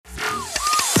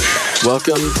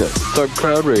Welcome to Thug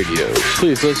Crowd Radio.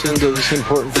 Please listen to this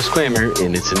important disclaimer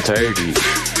in its entirety.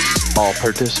 All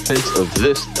participants of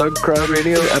this Thug Crowd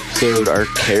Radio episode are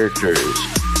characters.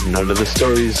 None of the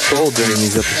stories told during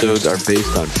these episodes are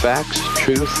based on facts,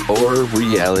 truth, or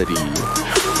reality.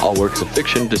 All works of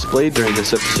fiction displayed during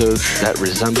this episode that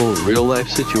resemble real-life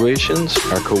situations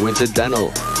are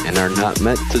coincidental and are not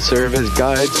meant to serve as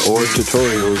guides or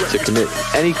tutorials to commit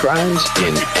any crimes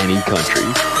in any country.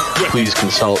 Please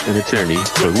consult an attorney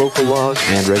for local laws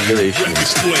and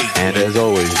regulations. And as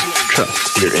always,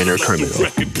 trust your inner criminal.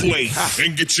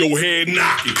 And get your head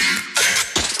knocking.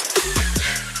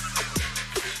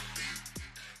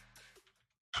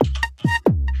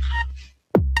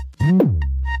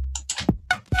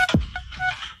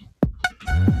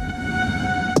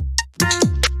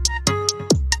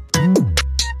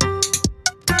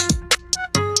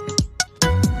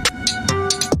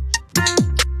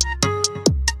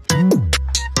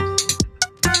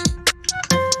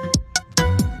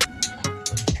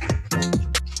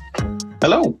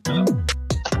 Hello.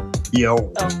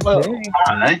 Yo. Hello.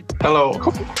 Hi. Hello.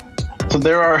 So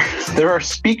there are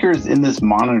speakers in this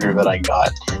monitor that I got,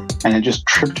 and it just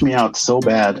tripped me out so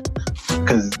bad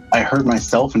because I heard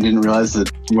myself and didn't realize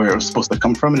that where it was supposed to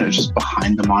come from, and it was just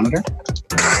behind the monitor.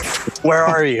 Where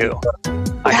are you?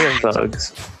 I hear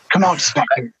bugs. Come out,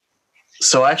 speaker.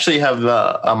 So I actually have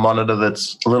a monitor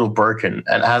that's a little broken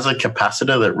and it has a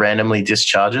capacitor that randomly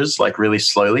discharges like really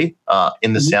slowly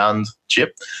in the sound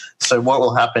chip. So what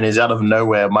will happen is out of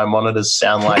nowhere, my monitors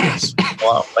sound like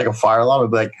like a fire alarm.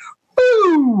 It'll be like,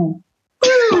 boo,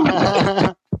 boo.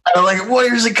 And I'm like,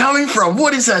 where is it coming from?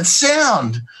 What is that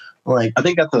sound? Like, I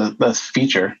think that's the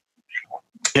feature.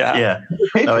 Yeah.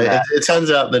 No, it turns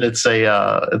out that it's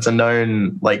a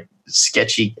known like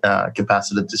sketchy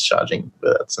capacitor discharging,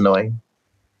 but that's annoying.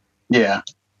 Yeah.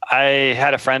 I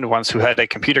had a friend once who had a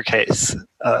computer case.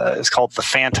 It's called the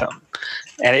Phantom,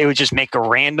 and it would just make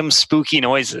random spooky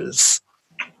noises.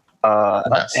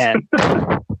 Nice. And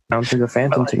sounds like a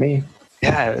Phantom to me.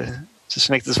 Yeah, just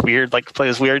make this weird, like play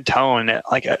this weird tone at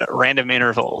like at random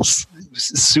intervals. It was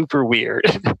super weird.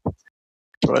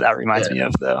 What that reminds me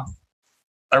of, though.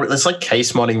 It's like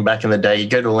case modding back in the day. You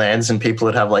go to LANs and people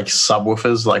would have like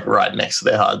subwoofers like right next to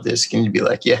their hard disk, and you'd be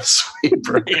like, "Yes, sweet,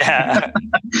 bro." Yeah,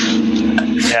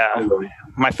 yeah.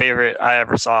 My favorite I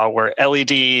ever saw were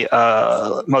LED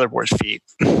motherboard feet.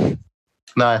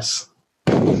 Nice.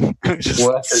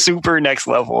 Just super next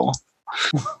level.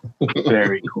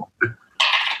 Very cool.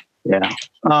 Yeah.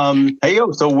 Hey,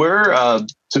 yo. So we're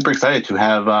super excited to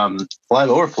have Live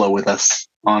Overflow with us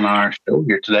on our show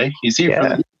here today. He's here for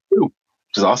that too,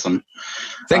 which is awesome.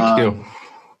 Thank you.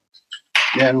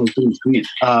 Yeah, it was pretty sweet.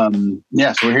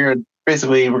 Yeah, so we're here.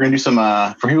 Basically, we're going to do some,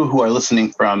 for people who are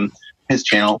listening from his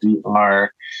channel, we do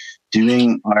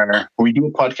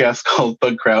a podcast called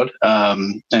Thug Crowd,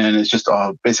 and it's just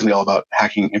basically all about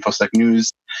hacking InfoSec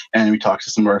news, and we talk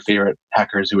to some of our favorite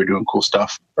hackers who are doing cool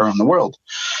stuff around the world.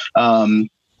 And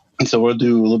so we'll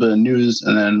do a little bit of news,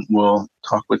 and then we'll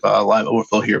talk with Live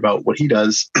Overflow here about what he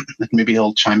does. Maybe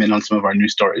he'll chime in on some of our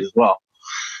news stories as well.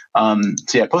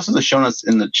 So yeah, I posted the show notes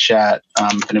in the chat.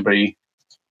 If anybody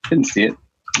didn't see it,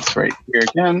 it's right here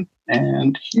again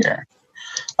and here.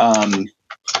 So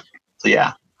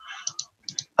yeah.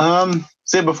 So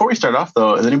yeah, before we start off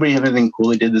though, does anybody have anything cool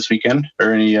they did this weekend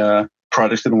or any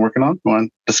projects they've been working on? You want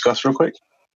to discuss real quick?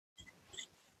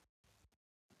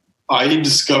 I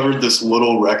discovered this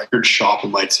little record shop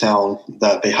in my town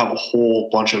that they have a whole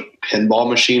bunch of pinball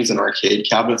machines and arcade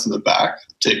cabinets in the back,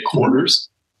 take quarters.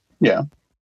 Yeah.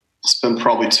 Spent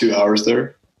probably 2 hours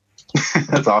there.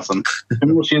 That's awesome.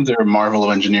 Pinball machines are a marvel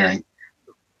of engineering.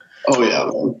 Oh yeah.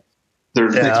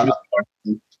 There's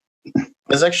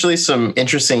actually some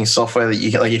interesting software that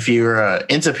you can, like if you're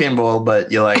into pinball,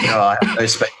 but you're like, oh, I have no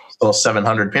space to install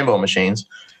 700 pinball machines.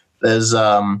 There's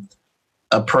a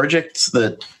project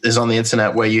that is on the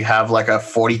internet where you have like a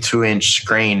 42-inch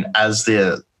screen as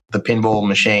the pinball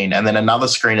machine, and then another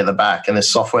screen at the back, and there's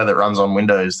software that runs on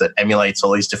Windows that emulates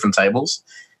all these different tables.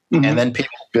 Mm-hmm. And then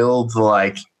people build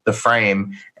like the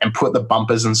frame and put the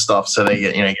bumpers and stuff so they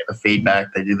get the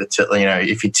feedback. They do the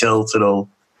if you tilt, it'll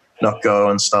not go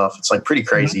and stuff. It's like pretty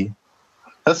crazy.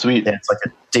 That's sweet. Yeah, it's like a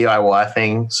DIY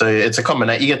thing. So it's a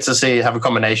combination. You get to have a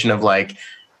combination of like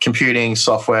computing,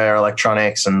 software,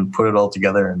 electronics, and put it all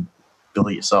together and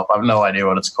build it yourself. I have no idea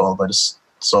what it's called. I just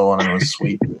saw one and it was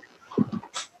sweet.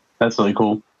 That's really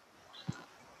cool.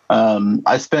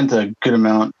 I spent a good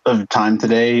amount of time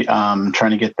today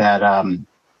trying to get that,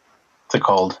 what's it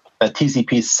called? That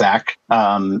TCP SAC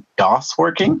DOS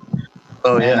working.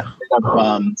 Oh, yeah.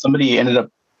 Somebody ended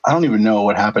up, I don't even know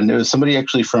what happened. It was somebody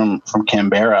actually from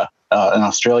Canberra in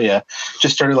Australia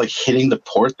just started like hitting the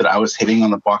port that I was hitting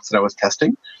on the box that I was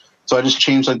testing. So I just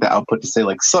changed like the output to say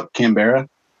like "Sup Canberra,"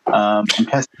 I'm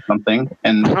testing something,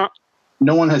 and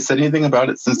no one has said anything about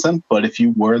it since then. But if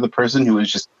you were the person who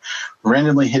was just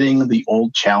randomly hitting the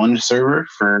old challenge server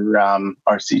for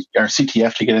our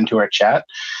CTF to get into our chat,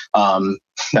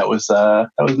 that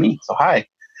was me. So hi,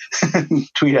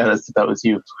 tweet at us if that was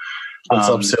you. What's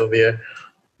up, Sylvia?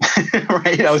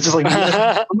 Right, I was just like,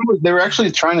 they were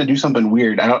actually trying to do something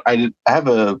weird. I have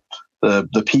the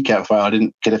PCAP file. I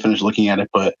didn't get to finish looking at it,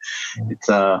 but it's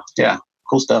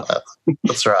cool stuff.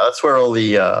 That's right. That's where all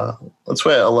the that's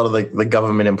where a lot of the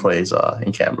government employees are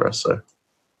in Canberra. So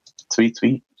sweet.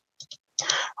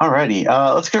 Alrighty,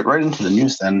 let's get right into the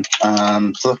news then.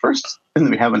 So the first thing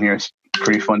that we have in here is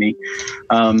pretty funny.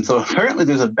 So apparently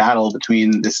there's a battle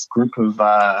between this group of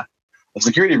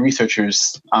security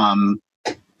researchers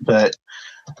that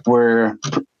were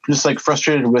just like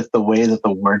frustrated with the way that the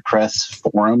WordPress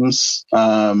forums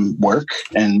work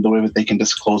and the way that they can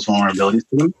disclose vulnerabilities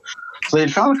to them. So they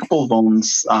had found a couple of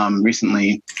vulns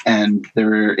recently, and they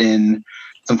were in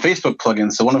some Facebook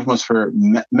plugins. So one of them was for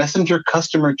Messenger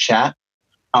customer chat.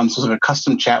 So it's like a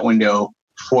custom chat window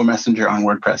for Messenger on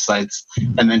WordPress sites,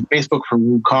 and then Facebook for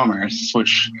WooCommerce,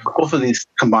 which both of these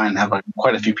combined have like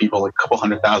quite a few people, like a couple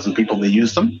 100,000 people that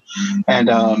use them.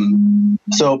 And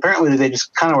so apparently they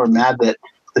just kind of were mad that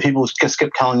the people just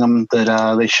kept telling them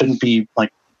that they shouldn't be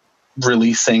like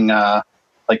releasing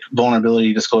like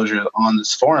vulnerability disclosures on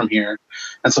this forum here.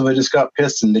 And so they just got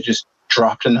pissed and they just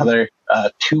dropped another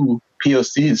 2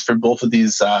 POCs for both of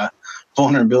these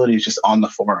vulnerabilities just on the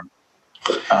forum.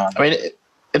 I mean,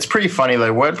 it's pretty funny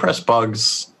though. WordPress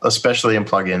bugs, especially in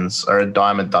plugins, are a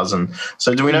dime a dozen.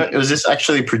 So do we know, was this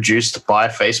actually produced by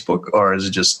Facebook, or is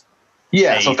it just...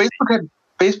 Yeah, so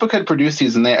Facebook had produced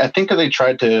these, and I think they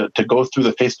tried to go through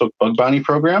the Facebook bug bounty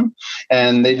program,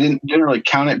 and they didn't really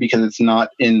count it because it's not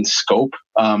in scope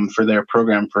for their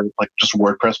program for like just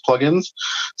WordPress plugins.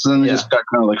 So then they just got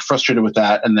kind of like frustrated with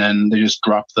that, and then they just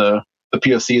dropped the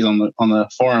POCs on the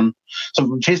forum.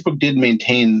 So Facebook did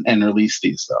maintain and release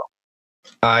these though.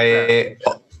 I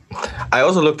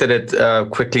also looked at it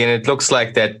quickly, and it looks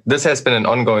like that this has been an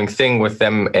ongoing thing with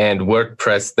them and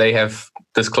WordPress. They have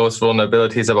disclosed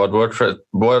vulnerabilities about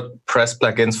WordPress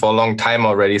plugins for a long time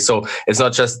already. So it's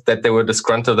not just that they were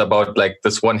disgruntled about like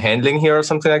this one handling here or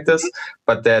something like this,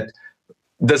 but that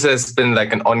this has been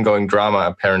like an ongoing drama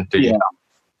apparently. Yeah.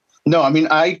 No, I mean,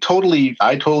 I totally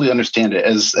understand it.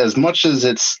 As much as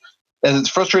it's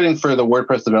frustrating for the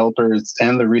WordPress developers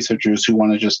and the researchers who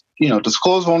want to just,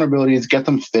 disclose vulnerabilities, get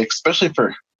them fixed, especially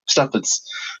for stuff that's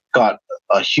got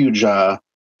a huge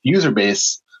user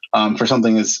base for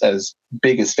something as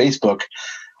big as Facebook.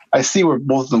 I see where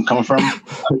both of them come from.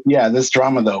 Yeah, this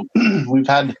drama, though, we've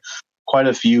had quite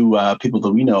a few people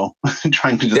that we know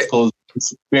trying to disclose.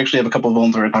 We actually have a couple of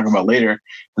vulns we're going to talk about later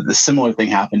that the similar thing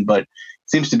happened, but it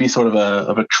seems to be sort of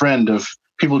a trend of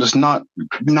people just not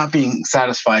being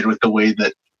satisfied with the way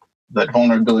that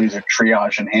vulnerabilities are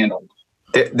triaged and handled.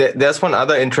 There's one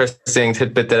other interesting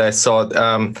tidbit that I saw.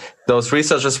 Those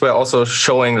researchers were also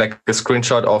showing like a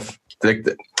screenshot of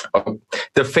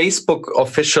the Facebook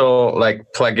official like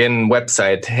plugin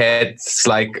website had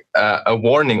like a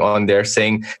warning on there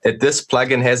saying that this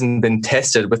plugin hasn't been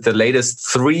tested with the latest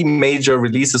 3 major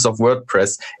releases of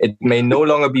WordPress. It may no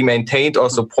longer be maintained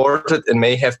or supported and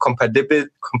may have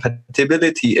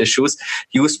compatibility issues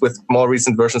used with more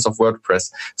recent versions of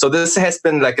WordPress. So this has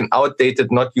been like an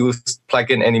outdated, not used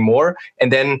plugin anymore.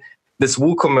 And then this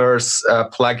WooCommerce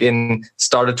plugin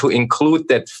started to include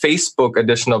that Facebook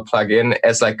additional plugin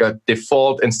as like a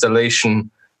default installation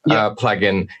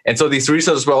plugin. And so these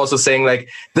researchers were also saying like,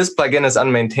 this plugin is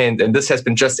unmaintained and this has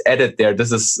been just added there.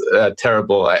 This is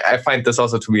terrible. I find this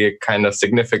also to be a kind of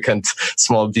significant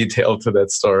small detail to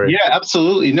that story. Yeah,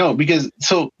 absolutely. No, because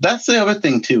so that's the other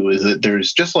thing too, is that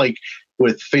there's just like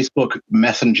with Facebook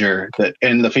Messenger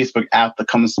and the Facebook app that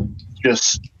comes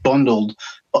just bundled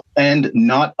and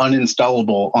not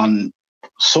uninstallable on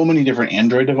so many different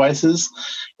Android devices.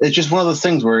 It's just one of those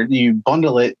things where you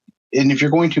bundle it, and if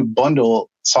you're going to bundle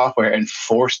software and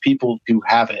force people to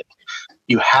have it,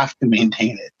 you have to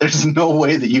maintain it. There's no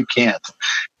way that you can't.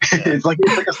 It's like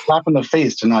a slap in the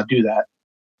face to not do that.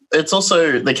 It's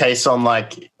also the case on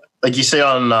like you see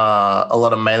on a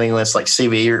lot of mailing lists, like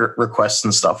CVE requests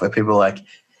and stuff, where people are like,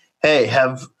 hey,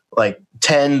 have like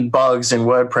 10 bugs in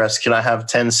WordPress. Can I have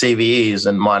 10 CVEs?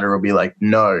 And Miner will be like,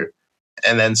 no.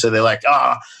 And then so they're like,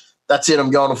 that's it.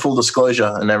 I'm going to full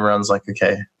disclosure. And everyone's like,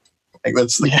 okay. Like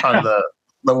that's the kind of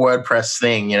the WordPress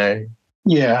thing,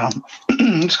 Yeah. Just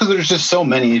because there's just so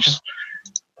many. It's just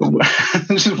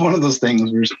it's just one of those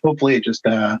things where hopefully it just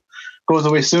goes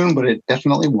away soon, but it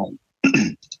definitely won't.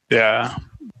 Yeah.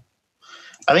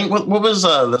 I think what was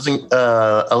there's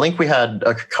a link we had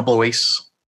a couple of weeks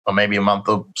or maybe a month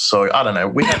or so. I don't know.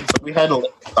 We had a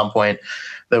link at some point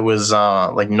that was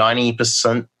like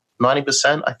 90%,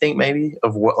 I think maybe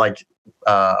of what like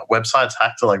websites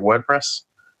hacked to like WordPress,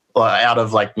 out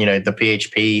of like the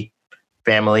PHP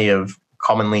family of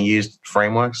commonly used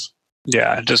frameworks.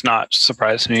 Yeah, it does not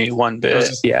surprise me one bit.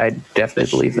 Yeah, I definitely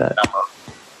believe that.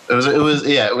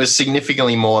 It was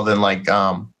significantly more than like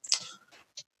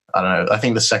I don't know. I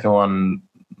think the second one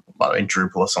might have been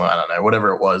Drupal or something. I don't know.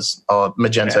 Whatever it was, or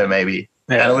Magento maybe.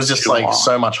 Yeah, and it was just like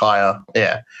so much higher.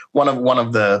 Yeah, one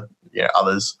of the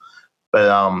others.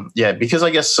 But because I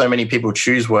guess so many people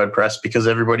choose WordPress because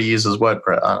everybody uses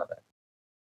WordPress. I don't know.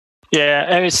 Yeah,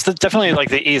 and it's definitely like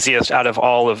the easiest out of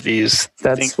all of these.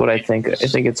 That's what I think. I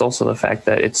think it's also the fact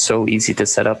that it's so easy to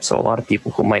set up. So a lot of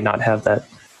people who might not have that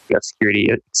security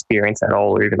experience at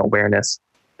all or even awareness,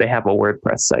 they have a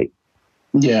WordPress site.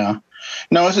 Yeah.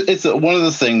 No, it's one of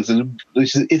those things.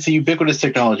 It's a ubiquitous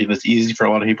technology that's easy for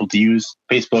a lot of people to use,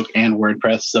 Facebook and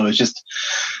WordPress. So it's just,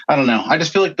 I don't know. I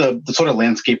just feel like the sort of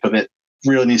landscape of it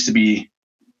really needs to be,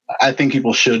 I think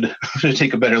people should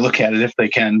take a better look at it if they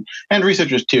can, and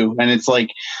researchers too. And it's like,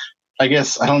 I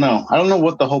guess, I don't know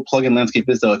what the whole plugin landscape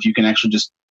is though, if you can actually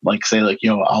just like say like,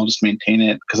 I'll just maintain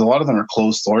it, because a lot of them are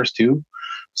closed source too.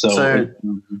 So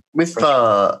with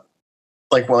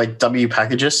like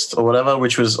WPackagist or whatever,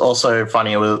 which was also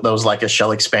funny. There was like a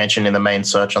shell expansion in the main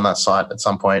search on that site at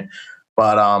some point,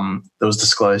 but it was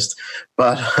disclosed.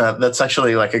 But that's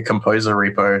actually like a Composer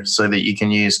repo, so that you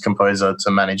can use Composer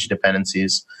to manage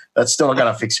dependencies. That's still not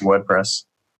going to fix your WordPress.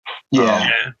 Yeah.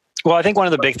 Well, I think one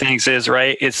of the big things is,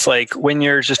 right, it's like when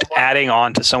you're just adding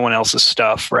on to someone else's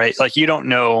stuff, right? Like you don't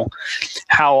know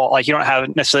how, like you don't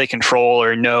have necessarily control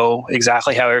or know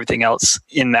exactly how everything else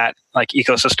in that like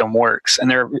ecosystem works. And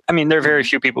there are very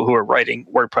few people who are writing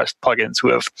WordPress plugins who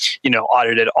have,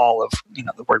 audited all of,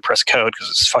 the WordPress code, because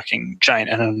it's fucking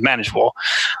giant and unmanageable.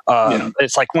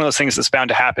 It's like one of those things that's bound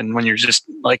to happen when you're just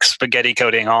like spaghetti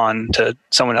coding on to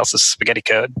someone else's spaghetti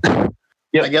code.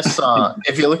 Yeah, I guess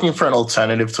if you're looking for an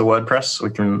alternative to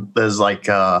WordPress, there's like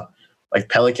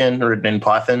Pelican written in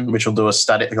Python, which will do a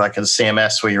static, like a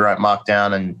CMS where you write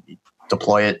Markdown and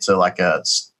deploy it to like a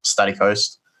static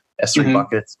host, S3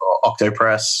 buckets, or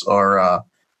Octopress, or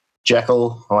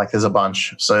Jekyll. Like there's a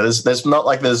bunch. So there's not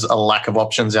like there's a lack of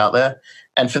options out there.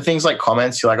 And for things like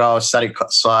comments, you're like, static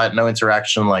site, no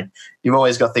interaction. Like you've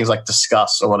always got things like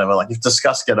Discuss or whatever. Like if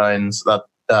Discuss gets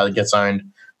owned,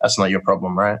 that's not your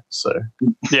problem, right? So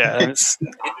yeah, it's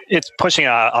pushing it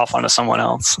off onto someone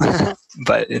else,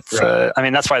 but it's right.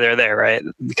 That's why they're there, right?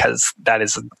 Because that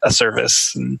is a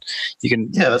service, and you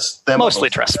can that's mostly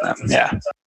trust them. Yeah.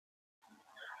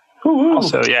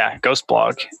 Also, Ghost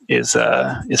Blog is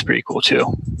pretty cool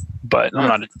too, but I'm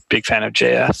not a big fan of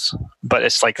JS. But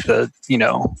it's like the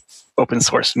open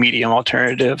source medium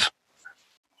alternative.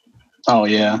 Oh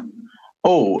yeah.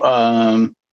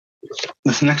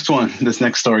 This next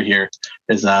story here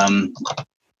is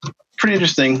pretty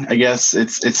interesting. I guess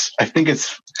I think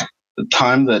it's the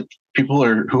time that people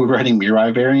who are writing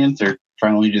Mirai variants are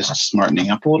finally just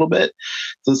smartening up a little bit.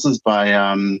 So this is by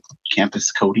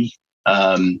Campus Cody.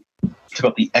 It's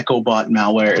about the EchoBot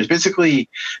malware. It's basically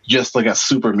just like a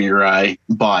super Mirai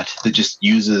bot that just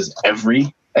uses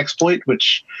every exploit,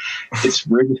 which it's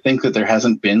weird to think that there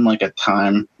hasn't been like a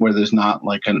time where there's not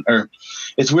like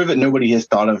it's weird that nobody has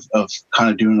thought of kind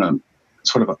of doing a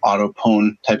sort of an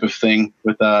auto-pwn type of thing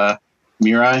with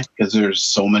Mirai, because there's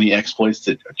so many exploits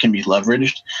that can be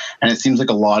leveraged, and it seems like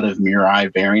a lot of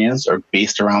Mirai variants are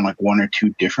based around like one or two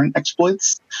different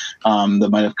exploits that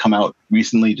might have come out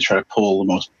recently to try to pull the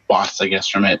most bots, I guess,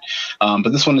 from it. But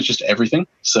this one is just everything.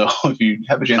 So if you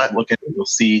have a chance to look at it, you'll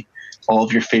see all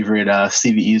of your favorite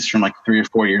CVEs from like 3 or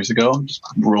 4 years ago just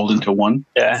rolled into one.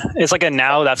 Yeah, it's like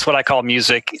that's what I call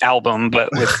music album, but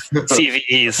with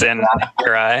CVEs and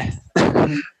Mirai.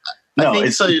 No,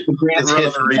 it's the greatest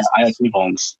hit from IoT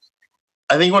Bones.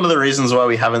 I think one of the reasons why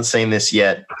we haven't seen this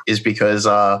yet is because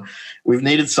we've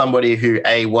needed somebody who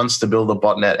wants to build a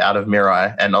botnet out of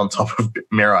Mirai and on top of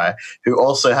Mirai, who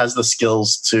also has the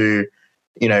skills to,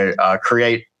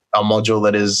 create a module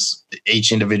that is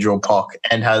each individual POC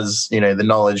and has, the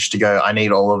knowledge to go, I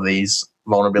need all of these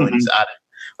vulnerabilities added.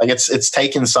 Like it's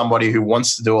taken somebody who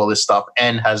wants to do all this stuff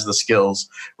and has the skills,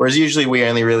 whereas usually we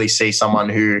only really see someone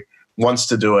who wants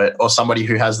to do it or somebody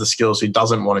who has the skills who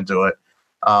doesn't want to do it.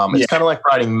 It's kind of like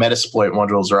writing Metasploit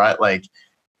modules, right? Like,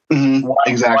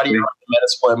 exactly. Why do you write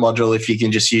a Metasploit module if you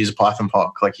can just use Python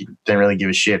POC? Like, you don't really give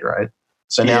a shit, right?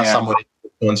 So now somebody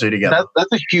put two and two together.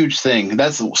 That's a huge thing.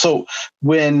 So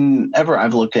whenever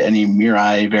I've looked at any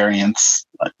Mirai variants,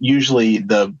 usually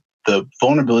the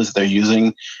vulnerabilities that they're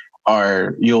using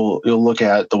are you'll look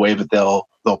at the way that they'll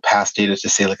pass data to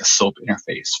say like a SOAP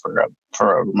interface for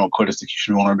a remote code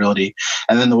execution vulnerability,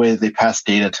 and then the way that they pass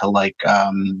data to like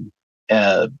I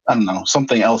don't know,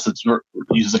 something else that's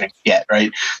users can get,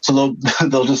 right? So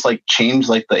they'll just like change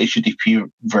like the HTTP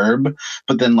verb,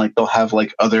 but then like they'll have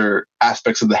like other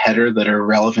aspects of the header that are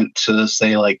relevant to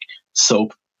say like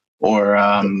SOAP or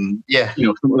some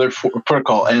other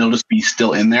protocol, and it'll just be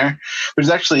still in there. But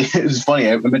it's funny.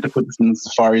 I meant to put this in the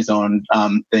Safari Zone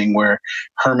thing where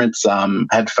Hermits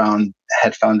had found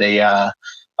a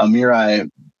Mirai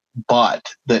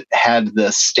bot that had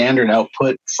the standard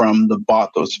output from the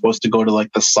bot that was supposed to go to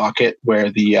like the socket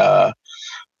where the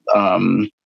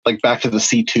like back to the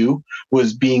C2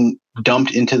 was being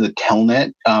dumped into the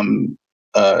telnet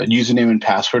username and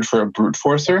password for a brute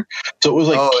forcer. So it was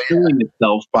like killing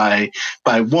itself by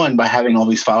having all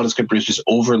these file descriptors just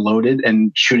overloaded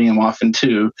and shooting them off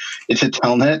into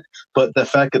telnet. But the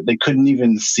fact that they couldn't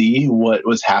even see what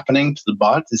was happening to the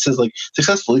bot, it says like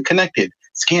successfully connected,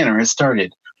 scanner has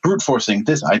started, brute forcing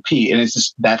this IP, and it's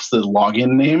just that's the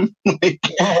login name. Like,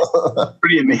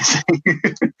 pretty amazing.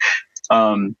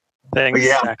 Thanks,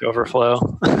 Stack Overflow.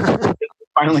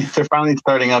 They're finally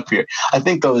starting up here. I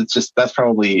think though that's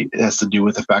probably has to do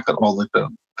with the fact that all like the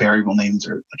variable names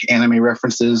are like anime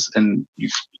references, and you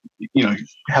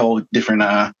have all different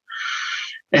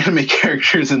anime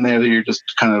characters in there that you're just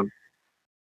kind of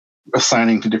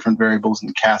assigning to different variables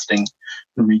and casting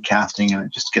and recasting, and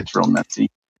it just gets real messy.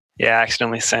 Yeah, I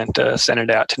accidentally sent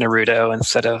it out to Naruto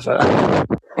instead of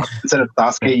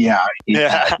Sasuke. Yeah,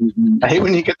 I hate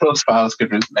when you get those file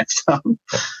descriptors mixed up.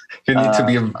 You need to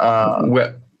be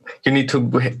you need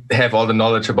to have all the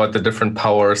knowledge about the different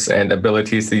powers and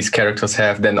abilities these characters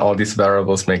have. Then all these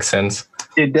variables make sense.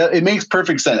 It makes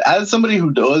perfect sense. As somebody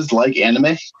who does like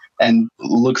anime and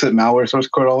looks at malware source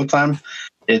code all the time,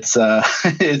 it's a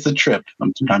trip.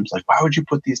 I'm sometimes like, why would you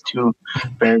put these two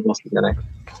variables together?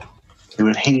 They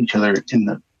would hate each other in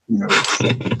the universe.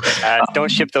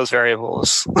 Don't ship those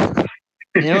variables.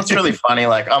 You know what's really funny?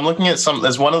 Like I'm looking at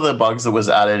there's one of the bugs that was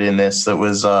added in this that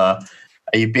was a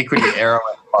ubiquity error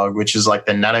bug, which is like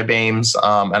the nanobeams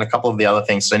and a couple of the other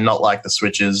things. So not like the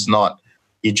switches, not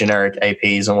your generic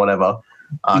APs and whatever,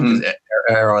 because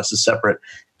AROS is separate.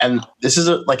 And this is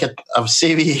a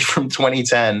CVE from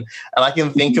 2010, and I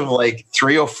can think of like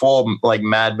 3 or 4 like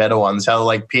mad meta ones. How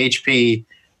like PHP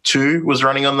 2 was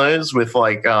running on those with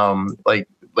like globals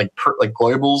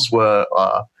were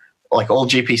like all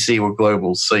GPC were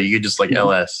globals, so you could just like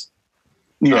LS.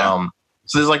 Yeah.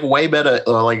 So there's like way better,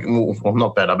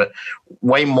 not better, but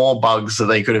way more bugs that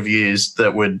they could have used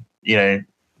that would,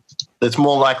 it's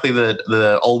more likely that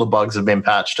the older bugs have been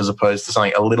patched as opposed to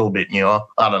something a little bit newer.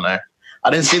 I don't know. I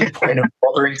didn't see the point of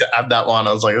bothering to add that one.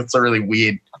 I was like, that's a really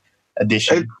weird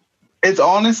addition. It's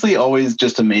honestly always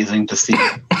just amazing to see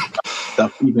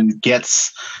stuff even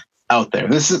gets out there.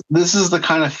 This is the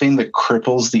kind of thing that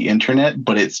cripples the internet,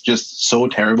 but it's just so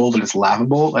terrible that it's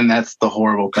laughable, and that's the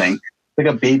horrible thing. Like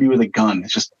a baby with a gun.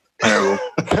 It's just terrible.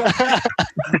 It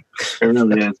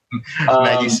really is.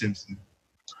 Maggie Simpson.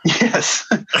 Yes.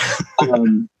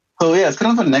 So yeah, it's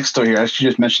kind of the next story here. I actually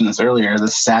just mentioned this earlier. The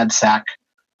sad sack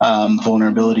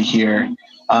vulnerability here.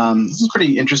 This is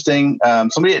pretty interesting.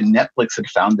 Somebody at Netflix had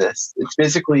found this. It's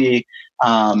basically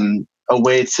a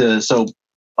way to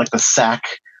like the SAC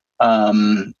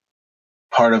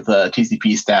part of the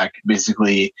TCP stack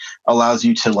basically allows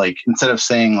you to like, instead of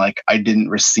saying like I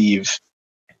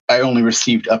only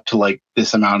received up to like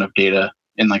this amount of data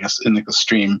in like a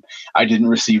stream, I didn't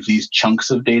receive these chunks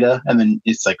of data, and then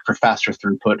it's like for faster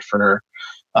throughput for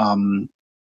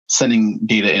sending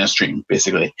data in a stream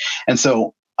basically. And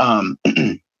so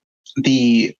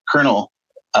the kernel,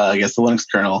 I guess the Linux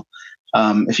kernel,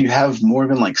 if you have more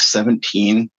than like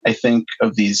 17, I think,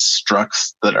 of these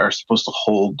structs that are supposed to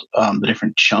hold the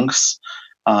different chunks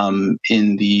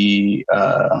in the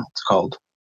what's called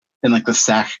in like the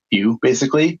SAC view,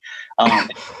 basically,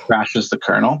 it crashes the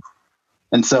kernel.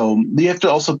 And so you have to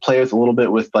also play with a little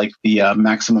bit with like the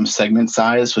maximum segment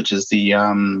size, which is the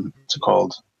what's it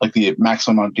called, like the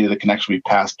maximum amount of data that can actually be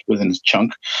passed within this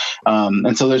chunk.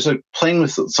 And so there's playing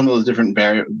with some of those different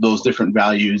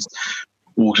values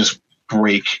will just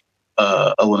break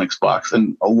a Linux box.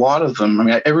 And a lot of them, I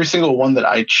mean, every single one that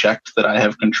I checked that I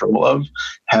have control of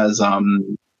has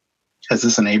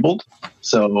this enabled.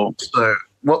 So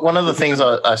one of the things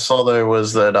I saw though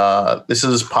was that this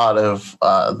is part of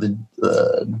the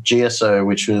GSO,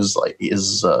 which is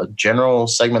general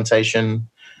segmentation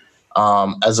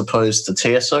as opposed to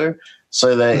TSO.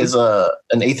 So there is an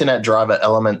Ethernet driver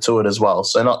element to it as well.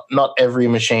 So not every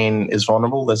machine is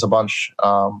vulnerable. There's a bunch.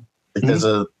 There's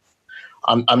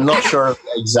I'm not sure of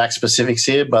the exact specifics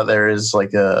here, but there is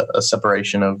like a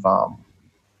separation of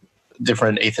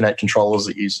different Ethernet controllers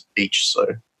that use each. So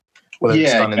whether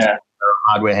it's done in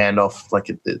hardware handoff, like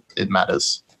it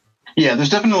matters. Yeah, there's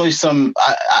definitely some.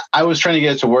 I was trying to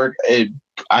get it to work.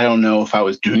 I don't know if I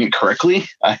was doing it correctly.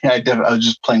 I was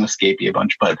just playing with Scapy a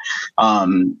bunch, but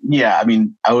yeah, I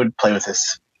mean, I would play with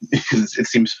this because it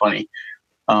seems funny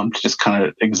to just kind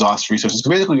of exhaust resources. So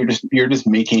basically, you're just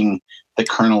making the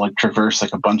kernel like traverse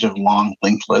like a bunch of long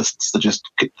linked lists that just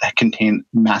contain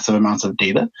massive amounts of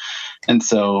data, and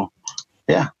so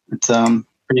yeah, it's a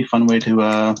pretty fun way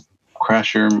to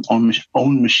crash your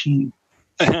own machine.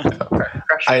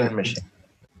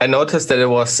 I noticed that it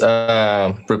was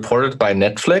reported by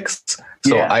Netflix,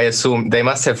 so I assume they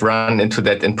must have run into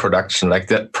that in production. Like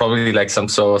that, probably like some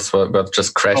servers were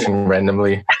just crashing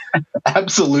randomly.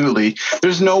 Absolutely,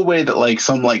 there's no way that like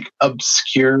some like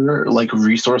obscure like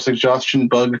resource exhaustion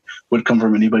bug would come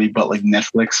from anybody but like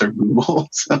Netflix or Google.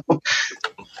 So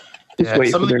just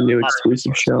wait for their new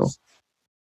exclusive show.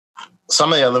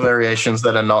 Some of the other variations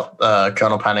that are not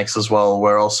kernel panics as well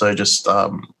were also just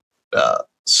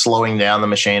slowing down the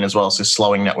machine as well, so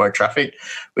slowing network traffic,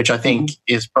 which I think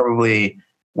is probably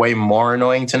way more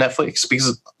annoying to Netflix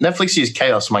because Netflix use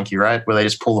Chaos Monkey, right, where they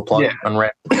just pull the plug on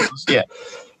random.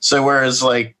 So whereas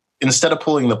like instead of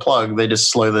pulling the plug, they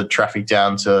just slow the traffic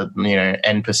down to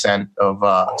N% of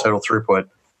total throughput,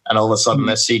 and all of a sudden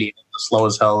their CD is slow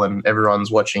as hell, and everyone's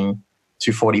watching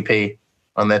 240p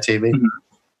on their TV.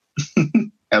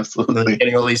 Absolutely,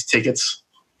 getting all these tickets.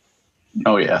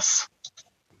 Oh yes.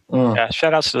 Yeah,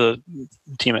 shout outs to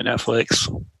the team at Netflix.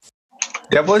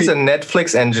 There was a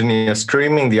Netflix engineer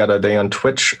streaming the other day on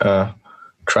Twitch,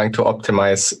 trying to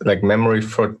optimize like memory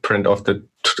footprint of the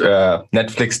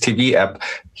Netflix TV app.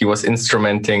 He was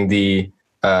instrumenting the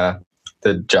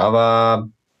Java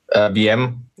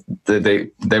VM that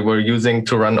they were using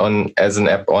to run on as an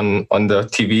app on the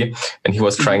TV, and he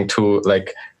was trying to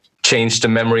like change the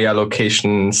memory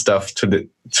allocation stuff to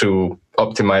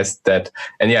optimize that.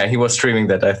 And yeah, he was streaming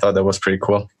that. I thought that was pretty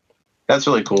cool. That's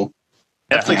really cool.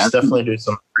 Netflix definitely do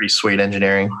some pretty sweet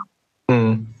engineering.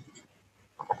 Yeah,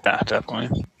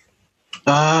 definitely.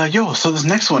 So this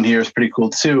next one here is pretty cool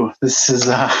too. This is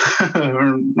I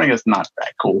guess not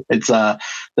that cool. It's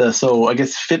so I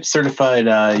guess FIPS certified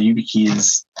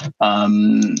YubiKeys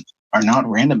are not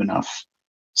random enough.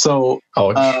 So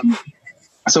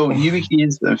so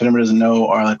YubiKeys, if anyone doesn't know,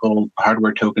 are like little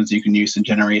hardware tokens you can use to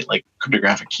generate like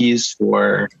cryptographic keys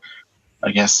for, I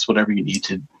guess, whatever you need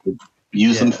to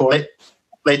use them for.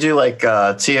 They do like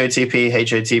TOTP,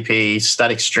 HOTP,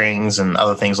 static strings, and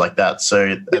other things like that.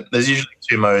 So there's usually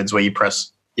two modes where you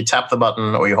tap the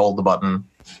button or you hold the button,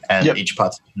 and each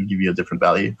part will give you a different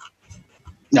value.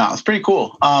 No, it's pretty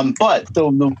cool. But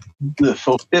the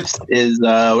FIPS is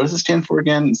what does it stand for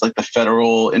again? It's like the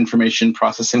Federal Information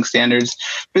Processing Standards.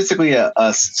 Basically,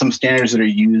 some standards that are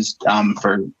used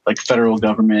for like federal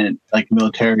government, like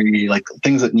military, like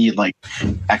things that need like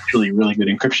actually really good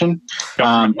encryption.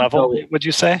 Level, would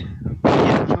you say?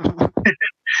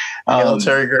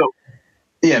 Military grade.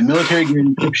 Yeah, military grade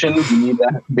encryption. You need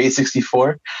that base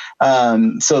 64.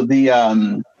 So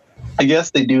I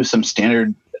guess they do some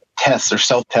standard tests or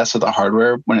self-tests of the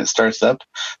hardware when it starts up,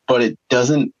 but it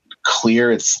doesn't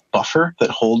clear its buffer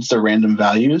that holds the random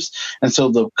values. And so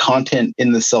the content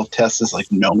in the self-test is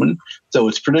like known. So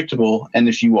it's predictable. And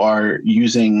if you are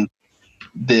using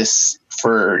this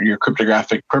for your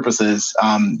cryptographic purposes,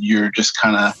 you're just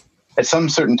kind of at some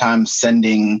certain time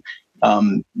sending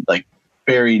like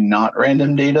very not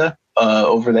random data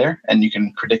over there. And you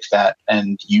can predict that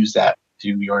and use that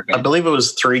to your advantage. I believe it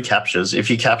was 3 captures. If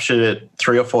you captured it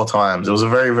 3 or 4 times, it was a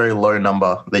very, very low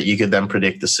number that you could then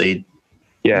predict the seed.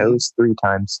 Yeah, it was 3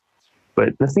 times.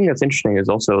 But the thing that's interesting is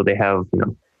also they have,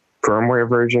 firmware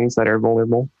versions that are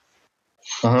vulnerable.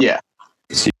 Yeah.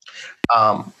 So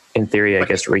in theory, I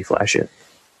guess reflash it.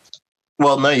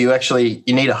 Well, no, you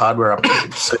need a hardware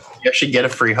upgrade. So you actually get a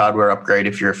free hardware upgrade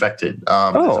if you're affected.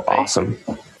 Awesome.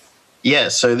 Yeah,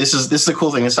 so this is the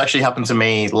cool thing. This actually happened to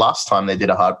me last time they did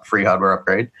a free hardware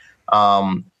upgrade.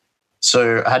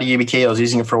 So I had a YubiKey. I was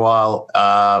using it for a while.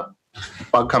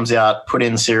 Bug comes out, put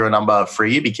in serial number,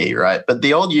 free YubiKey, right? But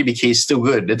the old YubiKey is still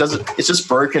good. It's just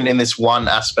broken in this one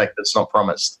aspect that's not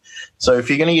promised. So if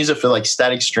you're going to use it for like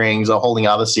static strings or holding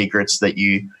other secrets that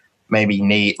you maybe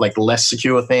need, like less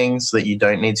secure things that you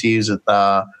don't need to use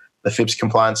the FIPS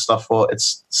compliance stuff for,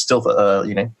 it's still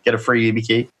get a free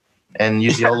YubiKey and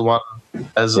use the old one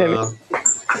as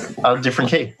a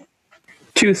different key.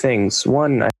 Two things.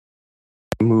 One, I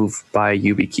move by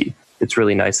YubiKey. It's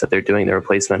really nice that they're doing the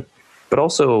replacement. But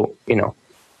also,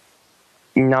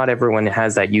 not everyone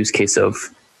has that use case of,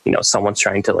 someone's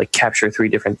trying to like capture 3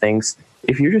 different things.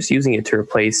 If you're just using it to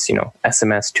replace,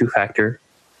 SMS 2-factor,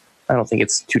 I don't think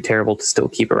it's too terrible to still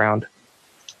keep around.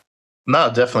 No,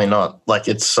 definitely not. Like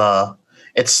it's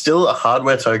still a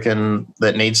hardware token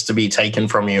that needs to be taken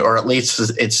from you, or at least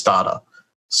its data.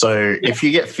 So if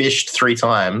you get phished 3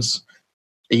 times,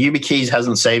 the YubiKeys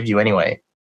hasn't saved you anyway.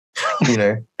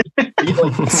 You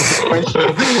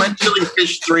sequentially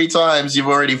fished 3 times, you've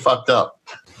already fucked up.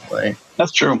 Like,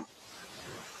 That's true.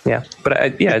 Yeah, but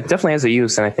it definitely has a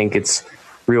use, and I think it's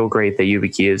real great that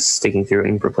YubiKey is sticking through it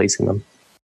and replacing them.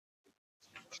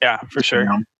 Yeah, for sure.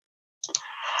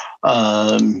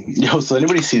 So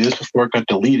anybody see this before it got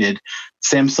deleted?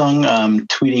 Samsung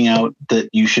tweeting out that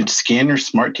you should scan your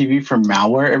smart TV for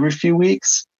malware every few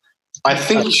weeks. I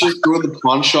think you should go to the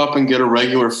pawn shop and get a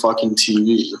regular fucking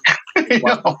TV.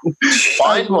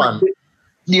 find one.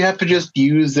 You have to just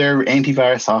use their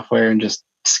antivirus software and just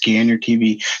scan your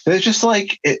TV. It's just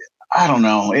like, I don't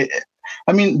know.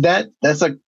 That's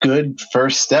a good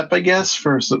first step, I guess,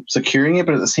 for securing it.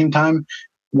 But at the same time,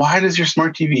 why does your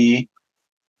smart TV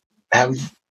have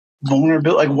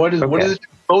vulnerability? Like, what is it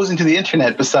exposing to the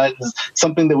internet besides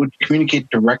something that would communicate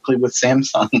directly with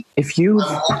Samsung? If you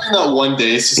that one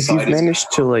day society, if you've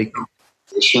managed to like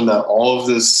that all of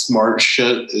this smart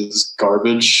shit is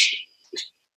garbage,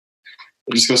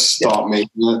 we're just gonna stop making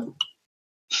it.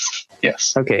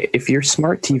 Yes. Okay, if your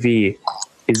smart TV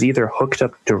is either hooked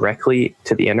up directly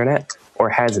to the internet or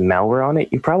has malware on it,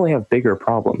 you probably have bigger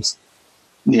problems.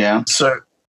 Yeah. So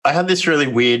I had this really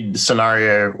weird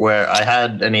scenario where I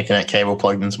had an Ethernet cable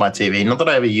plugged into my TV. Not that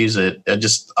I ever use it.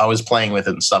 I was playing with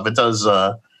it and stuff. It does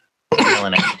whatever.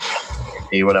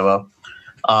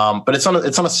 But it's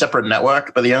on a separate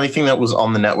network. But the only thing that was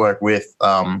on the network with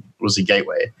was a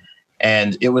gateway,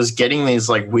 and it was getting these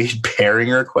like weird pairing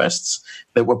requests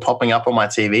that were popping up on my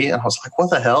TV, and I was like, "What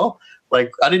the hell?"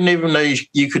 Like, I didn't even know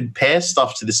you could pair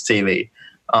stuff to this TV.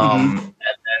 And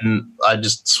then I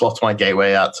just swapped my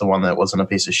gateway out to one that wasn't a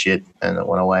piece of shit, and it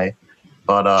went away.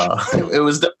 But it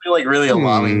was definitely like really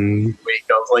alarming.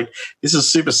 I was like, "This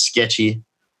is super sketchy."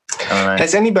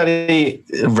 Has anybody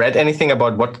read anything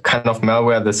about what kind of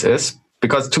malware this is?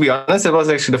 Because to be honest, it was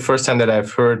actually the first time that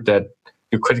I've heard that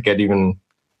you could get even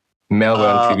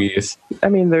malware on TVs. I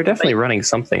mean, they're definitely running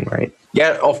something, right?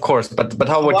 Yeah, of course. But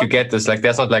how would you get this? Like,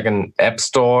 there's not like an app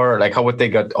store. Like, how would they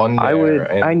get on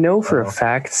there? I know for a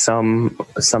fact some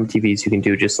TVs you can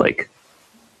do just like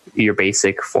your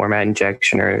basic format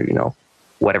injection or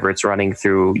whatever it's running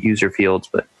through user fields,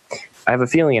 but I have a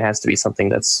feeling it has to be something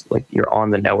that's like you're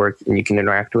on the network and you can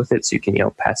interact with it, so you can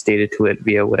pass data to it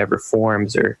via whatever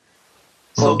forms or.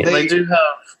 Well, they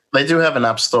do have an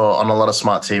app store on a lot of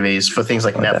smart TVs for things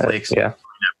like Netflix, and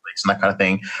that kind of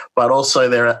thing. But also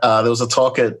there was a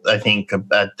talk at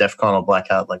DEF CON or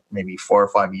Blackout like maybe 4 or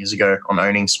 5 years ago on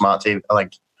owning smart TV,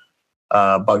 like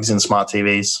bugs in smart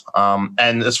TVs.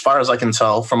 And as far as I can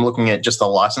tell from looking at just the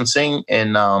licensing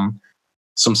in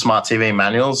some smart TV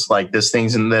manuals, like there's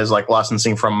like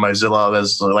licensing from Mozilla.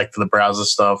 There's like for the browser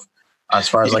stuff. As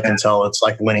far as I can tell, it's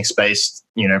like Linux-based,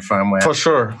 firmware. For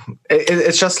sure,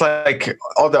 it's just like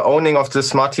all the owning of the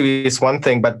smart TV is one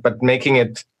thing, but making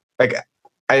it like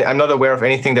I'm not aware of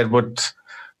anything that would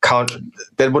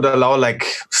allow like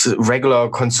regular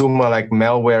consumer like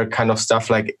malware kind of stuff,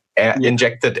 like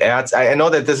injected ads. I know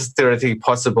that this is theoretically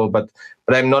possible, but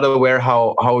I'm not aware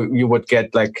how you would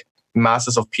get like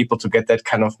masses of people to get that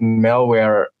kind of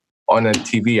malware on a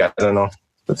TV. I don't know.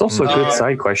 That's also a good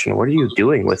side question. What are you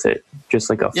doing with it? Just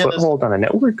like a foothold on a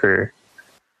network, or?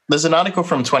 There's an article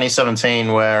from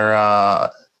 2017 where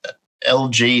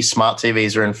LG smart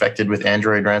TVs are infected with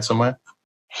Android ransomware.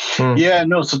 Yeah,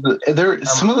 no. So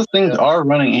some of the things are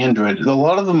running Android. A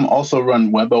lot of them also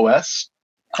run WebOS,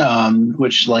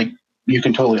 which like you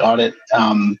can totally audit.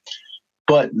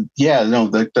 But yeah, no.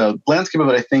 The landscape of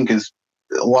it, I think, is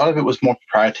a lot of it was more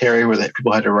proprietary, where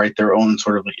people had to write their own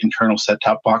sort of like internal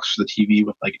set-top box for the TV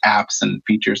with like apps and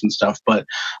features and stuff. But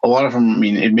a lot of them, I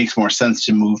mean, it makes more sense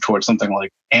to move towards something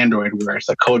like Android, where it's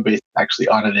a code base actually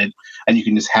audited, and you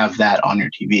can just have that on your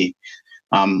TV.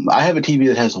 I have a TV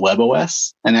that has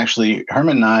WebOS, and actually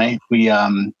Herman and I, we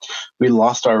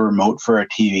lost our remote for a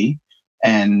TV,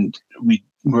 and we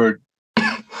were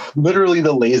literally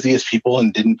the laziest people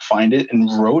and didn't find it, and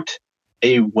wrote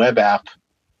a web app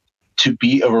to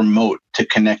be a remote to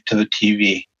connect to the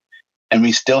TV. And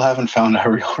we still haven't found a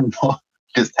real remote,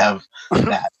 just have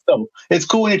that. So it's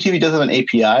cool when your TV does have an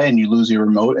API and you lose your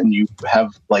remote and you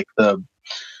have like the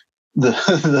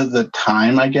the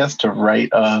time, I guess, to write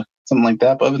something like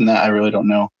that. But other than that, I really don't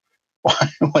know why,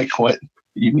 like what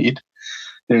you need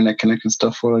internet connected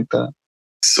stuff for like that.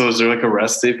 So is there like a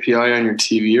REST API on your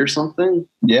TV or something?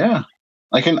 Yeah,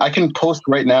 I can post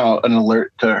right now an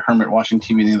alert to Hermit watching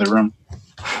TV in the other room.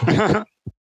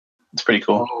 It's pretty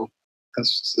cool. Oh,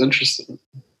 that's interesting.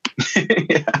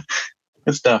 Yeah,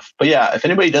 good stuff. But yeah, if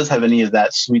anybody does have any of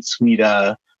that sweet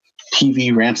TV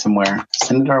ransomware,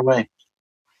 send it our way.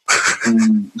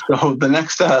 So the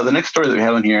next story that we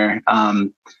have on here,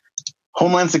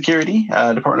 Homeland Security,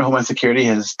 Department of Homeland Security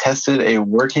has tested a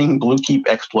working Bluekeep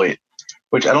exploit,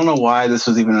 which I don't know why this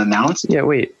was even announced. Yeah,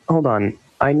 wait, hold on.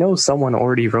 I know someone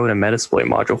already wrote a Metasploit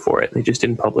module for it. They just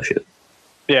didn't publish it.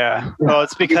 Yeah. Well,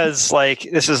 it's because like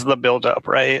this is the buildup,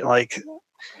 right? Like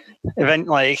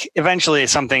eventually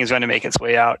something is going to make its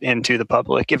way out into the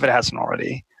public if it hasn't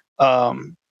already.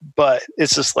 But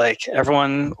it's just like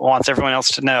everyone wants everyone else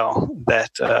to know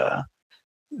that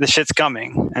the shit's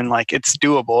coming and like it's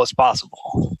doable, it's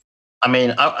possible. I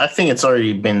mean, I think it's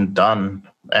already been done,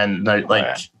 and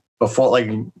before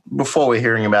we're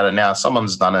hearing about it now,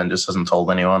 someone's done it and just hasn't told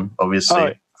anyone.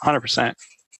 Obviously, 100%.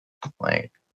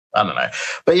 Like, I don't know,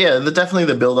 but yeah, definitely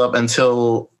the build up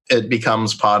until it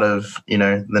becomes part of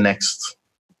the next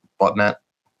botnet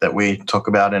that we talk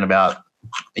about in about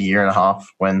a year and a half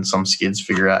when some skids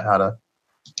figure out how to.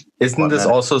 Isn't this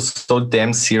also so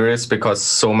damn serious because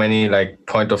so many like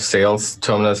point of sales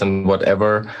terminals and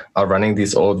whatever are running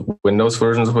these old Windows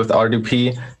versions with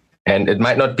RDP? And it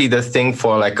might not be the thing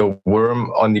for like a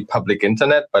worm on the public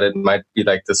internet, but it might be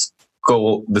like this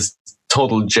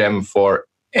total gem for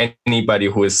anybody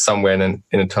who is somewhere in an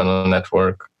internal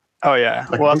network. Oh yeah.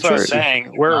 Like, well, that's what I was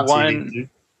saying. We're one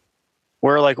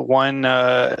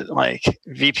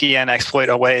VPN exploit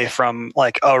away from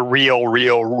like a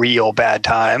real bad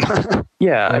time.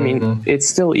 Yeah, I mean, it's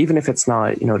still, even if it's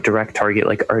not, direct target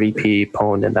like RDP,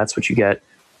 pwned, and that's what you get,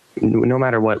 no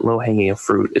matter what, low hanging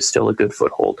fruit is still a good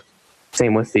foothold.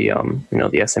 Same with the,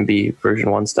 the SMB version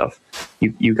 1 stuff.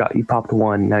 You popped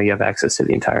one, now you have access to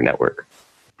the entire network.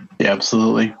 Yeah,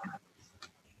 absolutely.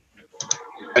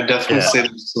 I definitely say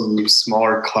there's some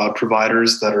smaller cloud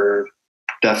providers that are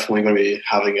definitely going to be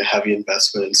having a heavy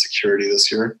investment in security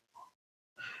this year.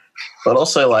 But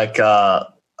also like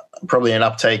probably an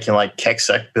uptake in like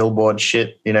KEXSEC billboard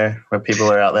shit, where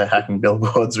people are out there hacking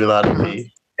billboards with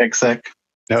RDP. KEXSEC?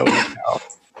 No.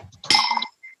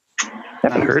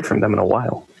 Haven't heard from them in a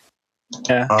while.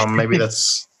 Yeah. Maybe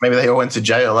they all went to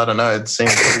jail. I don't know. It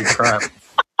seems pretty crap.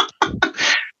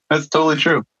 That's totally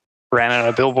true. Ran out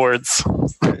of billboards.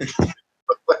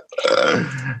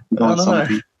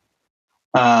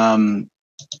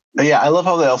 Yeah, I love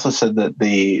how they also said that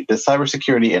the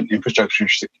Cybersecurity and Infrastructure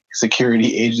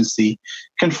Security Agency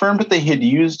confirmed that they had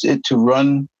used it to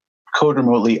run code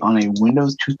remotely on a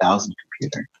Windows 2000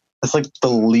 computer. That's like the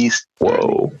least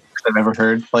I've ever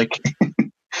heard. Like,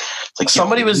 it's like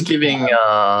somebody was giving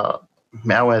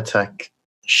malware tech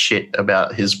shit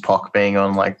about his POC being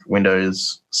on like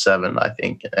Windows 7, I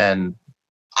think, and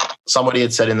somebody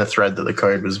had said in the thread that the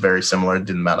code was very similar. It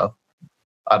didn't matter.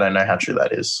 I don't know how true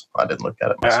that is. I didn't look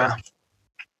at it myself.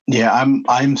 Yeah,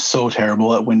 I'm so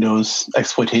terrible at Windows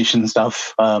exploitation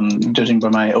stuff, judging by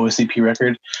my OSCP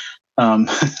record.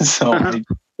 So I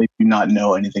do not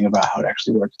know anything about how it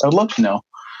actually works. I would love to know,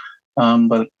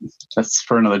 but that's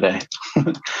for another day.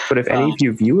 But if any of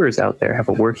you viewers out there have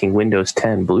a working Windows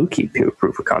 10 Bluekeep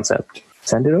proof of concept,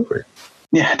 send it over.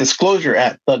 Yeah,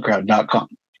 disclosure@thugcrowd.com.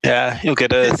 Yeah, you'll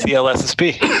get a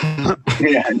CLSSP.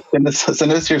 Yeah,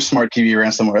 send us your smart TV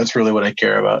ransomware. That's really what I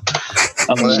care about.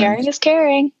 Sharing is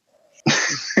caring.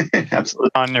 Absolutely.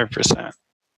 100%.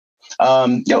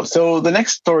 So the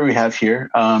next story we have here,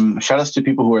 shout outs to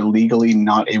people who are legally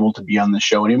not able to be on the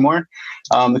show anymore.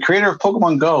 The creator of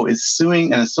Pokemon Go is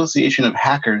suing an association of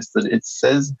hackers that it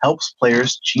says helps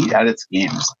players cheat at its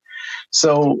games.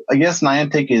 So I guess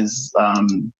Niantic is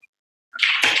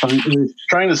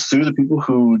trying to sue the people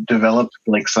who developed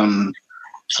like some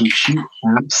cheap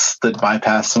apps that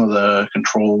bypass some of the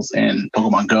controls in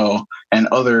Pokemon Go and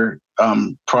other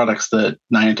products that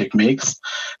Niantic makes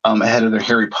ahead of their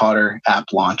Harry Potter app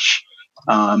launch.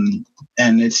 And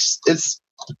it's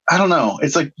I don't know,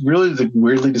 it's like really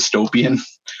weirdly dystopian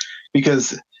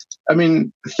because I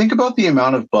mean, think about the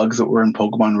amount of bugs that were in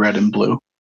Pokemon Red and Blue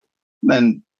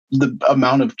and the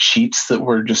amount of cheats that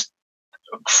were just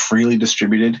freely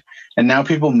distributed, and now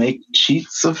people make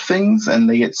cheats of things and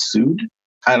they get sued.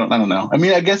 I don't know. I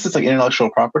mean, I guess it's like intellectual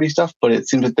property stuff, but it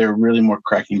seems that they're really more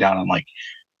cracking down on like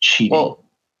cheating. Well,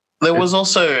 there was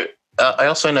also I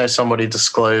also know somebody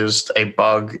disclosed a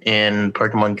bug in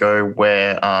Pokemon Go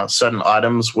where certain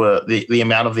items were the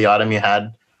amount of the item you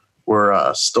had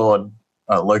were stored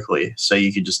locally, so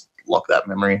you could just lock that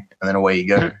memory and then away you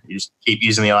go. You just keep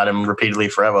using the item repeatedly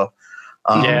forever.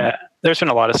 Yeah, there's been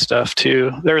a lot of stuff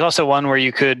too. There was also one where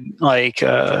you could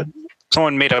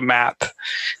someone made a map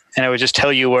and it would just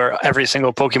tell you where every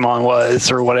single Pokemon was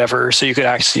or whatever. So you could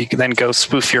then go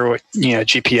spoof your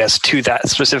GPS to that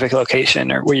specific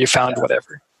location or where you found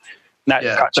whatever. That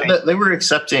got changed. They were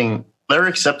accepting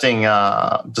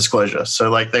disclosure. So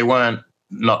like they weren't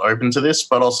not open to this,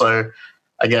 but also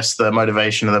I guess the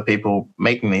motivation of the people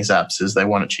making these apps is they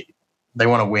want to cheat. They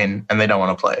want to win and they don't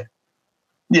want to play.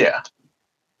 Yeah.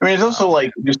 I mean, it's also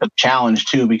like just a challenge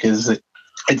too, because it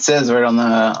says right on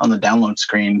the download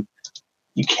screen,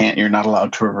 you're not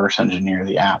allowed to reverse engineer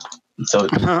the app. So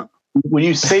when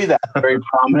you say that very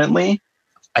prominently,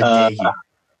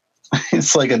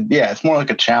 it's like it's more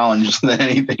like a challenge than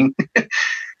anything.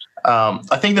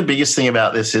 I think the biggest thing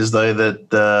about this is though that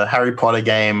the Harry Potter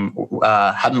game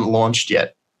hadn't launched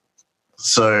yet,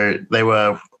 so they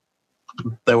were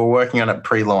working on it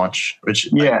pre-launch, which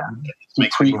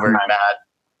makes people very mad.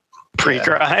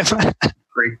 Pre-crime.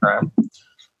 Pre-crime.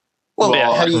 Well,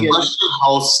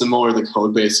 how similar the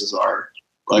code bases are.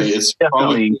 Like it's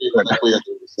probably exactly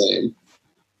the same.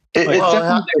 It's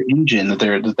definitely their engine that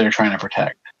they're trying to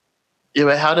protect. Yeah,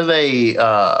 but how do they?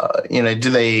 Do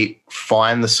they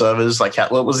find the servers? Like,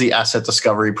 what was the asset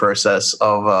discovery process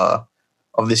of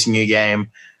this new game?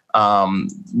 I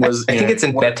think it's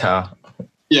in beta.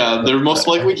 Yeah, they're most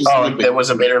likely just. There was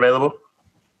a beta available.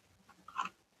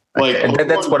 Like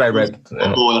that's what I read.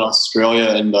 In Australia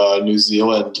and New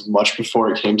Zealand, much before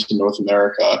it came to North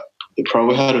America, they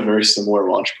probably had a very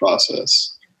similar launch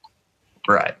process.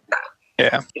 Right.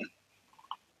 Yeah.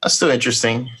 That's still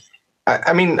interesting.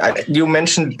 I mean, you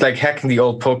mentioned like hacking the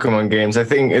old Pokemon games. I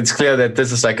think it's clear that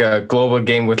this is like a global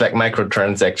game with like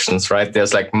microtransactions, right?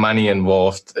 There's like money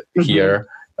involved here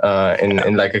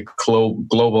in like a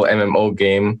global MMO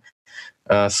game.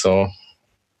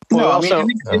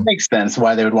 It makes sense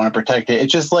why they would want to protect it.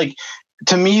 It's just like,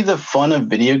 to me, the fun of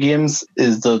video games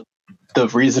is the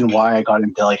reason why I got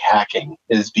into like hacking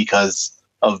is because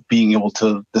of being able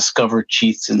to discover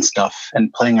cheats and stuff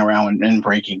and playing around and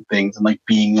breaking things and like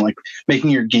being like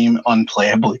making your game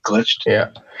unplayably glitched.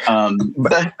 Yeah.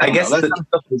 But I guess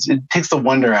it takes the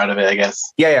wonder out of it, I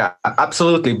guess. Yeah,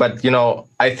 absolutely. But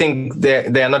I think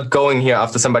they're not going here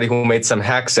after somebody who made some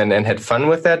hacks and had fun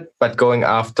with that, but going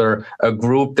after a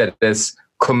group that is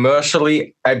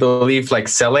commercially, I believe, like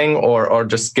selling or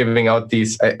just giving out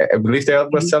these. I believe they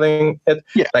were selling it,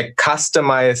 like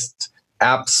customized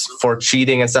apps for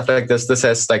cheating and stuff like this. This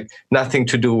has like nothing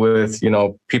to do with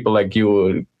people like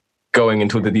you going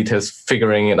into the details,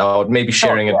 figuring it out, maybe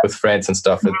sharing it with friends and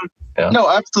stuff. No,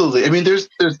 absolutely. I mean, there's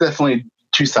definitely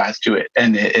two sides to it,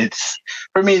 and it's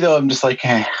for me though. I'm just like,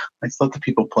 let's let the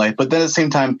people play. But then at the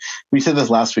same time, we said this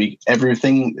last week.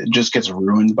 Everything just gets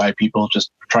ruined by people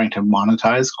just trying to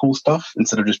monetize cool stuff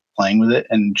instead of just playing with it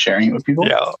and sharing it with people.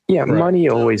 Yeah, money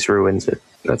always ruins it.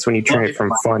 That's when you turn it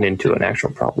from fun into an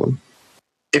actual problem.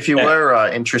 If you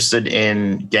were interested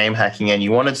in game hacking and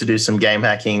you wanted to do some game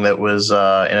hacking that was in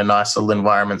a nice little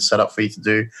environment set up for you to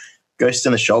do, Ghost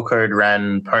in the Shellcode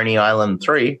ran Pony Island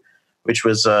 3, which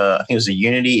was, I think it was a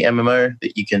Unity MMO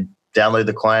that you can download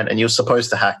the client and you're supposed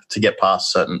to hack to get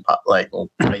past certain,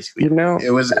 basically,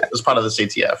 it was part of the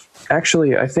CTF.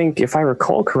 Actually, I think if I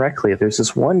recall correctly, there's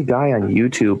this one guy on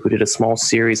YouTube who did a small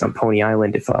series on Pony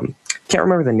Island. Can't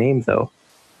remember the name though.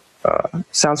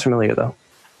 Sounds familiar though.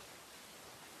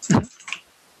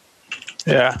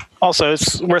 Yeah. Also,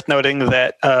 it's worth noting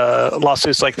that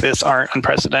lawsuits like this aren't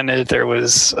unprecedented. There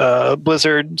was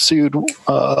Blizzard sued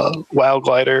Wild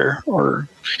Glider or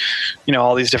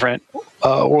all these different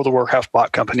World of Warcraft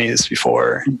bot companies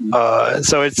before.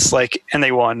 So it's like, and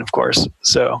they won, of course.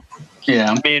 So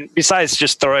yeah, I mean, besides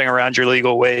just throwing around your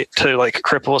legal weight to like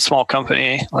cripple a small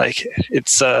company, like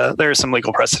it's there's some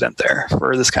legal precedent there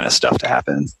for this kind of stuff to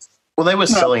happen. Well, they were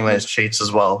selling those cheats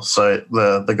as well. So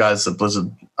the guys that Blizzard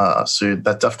sued,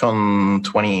 that DEF CON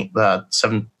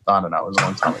 7, I don't know, it was a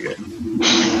long time ago.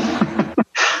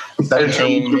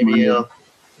 17, maybe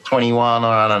 21, or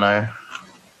I don't know.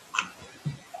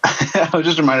 I was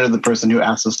just reminded of the person who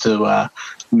asked us to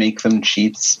make them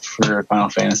cheats for Final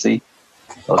Fantasy.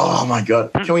 Oh my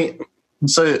god! Can we?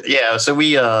 So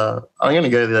we. I'm going to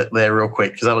go there real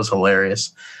quick because that was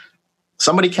hilarious.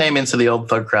 Somebody came into the old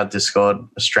Thug Crowd Discord,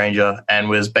 a stranger, and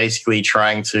was basically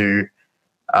trying to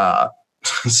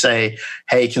say,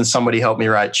 "Hey, can somebody help me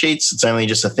write cheats? It's only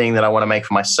just a thing that I want to make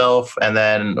for myself." And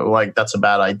then, that's a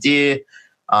bad idea.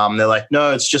 They're like,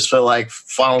 no, it's just for like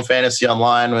Final Fantasy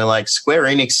Online. We're like, Square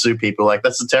Enix sue people. Like,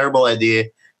 that's a terrible idea.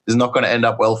 It's not going to end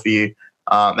up well for you.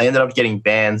 They ended up getting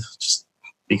banned just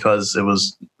because it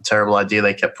was a terrible idea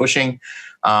they kept pushing.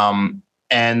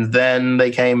 And then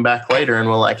they came back later and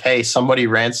were like, hey, somebody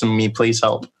ransom me, please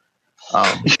help.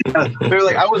 They're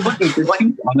like, I was looking for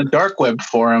things on the dark web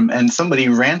forum and somebody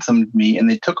ransomed me and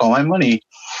they took all my money.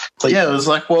 Like, yeah, it was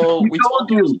like, well, we told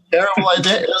you it was a terrible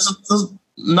idea.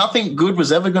 Nothing good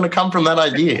was ever going to come from that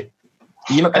idea.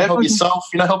 You're not going to help yourself.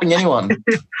 You're not helping anyone.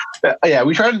 Yeah,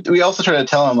 we also try to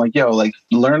tell them, like, yo, like,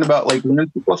 learn C++,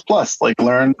 like,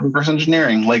 learn reverse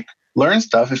engineering, like, learn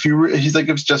stuff. He's like,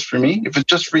 if it's just for me, if it's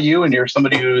just for you and you're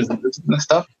somebody who is interested in this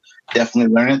stuff,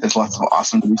 definitely learn it. There's lots of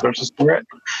awesome resources for it.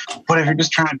 But if you're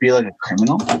just trying to be like a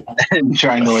criminal and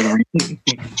trying to like read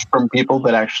from people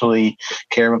that actually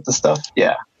care about the stuff,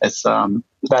 yeah, it's a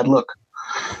bad look.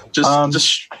 Just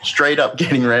straight up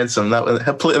getting ransom. And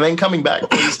then coming back,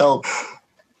 please help.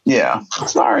 Yeah,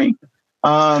 sorry.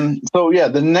 So yeah,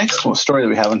 the next story that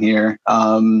we have on here,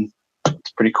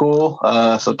 it's pretty cool.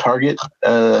 So Target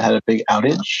had a big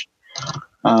outage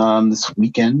this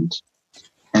weekend,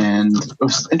 and it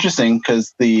was interesting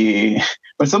because when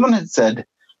someone had said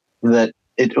that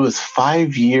it was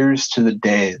 5 years to the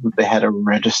day that they had a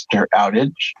register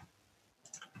outage,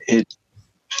 it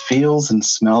feels and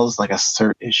smells like a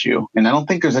cert issue, and I don't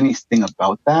think there's anything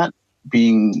about that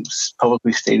being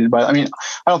publicly stated by. I mean,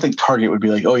 I don't think Target would be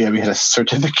like, oh yeah, we had a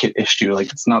certificate issue.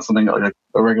 Like, it's not something that like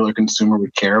a regular consumer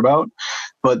would care about,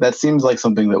 but that seems like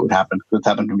something that would happen. That's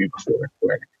happened to me before,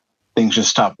 where things just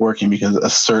stopped working because a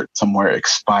cert somewhere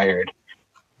expired.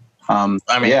 I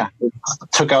mean, yeah, it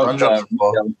took out.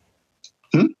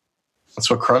 That's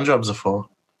what cron jobs are for.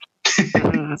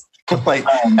 Like,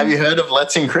 have you heard of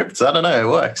Let's Encrypt? I don't know. It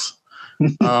works.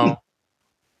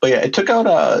 But yeah, it took out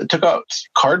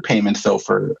card payments though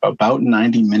for about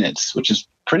 90 minutes, which is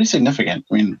pretty significant.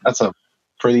 I mean,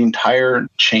 for the entire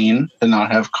chain to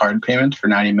not have card payment for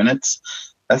 90 minutes.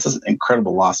 That's an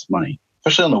incredible loss of money,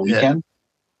 especially on the weekend.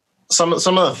 Yeah. Some of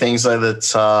the things though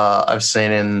that I've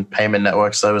seen in payment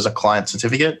networks though is a client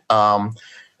certificate on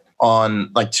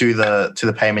like to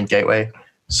the payment gateway.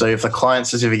 So if the client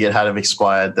certificate had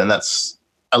expired, then that's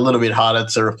a little bit harder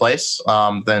to replace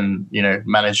than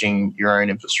managing your own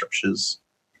infrastructure's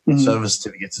server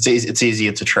certificates. It's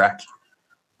easier to track.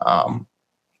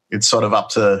 It's sort of up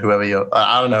to whoever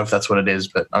I don't know if that's what it is,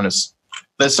 but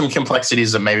there's some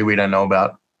complexities that maybe we don't know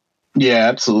about. Yeah,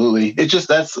 absolutely. It's just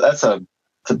that's a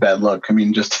bad luck. I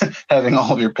mean, just having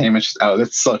all of your payments just out,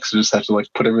 that sucks. You just have to like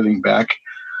put everything back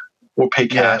or pay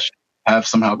cash, have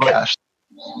somehow cash.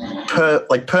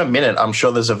 Per minute, I'm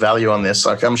sure there's a value on this.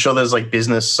 Like, I'm sure there's like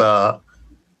business analysts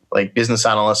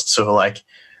who are like,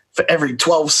 for every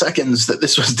 12 seconds that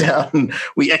this was down,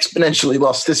 we exponentially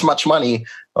lost this much money.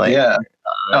 Like, yeah,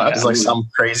 there's like some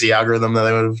crazy algorithm that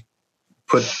they would have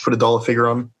put a dollar figure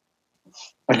on.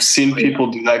 I've seen people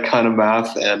do that kind of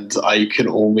math, and I can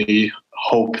only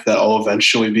hope that I'll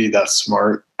eventually be that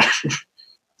smart.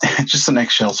 Just an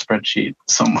Excel spreadsheet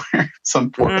somewhere,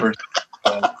 some poor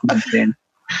person.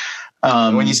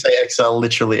 When you say Excel,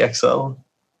 literally Excel.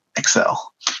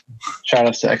 Shout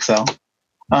out to Excel.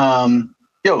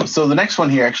 So the next one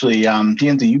here, actually,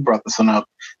 DNZ, you brought this one up.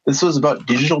 This was about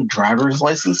digital driver's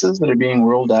licenses that are being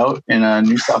rolled out in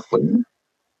New South Wales.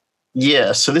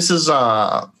 Yeah, so this is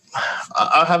I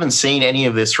haven't seen any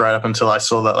of this right up until I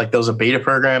saw that like there was a beta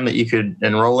program that you could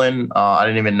enroll in. I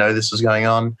didn't even know this was going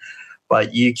on.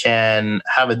 But you can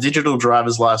have a digital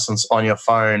driver's license on your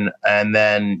phone, and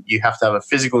then you have to have a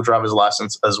physical driver's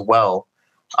license as well.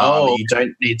 You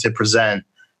don't need to present.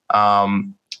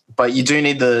 But you do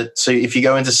need so if you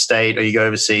go interstate or you go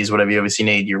overseas, whatever you obviously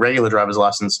need, your regular driver's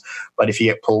license. But if you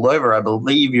get pulled over, I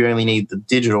believe you only need the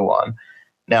digital one.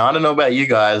 Now, I don't know about you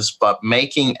guys, but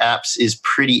making apps is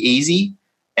pretty easy,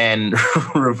 and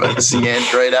reversing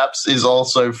Android apps is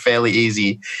also fairly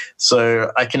easy. So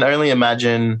I can only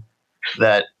imagine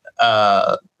that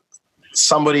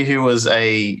somebody who was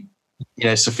a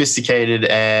sophisticated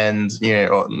and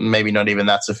or maybe not even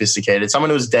that sophisticated,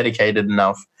 someone who was dedicated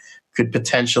enough could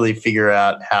potentially figure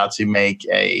out how to make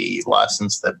a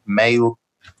license that may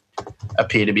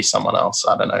appear to be someone else.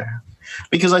 I don't know,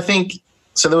 because I think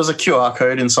so. There was a QR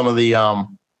code in some of the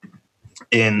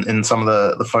in some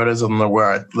of the photos of them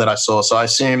that I saw. So I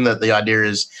assume that the idea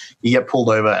is you get pulled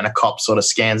over and a cop sort of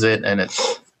scans it and it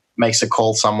makes a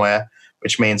call somewhere,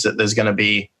 which means that there's going to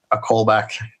be a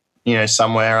callback,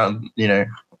 somewhere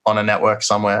on a network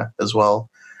somewhere as well,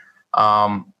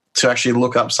 to actually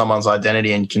look up someone's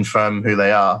identity and confirm who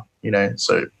they are.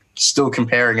 So still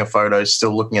comparing a photo,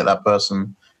 still looking at that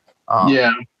person.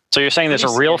 Yeah, So you're saying there's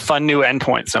a real fun new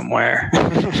endpoint somewhere?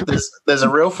 there's a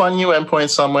real fun new endpoint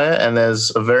somewhere, and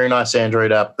there's a very nice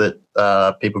Android app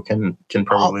that people can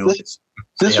probably look at.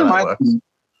 This reminds me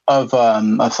of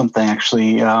something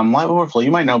actually. Live Overflow,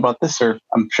 you might know about this, or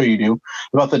I'm sure you do,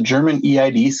 about the German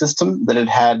EID system that it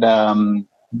had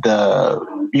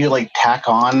you like tack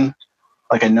on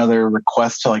like another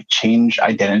request to like change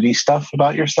identity stuff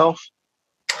about yourself.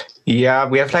 Yeah,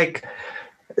 we have like,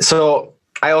 so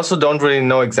I also don't really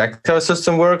know exactly how the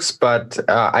system works, but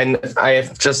I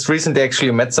have just recently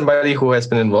actually met somebody who has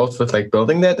been involved with like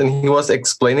building that, and he was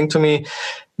explaining to me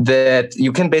that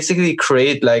you can basically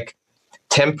create like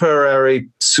temporary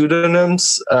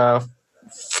pseudonyms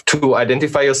to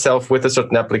identify yourself with a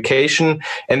certain application.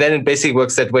 And then it basically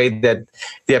works that way that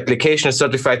the application is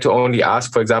certified to only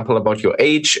ask, for example, about your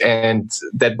age. And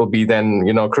that will be then,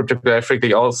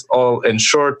 cryptographically all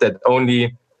ensured that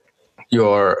only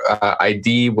your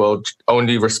ID will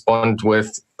only respond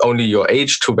with only your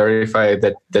age to verify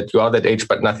that you are that age,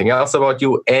 but nothing else about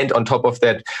you. And on top of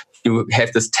that, you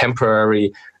have this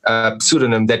temporary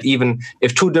pseudonym that even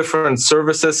if two different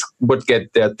services would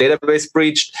get their database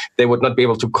breached, they would not be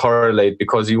able to correlate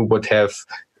because you would have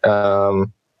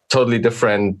totally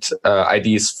different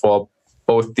IDs for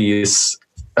both these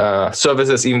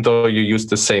services, even though you use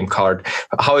the same card.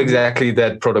 How exactly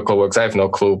that protocol works, I have no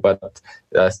clue, but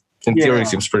in theory, it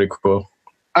seems pretty cool.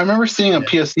 I remember seeing a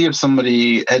PSC of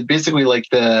somebody had basically like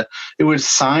it would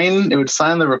sign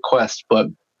the request, but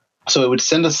so it would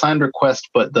send a signed request,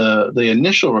 but the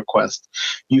initial request,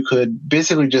 you could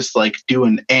basically just like do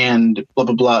an and blah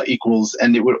blah blah equals,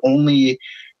 and it would only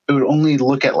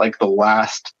look at like the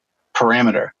last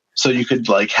parameter. So you could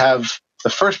like have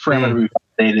the first parameter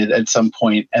validated at some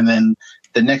point, and then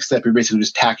the next step you're basically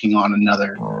just tacking on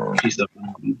another piece of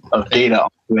data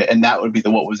onto it, and that would be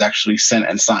what was actually sent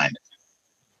and signed.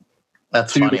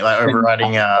 That's funny, like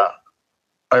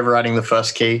overriding the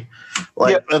first key.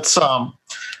 Like that's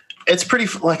it's pretty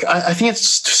like I think it's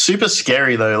super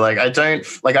scary though. Like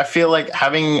I feel like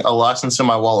having a license in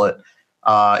my wallet,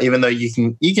 even though you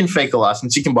can fake a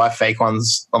license, you can buy fake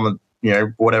ones on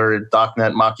the whatever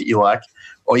darknet market you like,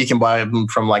 or you can buy them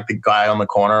from like the guy on the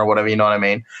corner or whatever. You know what I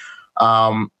mean?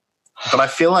 But I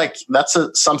feel like that's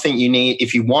something you need.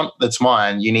 If you want that's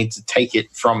mine, you need to take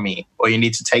it from me, or you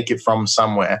need to take it from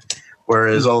somewhere.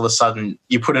 Whereas all of a sudden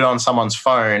you put it on someone's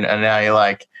phone, and now you're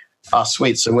like, oh,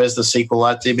 sweet. So where's the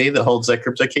SQLite DB that holds their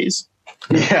crypto keys?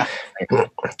 Yeah.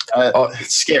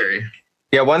 It's scary.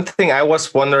 Yeah, one thing I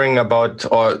was wondering about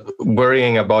or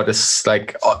worrying about is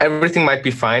like everything might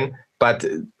be fine, but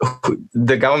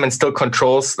the government still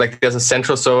controls, like there's a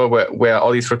central server where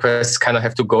all these requests kind of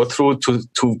have to go through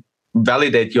to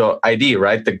validate your ID,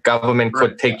 right? The government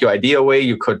could take your ID away,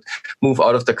 you could move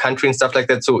out of the country and stuff like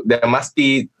that. So there must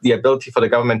be the ability for the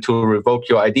government to revoke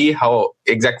your ID, how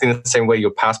exactly in the same way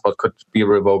your passport could be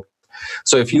revoked.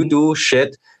 So if you do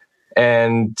shit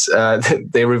and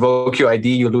they revoke your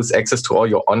ID, you lose access to all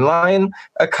your online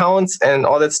accounts and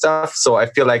all that stuff. So I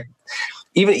feel like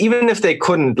even if they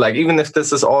couldn't, like even if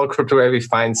this is all cryptography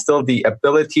fine, still the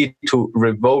ability to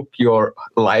revoke your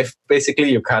life,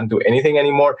 basically you can't do anything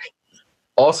anymore.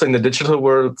 Also in the digital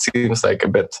world seems like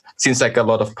a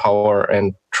lot of power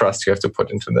and trust you have to put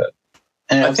into that.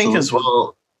 And I think as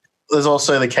well, there's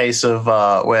also the case of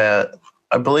where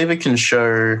I believe it can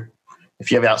show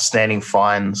if you have outstanding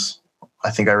fines.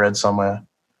 I think I read somewhere.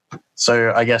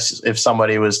 So I guess if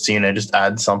somebody was to, just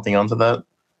add something onto that,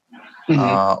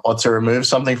 or to remove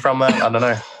something from that,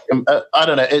 I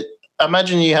don't know.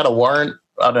 Imagine you had a warrant.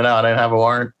 I don't know. I don't have a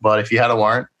warrant, but if you had a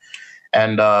warrant,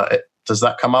 and does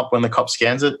that come up when the cop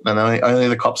scans it, and only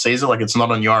the cop sees it? Like it's not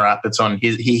on your app; it's on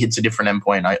his. He hits a different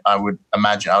endpoint. I would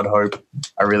imagine. I would hope.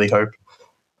 I really hope.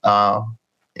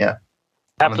 Yeah.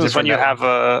 Happens when you have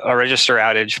a register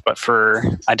outage, but for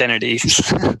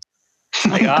identities.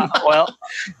 Like, well,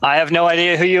 I have no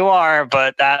idea who you are,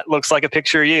 but that looks like a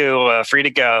picture of you. Free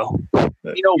to go.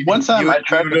 One time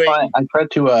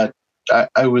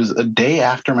I was a day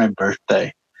after my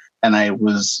birthday, and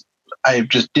I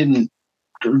just didn't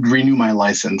renew my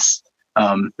license.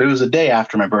 It was a day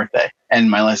after my birthday, and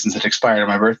my license had expired on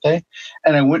my birthday.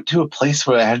 And I went to a place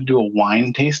where I had to do a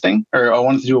wine tasting, or I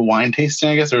wanted to do a wine tasting.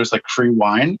 I guess there was like free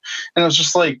wine, and I was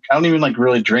just like, I don't even like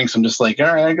really drink, so I'm just like,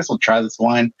 all right, I guess I'll try this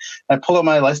wine. And I pulled out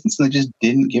my license, and they just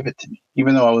didn't give it to me,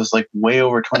 even though I was like way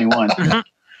over 21. I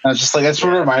was just like, that's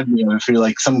what it reminded me of. If you're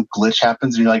like some glitch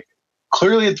happens, and you're like,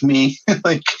 clearly it's me,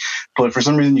 like, but for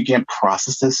some reason you can't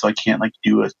process this, so I can't like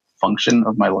do a function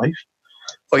of my life.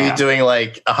 Or you're doing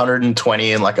like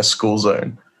 120 in like a school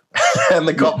zone, and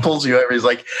the cop pulls you over. He's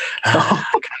like, "Oh,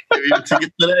 I can't give you a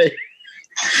ticket today."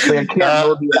 Like, I can't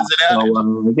load the app,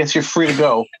 so I guess you're free to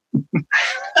go.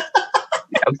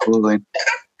 Absolutely.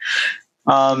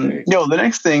 The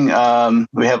next thing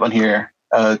we have on here,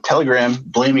 Telegram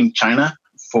blaming China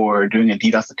for doing a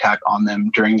DDoS attack on them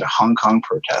during the Hong Kong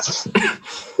protests,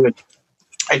 which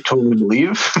I totally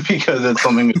believe because it's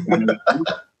something that's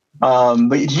but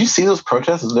did you see those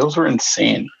protests? Those were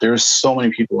insane. There were so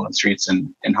many people on the streets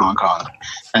in Hong Kong.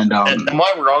 And am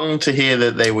I wrong to hear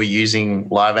that they were using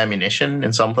live ammunition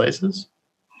in some places?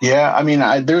 Yeah, I mean,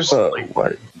 there was a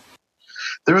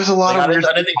lot of. I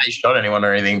don't think they shot anyone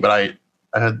or anything, but I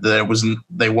heard that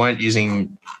they weren't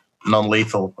using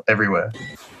non-lethal everywhere.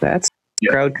 That's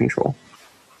crowd control.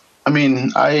 I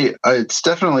mean, it's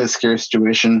definitely a scary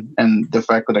situation, and the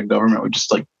fact that a government would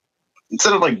just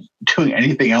instead of doing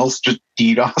anything else, just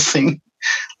DDoSing.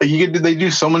 They do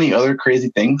so many other crazy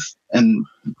things, and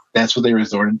that's what they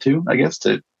resorted to, I guess,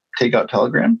 to take out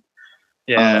Telegram.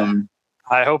 Yeah.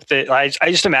 I hope that I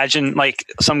just imagine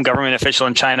some government official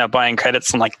in China buying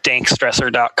credits from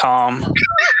dankstressor.com.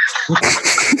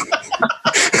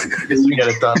 You get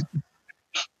it done.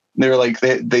 They were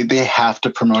they have to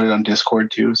promote it on Discord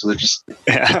too, so they're just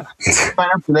sign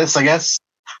up for this. I guess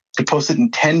they posted in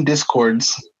 10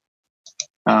 Discords.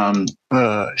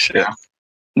 Shit. Yeah.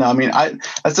 No, I mean,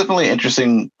 that's definitely an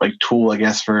interesting tool, I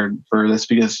guess, for this,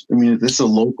 because I mean, this is a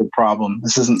local problem.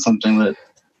 This isn't something that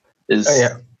is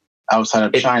outside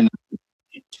of China.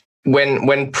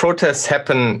 When protests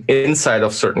happen inside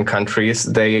of certain countries,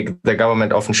 the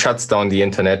government often shuts down the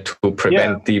internet to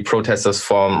prevent the protesters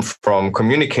from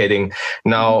communicating.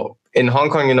 Now in Hong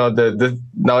Kong,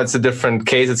 now it's a different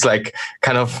case. It's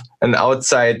kind of an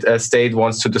outside state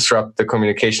wants to disrupt the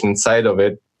communication inside of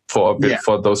it for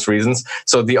those reasons.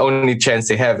 So the only chance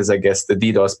they have is, I guess, the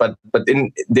DDoS. But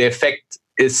in the effect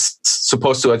is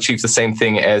supposed to achieve the same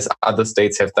thing as other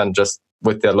states have done, just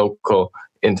with their local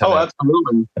internet. Oh,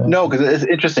 absolutely. No, because it's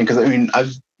interesting. Because I mean,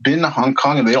 I've been to Hong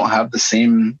Kong and they don't have the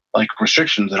same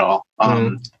restrictions at all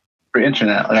for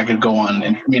internet. I could go on,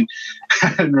 and I mean,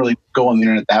 I didn't really go on the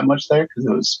internet that much there because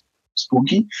it was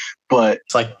spooky. But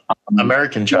it's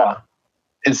American China.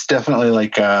 It's definitely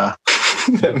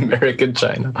American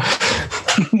China.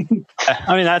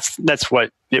 I mean, that's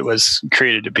what it was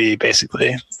created to be,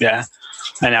 basically. Yeah,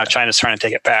 and now China's trying to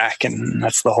take it back, and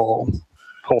that's the whole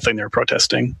thing they're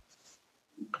protesting.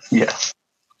 Yeah,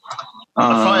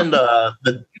 I find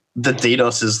the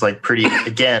DDoS is pretty,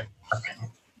 again,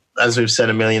 as we've said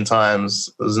a million times,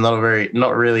 it's not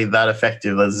really that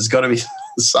effective. There's got to be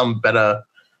some better.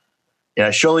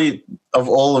 Surely of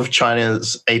all of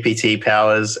China's APT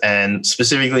powers, and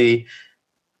specifically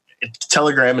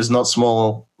Telegram is not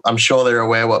small. I'm sure they're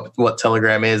aware what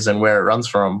Telegram is and where it runs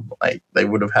from. They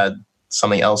would have had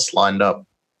something else lined up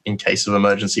in case of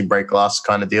emergency break glass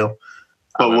kind of deal.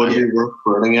 But would it be worth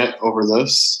running it over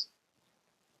this?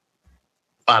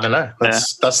 I don't know.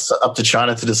 That's up to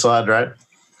China to decide, right?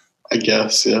 I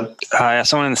guess, yeah.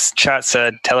 Someone in the chat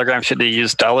said Telegram should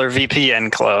use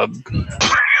 $VPN Club.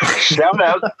 Shout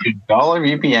out to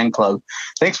 $VPN Club.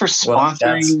 Thanks for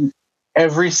sponsoring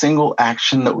every single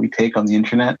action that we take on the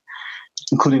internet,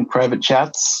 including private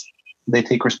chats. They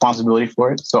take responsibility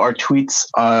for it. So our tweets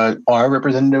are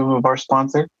representative of our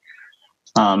sponsor.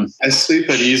 I sleep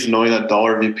at ease knowing that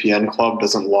 $VPN Club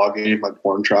doesn't log any of my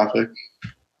porn traffic.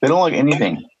 They don't log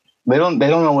anything. They don't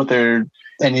know what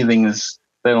anything is.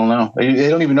 They don't know. They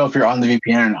don't even know if you're on the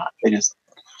VPN or not. They just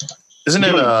isn't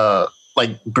it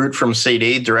boot from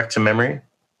CD direct to memory,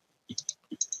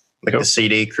 the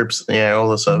CD crypts, all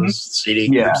the service CD.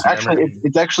 Yeah,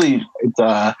 actually, it's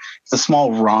a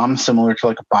small ROM similar to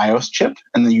a BIOS chip,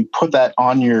 and then you put that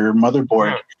on your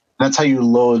motherboard. And that's how you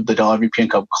load the $VPN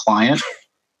Club client.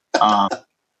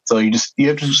 So you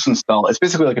have to just install. It's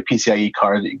basically like a PCIe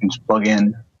card that you can just plug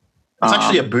in. It's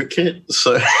actually a bootkit,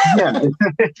 so yeah,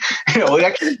 it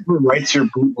actually writes your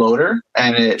bootloader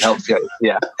and it helps you.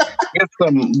 Yeah,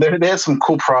 they have some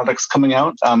cool products coming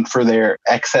out for their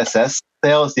XSS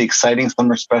sales, the exciting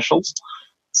summer specials.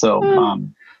 So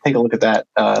take a look at that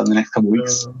in the next couple of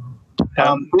weeks.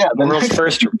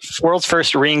 World's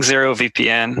first Ring Zero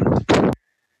VPN.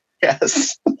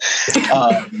 Yes.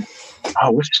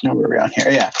 Which number are we on here?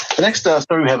 Yeah. The next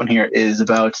story we have on here is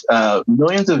about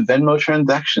millions of Venmo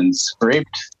transactions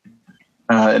scraped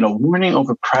and a warning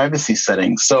over privacy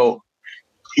settings. So,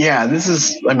 this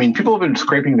is, people have been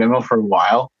scraping Venmo for a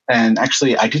while. And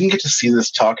actually, I didn't get to see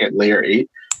this talk at Layer 8,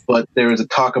 but there was a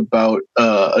talk about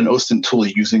an OSINT tool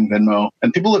using Venmo.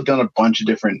 And people have done a bunch of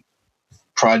different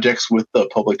projects with the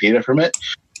public data from it.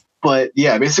 But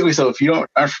basically, so if you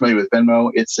aren't familiar with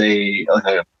Venmo, it's a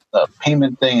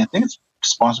payment thing. I think it's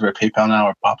sponsored by PayPal now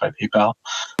or bought by PayPal.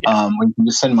 We can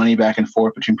just send money back and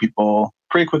forth between people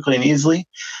pretty quickly and easily.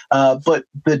 But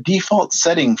the default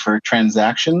setting for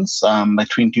transactions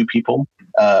between two people,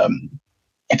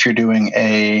 if you're doing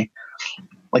any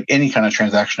kind of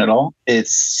transaction at all,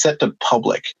 it's set to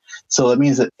public. So that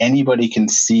means that anybody can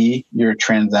see your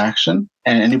transaction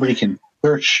and anybody can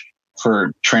search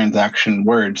for transaction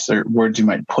words or words you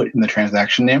might put in the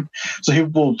transaction name. So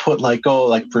people will put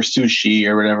for sushi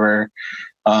or whatever.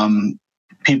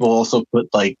 People also put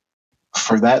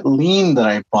for that lien that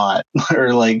I bought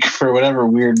or for whatever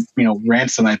weird,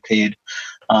 ransom I paid.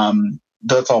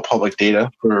 That's all public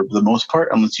data for the most part,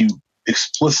 unless you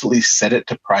explicitly set it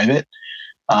to private.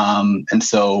 And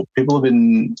so people have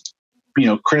been,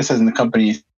 criticizing the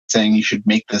company, saying you should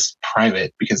make this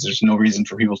private because there's no reason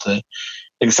for people to.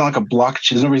 It's not like a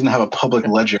blockchain. There's no reason to have a public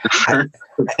ledger for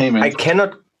payment.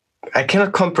 I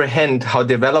cannot comprehend how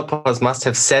developers must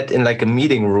have sat in a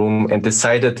meeting room and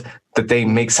decided that they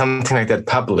make something like that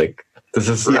public. This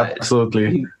is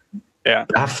absolutely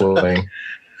baffling.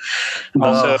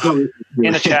 Also,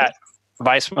 in the chat,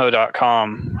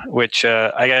 vicemo.com, which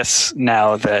I guess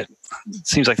now that it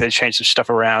seems like they changed some stuff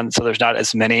around, so there's not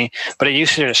as many. But it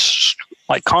used to just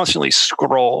constantly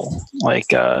scroll,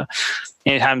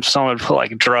 anytime someone would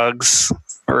put drugs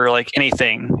or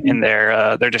anything in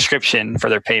their description for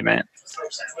their payment.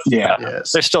 Yeah,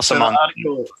 there's still some.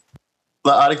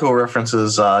 The article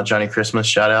references Johnny Christmas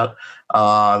shout out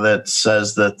that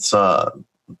says that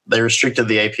they restricted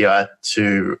the API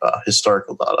to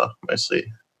historical data mostly.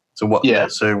 So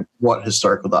what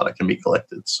historical data can be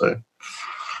collected. So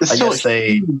I guess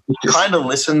they kind of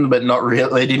listened, but not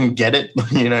really. They didn't get it,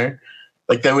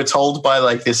 they were told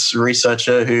by this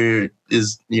researcher who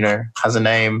is, has a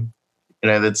name,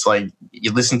 that's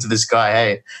you listen to this guy.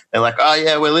 Hey, they're like, oh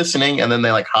yeah, we're listening. And then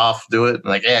they half do it.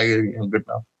 And yeah, I'm good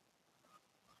enough.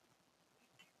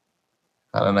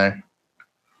 I don't know.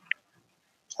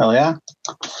 Hell yeah.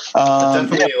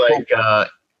 Definitely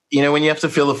when you have to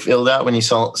fill the field out when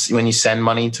you send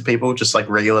money to people, just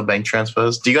regular bank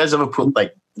transfers. Do you guys ever put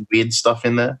weird stuff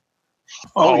in there?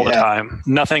 All the time.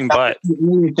 Nothing but.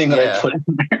 Anything that I put in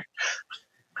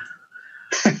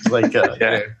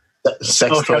there.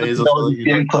 Sex toys.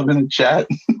 VPN Club in the chat.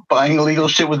 Buying illegal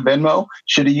shit with Venmo.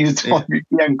 Should have used on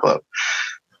VPN Club.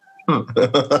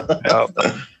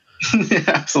 Yeah,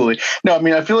 absolutely. No,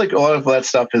 I feel like a lot of that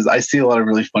stuff I see a lot of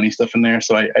really funny stuff in there.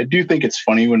 So I do think it's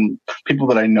funny when people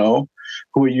that I know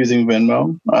who are using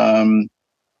Venmo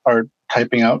are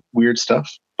typing out weird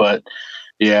stuff. But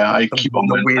yeah, I keep on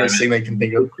the weirdest thing they can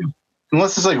think of.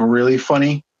 Unless it's really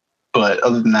funny. But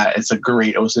other than that, it's a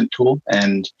great OSINT tool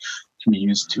and can be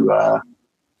used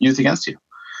against you.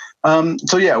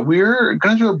 So yeah, we're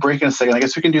going to do a break in a second. I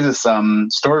guess we can do this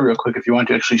story real quick if you want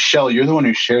to. Actually, Shell, you're the one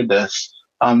who shared this.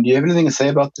 Do you have anything to say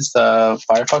about this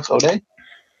Firefox O-Day?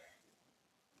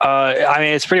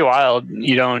 It's pretty wild.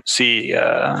 You don't see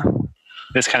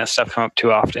this kind of stuff come up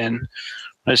too often.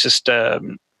 There's just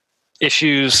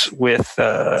issues with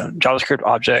JavaScript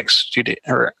objects due to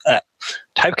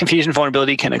type confusion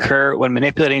vulnerability can occur when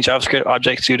manipulating JavaScript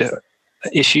objects due to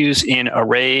issues in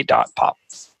array.pop.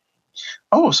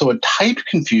 Oh, so a type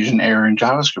confusion error in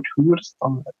JavaScript. Who would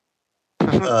have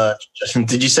thought that?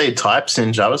 Did you say types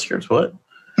in JavaScript? What?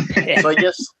 So I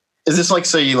guess is this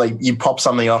you pop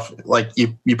something off,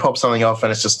 you pop something off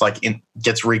and it's just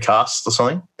gets recast or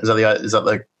something? Is that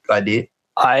the idea?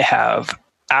 I have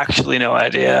actually no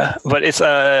idea, but it's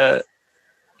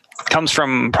comes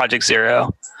from Project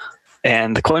Zero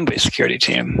and the Coinbase security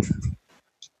team.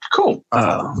 Cool.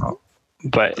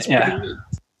 But yeah.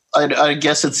 I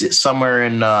guess it's somewhere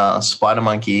in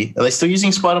SpiderMonkey. Are they still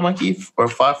using SpiderMonkey or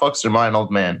Firefox? Or am I an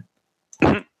old man?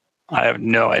 I have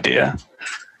no idea.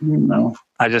 No.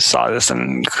 I just saw this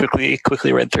and quickly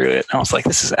read through it. And I was like,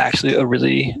 this is actually a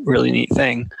really, really neat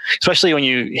thing, especially when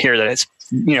you hear that it's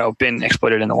been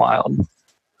exploited in the wild.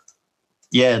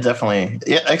 Yeah, definitely.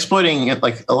 Yeah, exploiting a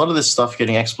lot of this stuff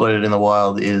getting exploited in the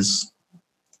wild is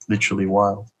literally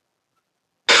wild.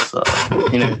 So,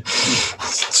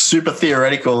 super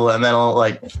theoretical, and then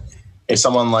if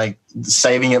someone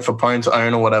saving it for Pwn to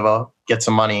own or whatever gets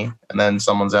some money, and then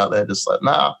someone's out there just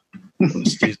nah, we'll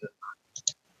just use it.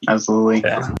 Absolutely.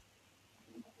 Yeah.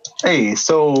 Hey,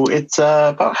 so it's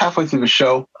about halfway through the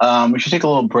show. We should take a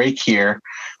little break here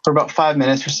for about 5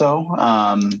 minutes or so,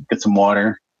 get some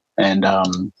water, and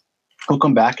we'll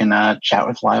come back and chat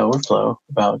with Lie Overflow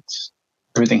about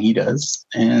everything he does.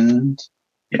 And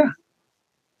yeah.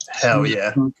 Hell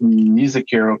yeah. Music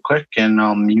here real quick, and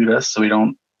I'll mute us so we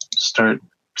don't start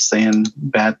saying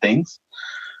bad things.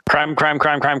 Crime. Crime.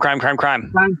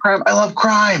 I love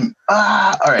crime.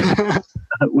 All right.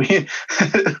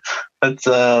 Let's get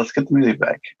the music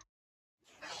back.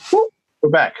 Woo, we're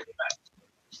back.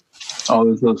 Oh,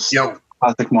 there's those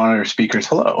classic monitor speakers.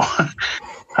 Hello.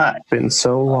 Hi. Been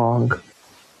so long.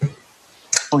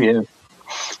 Oh yeah.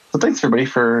 So thanks everybody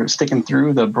for sticking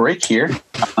through the break here.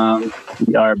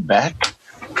 We are back,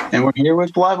 and we're here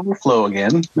with Live Overflow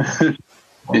again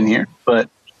in here. But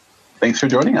thanks for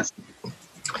joining us.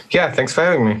 Yeah, thanks for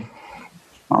having me.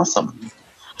 Awesome.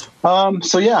 I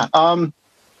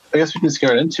guess we can just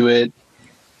get right into it.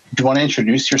 Do you want to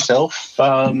introduce yourself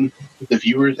to the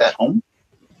viewers at home?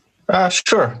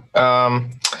 Sure.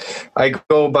 I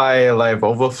go by Live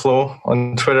Overflow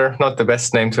on Twitter. Not the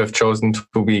best name to have chosen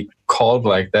to be called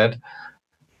like that.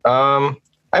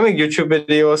 I make YouTube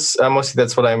videos. Mostly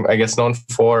that's what I'm, I guess, known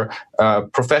for.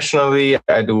 Professionally, I'm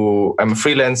a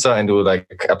freelancer and do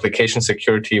like application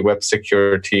security, web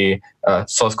security,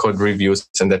 source code reviews,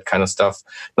 and that kind of stuff.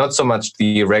 Not so much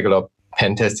the regular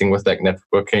pen testing with like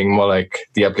networking, more like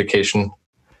the application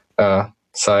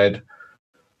side.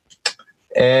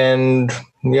 And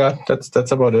yeah,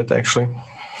 that's about it actually.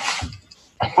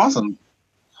 Awesome.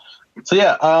 So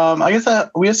yeah, I guess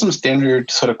we have some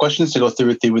standard sort of questions to go through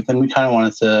with you, but then we kind of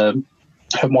wanted to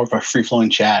have more of a free-flowing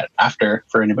chat after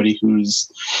for anybody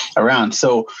who's around.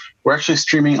 So we're actually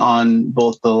streaming on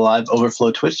both the Live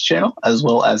Overflow Twitch channel as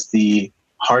well as the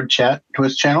Hard Chat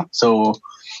Twitch channel. So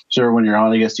sure, when you're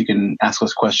on, I guess you can ask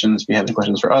us questions. If you have any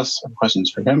questions for us or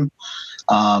questions for him,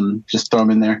 just throw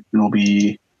them in there and we'll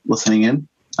be listening in.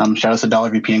 Shout out to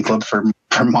Dollar VPN Club for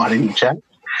modding the chat.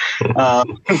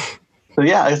 So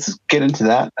yeah, let's get into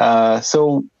that.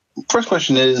 So first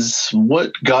question is,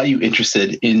 what got you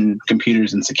interested in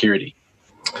computers and security?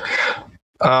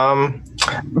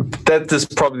 That is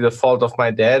probably the fault of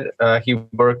my dad. He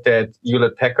worked at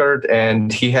Hewlett Packard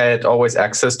and he had always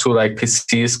access to like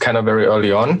PCs kind of very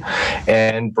early on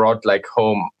and brought like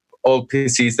home old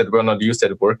PCs that were not used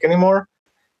at work anymore.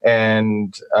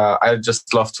 And I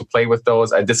just love to play with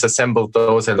those. I disassembled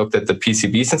those. I looked at the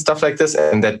PCBs and stuff like this,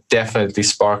 and that definitely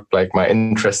sparked like my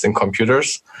interest in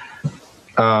computers.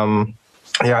 And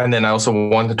then I also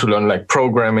wanted to learn like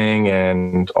programming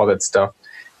and all that stuff.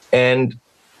 And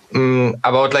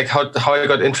about like how I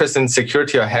got interested in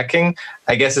security or hacking,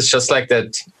 I guess it's just like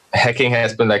that. Hacking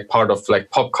has been like part of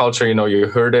like pop culture. You know, you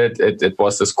heard it. It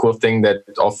was this cool thing that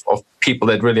of people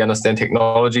that really understand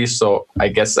technology. So I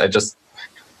guess I just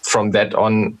from that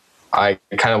on, I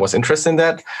kind of was interested in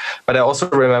that. But I also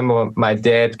remember my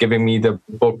dad giving me the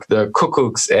book, The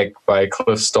Cuckoo's Egg by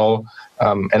Cliff Stoll.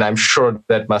 And I'm sure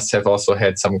that must have also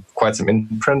had quite some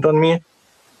imprint on me.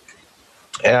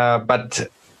 But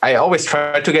I always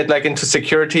tried to get like into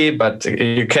security, but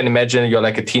you can imagine you're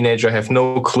like a teenager, have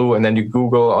no clue. And then you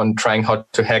Google on trying how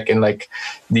to hack in like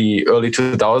the early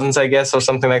 2000s, I guess, or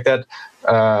something like that.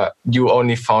 You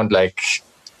only found like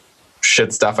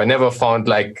shit stuff. I never found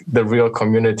like the real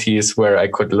communities where I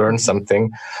could learn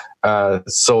something.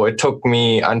 So it took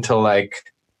me until I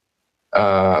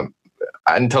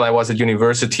was at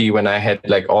university when I had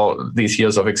like all these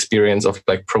years of experience of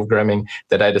like programming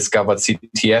that I discovered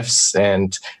CTFs.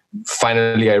 And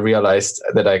finally I realized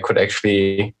that I could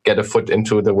actually get a foot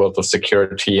into the world of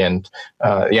security. And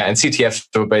and CTFs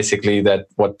were basically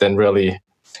what then really,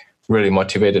 really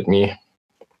motivated me.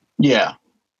 Yeah.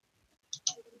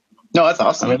 No, that's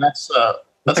awesome. I mean, that's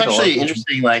actually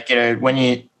interesting. Like, you know, when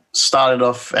you started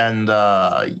off and,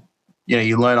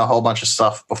 you learn a whole bunch of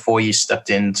stuff before you stepped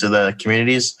into the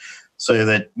communities so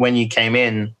that when you came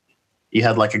in, you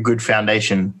had like a good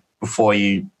foundation before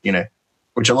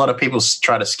which a lot of people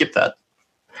try to skip that.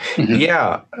 Mm-hmm.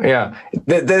 Yeah.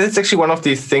 That's actually one of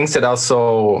these things that are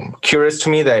so curious to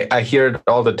me that I hear it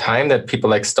all the time, that people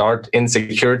like start in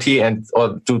security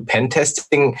or do pen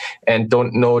testing and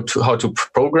don't know how to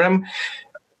program.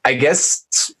 I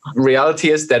guess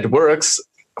reality is that works.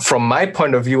 From my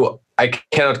point of view, I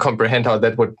cannot comprehend how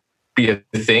that would be a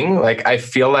thing. Like I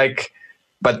feel like,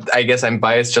 but I guess I'm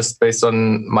biased just based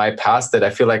on my past, that I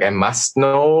feel like I must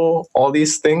know all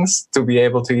these things to be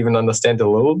able to even understand a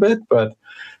little bit. But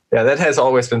yeah, that has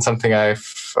always been something I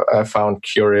found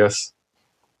curious.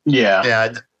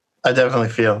 Yeah, I definitely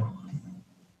feel.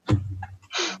 Oh,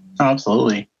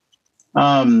 absolutely.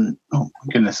 Oh my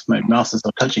goodness, my mouse is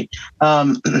so touchy.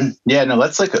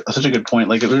 That's like such a good point.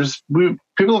 Like,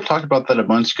 people have talked about that a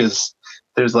bunch because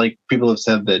there's like people have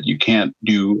said that you can't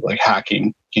do like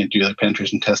hacking, can't do like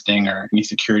penetration testing or any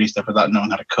security stuff without knowing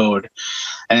how to code.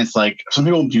 And it's like some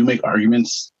people do make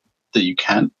arguments that you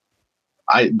can't.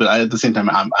 But at the same time,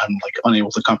 I'm like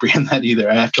unable to comprehend that either.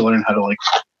 I have to learn how to like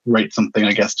write something,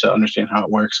 I guess, to understand how it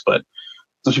works. But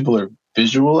some people are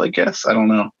visual, I guess. I don't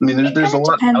know. I mean, there's a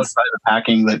lot outside of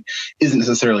hacking that isn't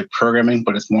necessarily programming,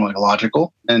 but it's more like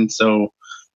logical. And so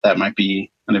that might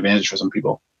be an advantage for some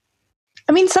people.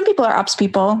 I mean, some people are ops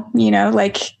people,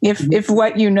 like if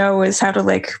what you know is how to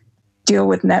like deal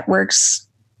with networks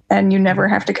and you never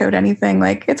have to code anything,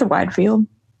 like it's a wide field.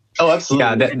 Oh,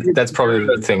 absolutely. Yeah, that's probably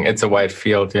the thing. It's a wide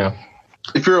field, yeah.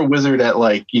 If you're a wizard at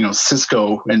like,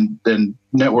 Cisco and then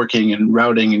networking and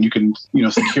routing, and you can,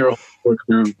 secure work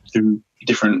through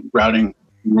different routing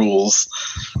rules,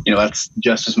 that's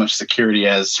just as much security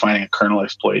as finding a kernel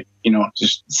exploit,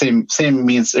 just same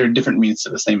means or different means to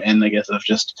the same end, I guess, of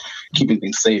just keeping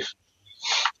things safe.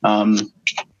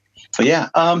 But yeah,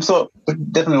 so I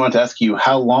definitely want to ask you,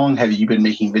 how long have you been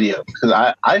making videos?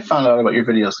 Because I found out about your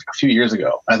videos like a few years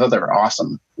ago. I thought they were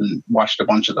awesome and watched a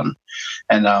bunch of them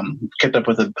and kept up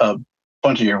with a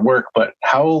bunch of your work. But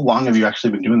how long have you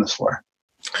actually been doing this for?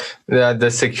 The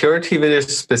security videos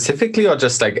specifically, or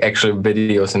just like actual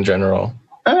videos in general?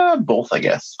 Both, I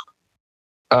guess.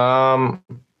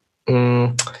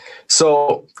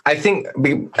 So I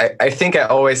think I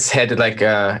always had like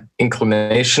a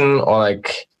inclination, or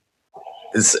like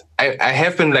I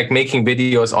have been like making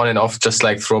videos on and off just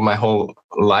like through my whole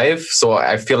life. So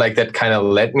I feel like that kind of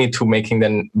led me to making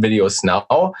then videos now.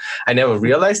 I never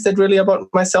realized that really about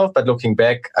myself, but looking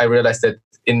back, I realized that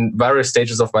in various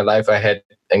stages of my life, I had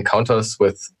encounters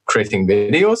with creating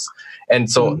videos. And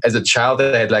so as a child,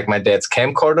 I had like my dad's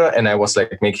camcorder and I was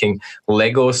like making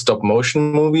Lego stop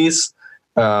motion movies.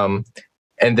 And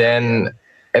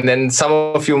then some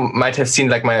of you might have seen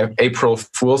like my April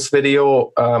Fool's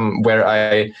video, where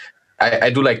I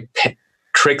do like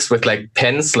tricks with like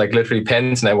pens, like literally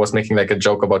pens. And I was making like a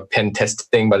joke about pen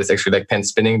testing, but it's actually like pen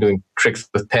spinning, doing tricks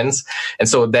with pens. And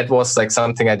so that was like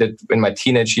something I did in my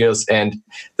teenage years. And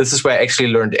this is where I actually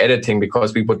learned editing,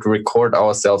 because we would record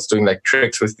ourselves doing like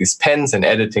tricks with these pens and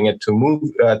editing it to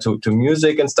to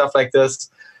music and stuff like this.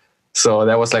 So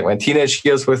that was like my teenage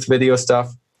years with video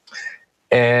stuff.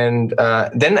 And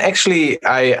then actually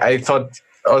I thought,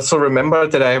 also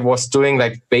remembered that I was doing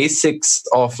like basics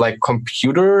of like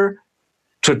computer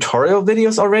tutorial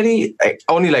videos already,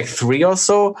 only like 3 or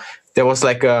so. There was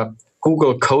like a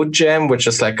Google Code Jam, which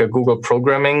is like a Google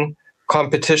programming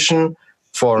competition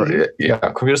for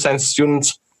computer science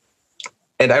students.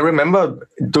 And I remember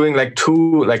doing like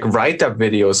 2 like write-up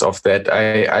videos of that.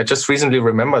 I just recently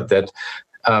remembered that.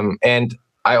 And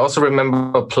I also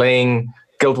remember playing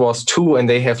Guild Wars 2, and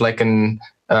they have like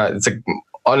it's an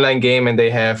online game, and they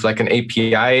have like an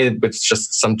API with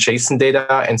just some JSON data.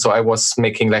 And so I was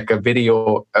making like a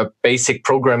basic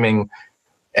programming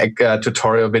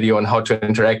tutorial video on how to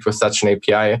interact with such an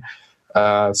API.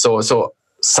 So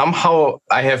somehow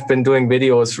I have been doing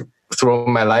videos throughout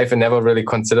my life and never really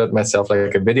considered myself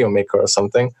like a video maker or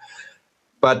something.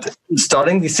 But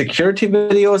starting the security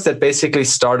videos, that basically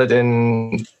started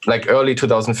in like early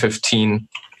 2015.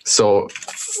 So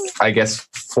I guess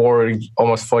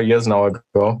almost 4 years now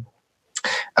ago.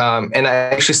 And I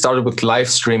actually started with live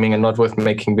streaming and not with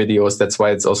making videos. That's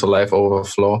why it's also Live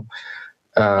Overflow.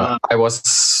 I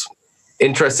was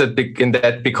interested in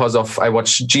that because I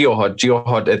watched GeoHot.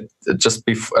 GeoHot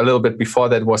a little bit before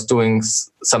that was doing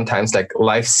sometimes like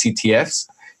live CTFs.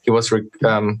 He was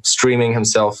streaming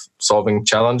himself solving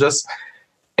challenges.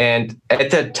 And at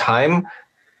that time,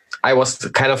 I was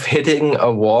kind of hitting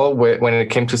a wall when it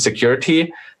came to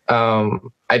security.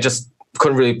 I just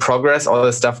couldn't really progress. All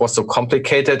the stuff was so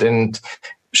complicated, and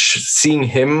seeing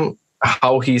him,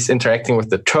 how he's interacting with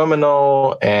the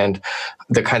terminal and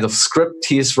the kind of script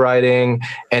he's writing,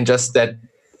 and just that,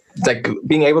 like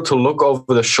being able to look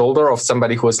over the shoulder of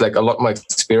somebody who is like a lot more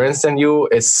experienced than you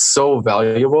is so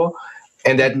valuable.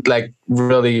 And that like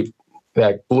really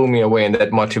like blew me away, and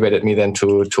that motivated me then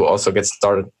to also get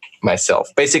started myself.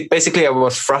 Basically, I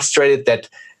was frustrated that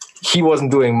he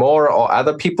wasn't doing more, or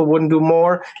other people wouldn't do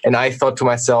more. And I thought to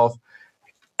myself,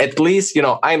 at least,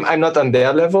 I'm not on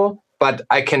their level, but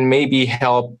I can maybe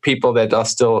help people that are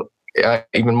still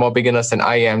even more beginners than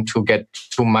I am to get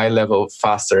to my level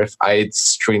faster if I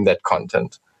stream that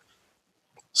content.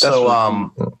 So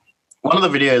one of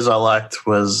the videos I liked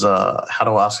was how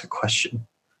to ask a question.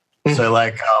 So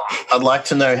like, I'd like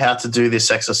to know how to do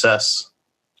this XSS.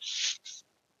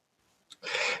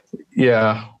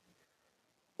 Yeah.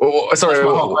 Oh, sorry.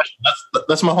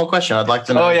 That's my whole question. I'd like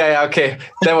to know. Oh, yeah. Okay.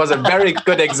 That was a very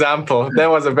good example. That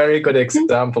was a very good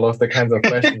example of the kinds of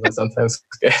questions I sometimes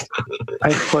get.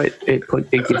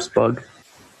 It keeps bug.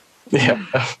 Yeah.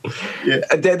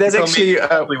 There's actually...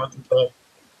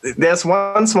 there's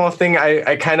one small thing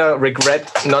I kind of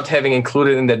regret not having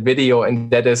included in that video,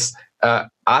 and that is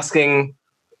asking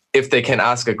if they can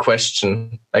ask a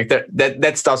question. Like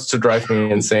that starts to drive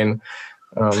me insane.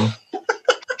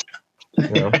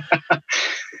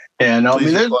 Yeah, no, I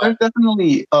mean, there's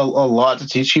definitely a lot to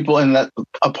teach people, and that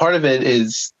a part of it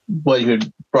is what you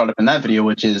had brought up in that video,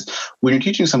 which is when you're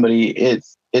teaching somebody,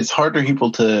 it's hard for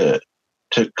people to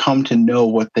come to know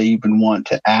what they even want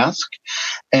to ask,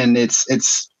 and it's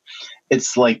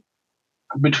like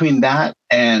between that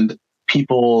and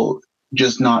people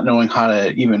just not knowing how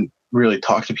to even really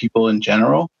talk to people in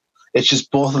general, it's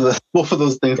just both of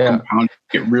those things compound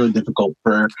get really difficult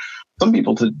for some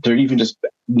people to even just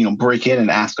break in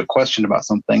and ask a question about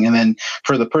something, and then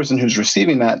for the person who's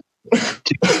receiving that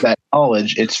to get that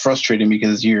knowledge, it's frustrating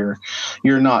because you're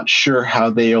not sure how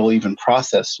they'll even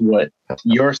process what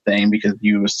you're saying because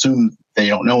you assume they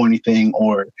don't know anything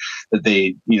or that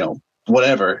they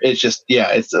whatever. It's just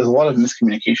it's a lot of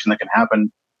miscommunication that can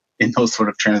happen in those sort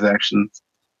of transactions.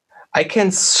 I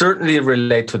can certainly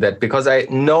relate to that because I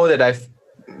know that I've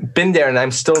been there and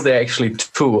I'm still there actually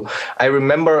too. I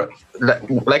remember,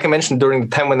 like I mentioned, during the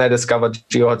time when I discovered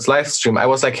Geohot's live stream, I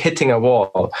was like hitting a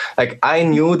wall. Like I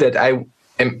knew that I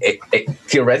am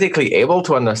theoretically able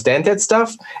to understand that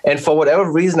stuff, and for whatever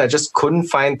reason, I just couldn't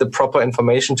find the proper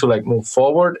information to like move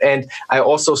forward. And I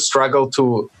also struggled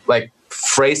to like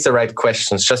phrase the right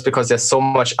questions just because there's so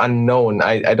much unknown.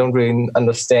 I don't really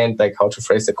understand like how to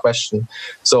phrase the question.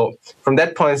 So from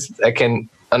that point, I can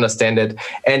understand it.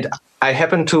 And I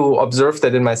happen to observe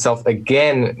that in myself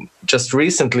again, just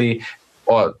recently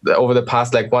or over the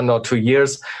past like 1 or 2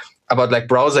 years about like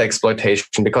browser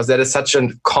exploitation, because that is such a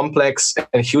complex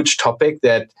and huge topic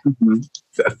that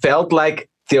felt like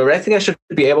theoretically I should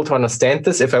be able to understand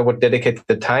this if I would dedicate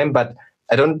the time, but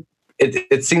I don't.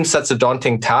 It seems such a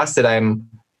daunting task that I'm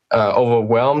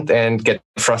overwhelmed and get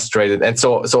frustrated. And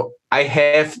so I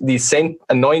have these same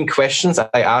annoying questions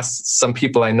I ask some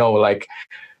people I know, like,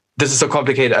 this is so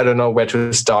complicated, I don't know where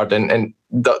to start. And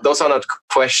those are not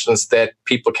questions that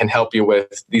people can help you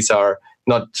with. These are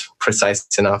not precise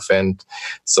enough. And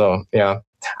so, yeah,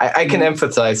 I can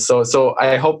empathize. So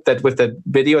I hope that with the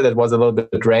video that was a little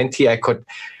bit ranty, I could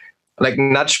like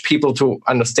nudge people to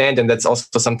understand. And that's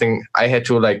also something I had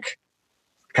to like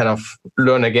kind of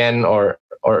learn again or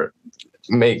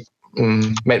make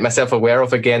myself aware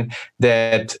of again,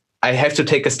 that I have to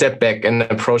take a step back and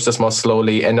approach this more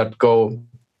slowly and not go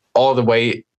all the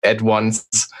way at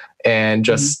once and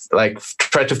just like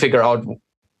try to figure out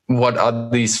what are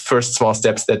these first small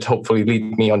steps that hopefully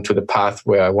lead me onto the path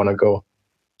where I want to go.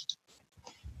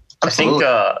 I think,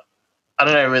 I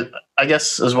don't know, I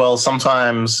guess as well,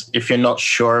 sometimes if you're not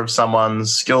sure of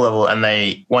someone's skill level and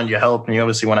they want your help and you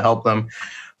obviously want to help them,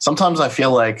 sometimes I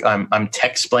feel like I'm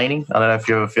tech-splaining. I don't know if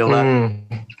you ever feel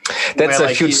that. That's a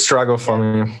huge struggle for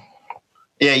me.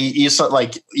 Yeah,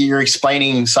 you're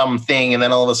explaining something, and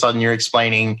then all of a sudden you're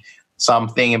explaining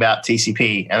something about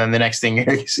TCP, and then the next thing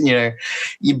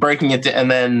you're breaking it, and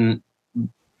then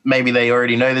maybe they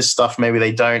already know this stuff, maybe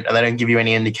they don't, and they don't give you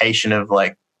any indication of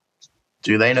like,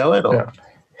 do they know it or?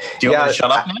 Do you want me to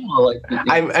shut up now? Or like,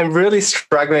 I'm really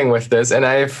struggling with this, and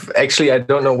I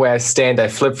don't know where I stand. I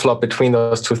flip-flop between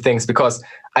those two things because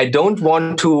I don't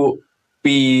want to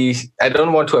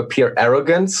appear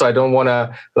arrogant, so I don't want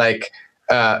to like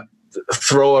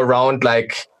throw around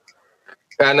like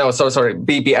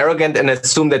be arrogant and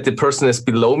assume that the person is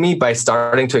below me by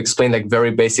starting to explain like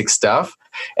very basic stuff.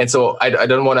 And so I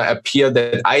don't want to appear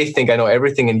that I think I know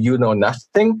everything and you know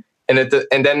nothing. And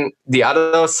then the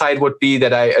other side would be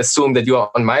that I assume that you are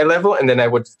on my level, and then I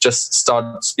would just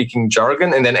start speaking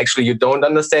jargon, and then actually you don't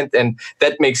understand, and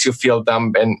that makes you feel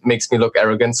dumb and makes me look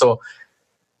arrogant. So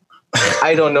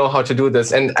I don't know how to do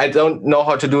this, and I don't know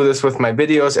how to do this with my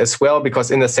videos as well,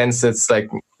 because in a sense it's like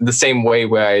the same way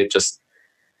where I just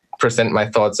present my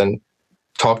thoughts and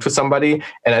talk to somebody,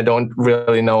 and I don't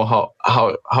really know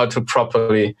how to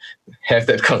properly have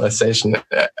that conversation.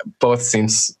 Both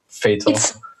seems fatal.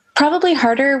 It's probably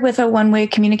harder with a one-way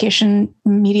communication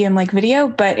medium like video,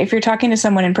 but if you're talking to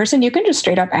someone in person, you can just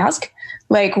straight up ask,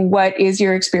 like, what is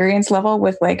your experience level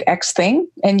with like X thing?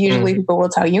 And usually people will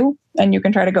tell you, and you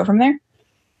can try to go from there.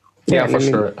 Yeah, for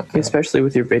sure. Especially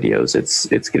with your videos,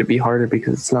 it's going to be harder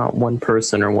because it's not one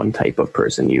person or one type of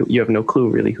person. You have no clue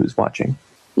really who's watching.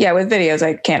 Yeah, with videos,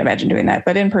 I can't imagine doing that,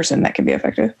 but in person, that can be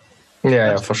effective.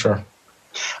 Yeah, for sure.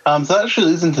 So that actually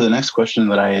leads into the next question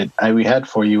that we had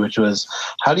for you, which was,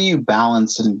 how do you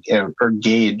balance or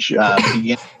gauge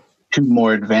to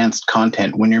more advanced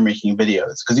content when you're making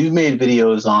videos? Because you've made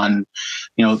videos on,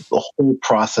 the whole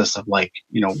process of like,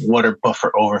 what are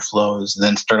buffer overflows, and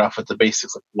then start off with the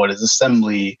basics of what is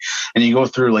assembly, and you go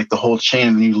through like the whole chain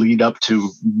and you lead up to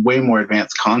way more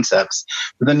advanced concepts.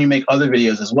 But then you make other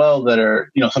videos as well that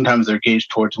are, sometimes they're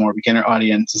gauged towards a more beginner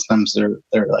audience, sometimes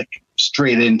they're like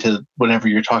straight into whatever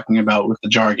you're talking about with the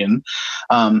jargon.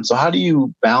 So how do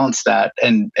you balance that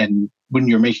and when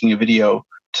you're making a video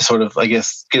to sort of, I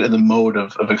guess, get in the mode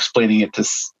of explaining it to,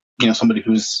 somebody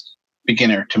who's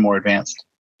beginner to more advanced?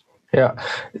 Yeah,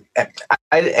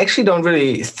 I actually don't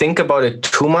really think about it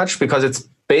too much because it's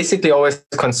basically always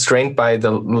constrained by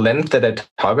the length that I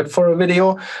target for a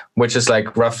video, which is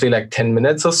like roughly like 10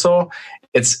 minutes or so.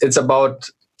 It's about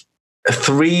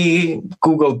 3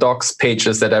 Google Docs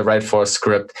pages that I write for a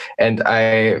script. And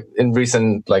in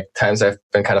recent times, I've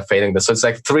been kind of failing this. So it's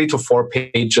like 3 to 4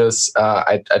 pages.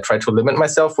 I try to limit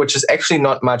myself, which is actually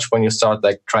not much when you start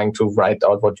trying to write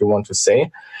out what you want to say.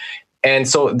 And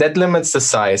so that limits the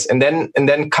size. And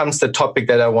then comes the topic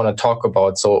that I want to talk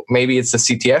about. So maybe it's the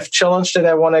CTF challenge that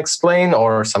I want to explain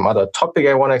or some other topic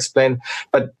I want to explain.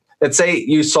 But let's say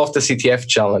you solve the CTF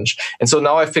challenge. And so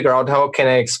now I figure out how can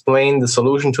I explain the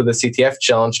solution to the CTF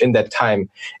challenge in that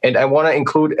time. And I want to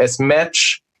include as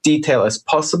much detail as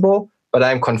possible, but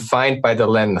I'm confined by the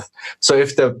length. So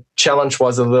if the challenge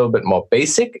was a little bit more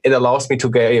basic, it allows me to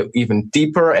go even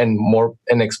deeper and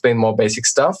explain more basic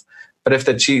stuff. But if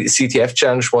the CTF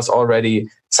challenge was already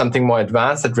something more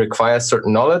advanced that requires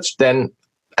certain knowledge, then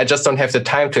I just don't have the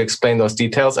time to explain those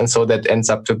details. And so that ends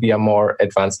up to be a more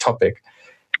advanced topic.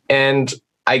 And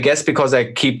I guess because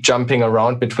I keep jumping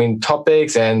around between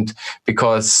topics and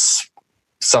because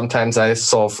sometimes I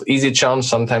solve easy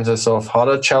challenges, sometimes I solve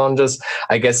harder challenges,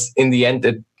 I guess in the end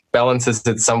it balances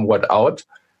it somewhat out.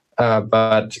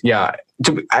 But yeah,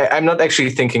 I'm not actually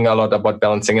thinking a lot about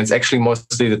balancing. It's actually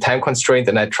mostly the time constraint,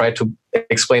 and I try to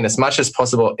explain as much as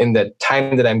possible in the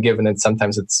time that I'm given. And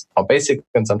sometimes it's more basic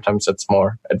and sometimes it's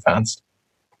more advanced.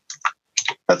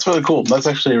 That's really cool. That's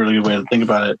actually a really good way to think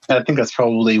about it. And I think that's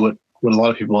probably what a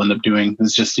lot of people end up doing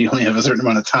is just you only have a certain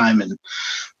amount of time. And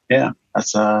yeah,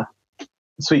 that's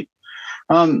sweet.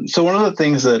 So one of the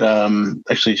things that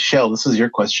actually, Shell, this is your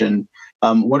question.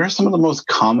 What are some of the most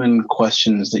common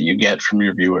questions that you get from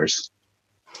your viewers?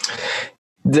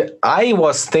 I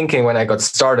was thinking when I got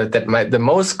started that the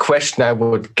most question I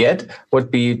would get would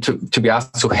be to be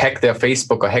asked to hack their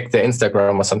Facebook or hack their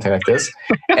Instagram or something like this.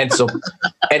 And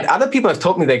other people have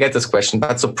told me they get this question,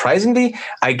 but surprisingly,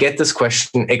 I get this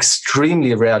question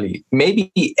extremely rarely,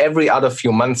 maybe every other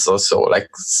few months or so, like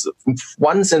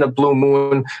once in a blue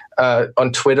moon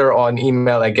on Twitter or on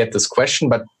email, I get this question,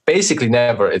 but basically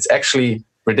never. It's actually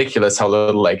ridiculous how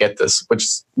little I get this, which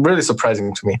is really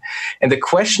surprising to me. And the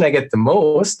question I get the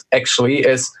most actually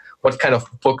is what kind of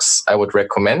books I would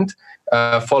recommend,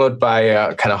 followed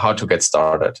by kind of how to get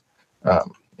started.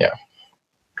 Yeah.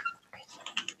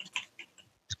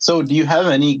 So do you have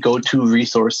any go-to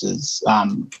resources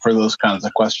for those kinds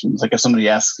of questions? Like if somebody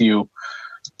asks you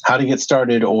how to get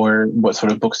started or what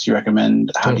sort of books do you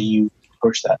recommend, how do you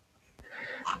approach that?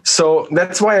 So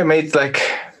that's why I made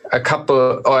I have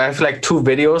 2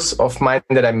 videos of mine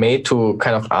that I made to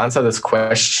kind of answer this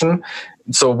question.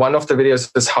 So one of the videos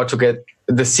is how to get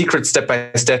the secret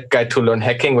step-by-step guide to learn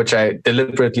hacking, which I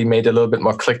deliberately made a little bit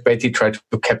more clickbaity, tried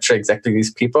to capture exactly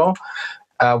these people,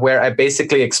 where I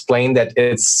basically explain that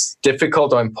it's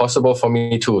difficult or impossible for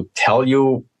me to tell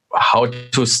you how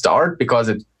to start because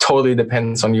it totally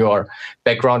depends on your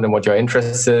background and what you're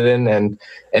interested in. And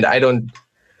I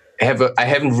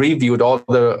haven't reviewed all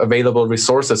the available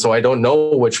resources, so I don't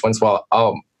know which ones were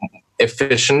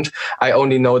efficient. I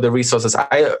only know the resources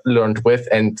I learned with,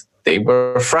 and they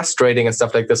were frustrating and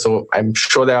stuff like this. So I'm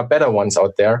sure there are better ones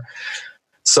out there.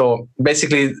 So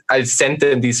basically, I sent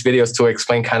them these videos to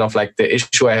explain kind of the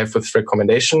issue I have with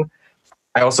recommendation.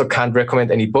 I also can't recommend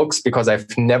any books because I've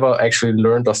never actually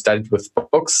learned or studied with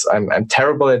books. I'm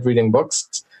terrible at reading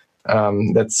books.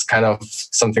 That's kind of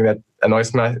something that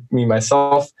annoys me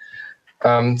myself.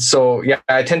 So yeah,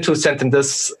 I tend to send them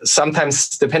this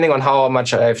sometimes depending on how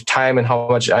much I have time and how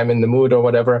much I'm in the mood or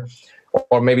whatever,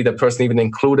 or maybe the person even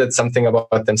included something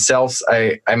about themselves.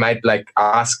 I might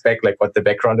ask back what the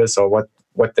background is or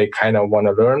what they kind of want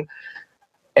to learn.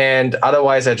 And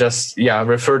otherwise I just,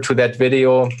 refer to that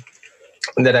video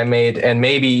that I made and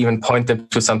maybe even point them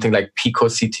to something like Pico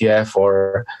CTF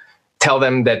or tell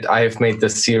them that I have made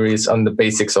this series on the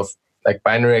basics of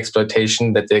binary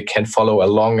exploitation, that they can follow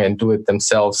along and do it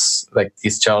themselves,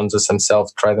 these challenges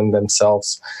themselves, try them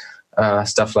themselves,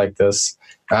 stuff like this.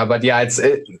 But yeah,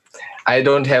 I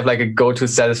don't have like a go-to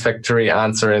satisfactory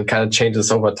answer, and kind of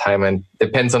changes over time and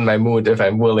depends on my mood if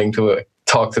I'm willing to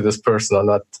talk to this person or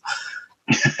not.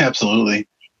 Absolutely.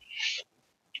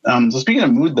 So speaking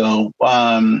of mood, though,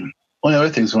 one of the other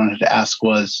things I wanted to ask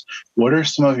was, what are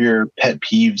some of your pet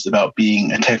peeves about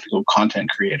being a technical content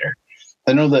creator?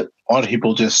 I know that a lot of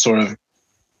people just sort of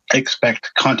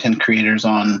expect content creators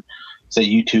on, say,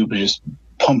 YouTube to just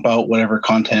pump out whatever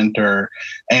content or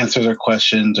answer their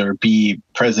questions or be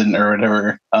present or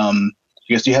whatever. I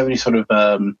guess, do you have any sort of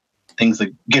things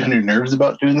that get on your nerves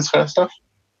about doing this kind of stuff?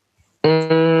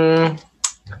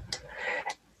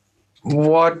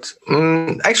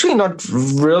 Actually, not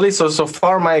really. So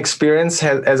far, my experience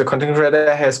as a content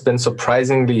creator has been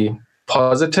surprisingly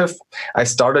positive. I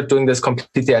started doing this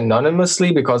completely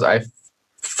anonymously because I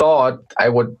thought I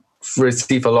would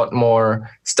receive a lot more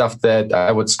stuff that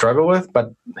I would struggle with,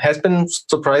 but has been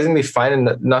surprisingly fine,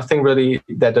 and nothing really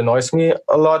that annoys me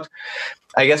a lot.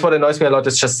 I guess what annoys me a lot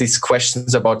is just these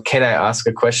questions about, can I ask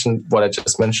a question? What I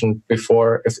just mentioned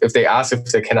before. If they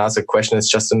can ask a question, it's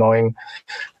just annoying.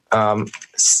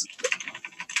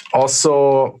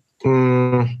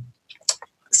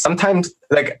 Sometimes,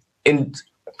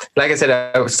 like I said,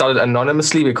 I started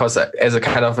anonymously because as a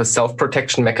kind of a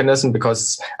self-protection mechanism,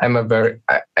 because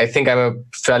I think I'm a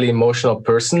fairly emotional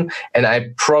person, and I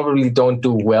probably don't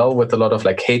do well with a lot of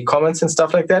like hate comments and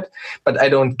stuff like that, but I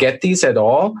don't get these at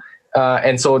all.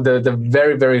 And so the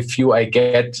very, very few I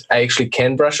get, I actually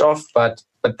can brush off, but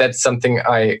that's something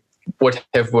I would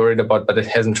have worried about, but it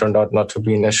hasn't turned out not to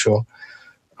be an issue.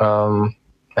 I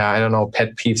don't know,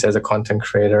 pet peeves as a content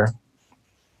creator.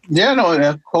 Yeah, no,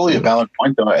 that's totally a valid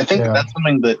point, though. I think that's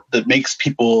something that makes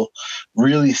people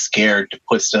really scared to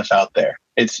put stuff out there.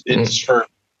 It's for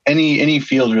any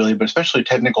field, really, but especially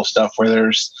technical stuff, where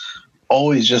there's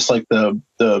always just like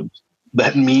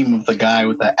that meme of the guy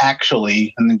with the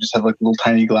actually, and then just have like little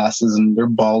tiny glasses and they're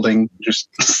balding, just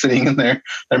sitting in their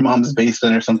mom's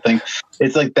basement or something.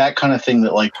 It's like that kind of thing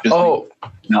that like just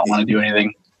not want to do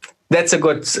anything. That's a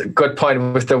good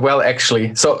point with the well,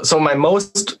 actually. So my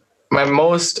most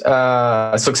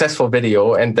successful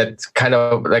video, and that's kind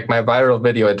of like my viral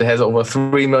video, it has over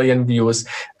 3 million views.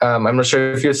 I'm not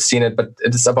sure if you've seen it, but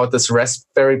it is about this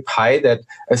Raspberry Pi that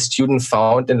a student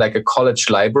found in like a college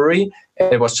library.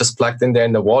 And it was just plugged in there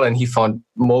in the wall, and he found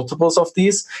multiples of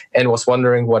these and was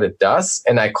wondering what it does.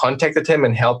 And I contacted him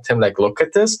and helped him like look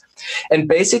at this. And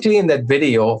basically in that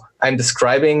video, I'm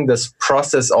describing this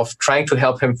process of trying to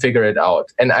help him figure it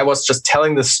out. And I was just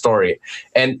telling the story.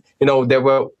 And, there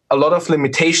were a lot of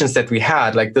limitations that we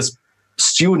had. Like, this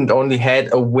student only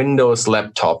had a Windows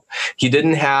laptop. He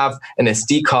didn't have an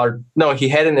SD card. No, he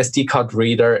had an SD card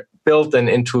reader built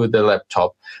into the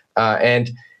laptop. And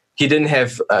he didn't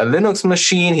have a Linux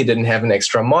machine. He didn't have an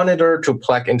extra monitor to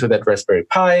plug into that Raspberry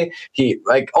Pi.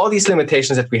 All these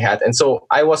limitations that we had. And so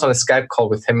I was on a Skype call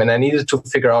with him, and I needed to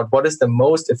figure out what is the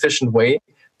most efficient way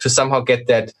to somehow get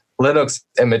that Linux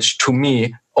image to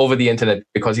me over the internet,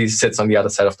 because he sits on the other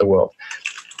side of the world.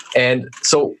 And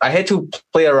so I had to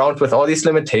play around with all these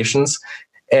limitations,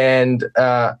 and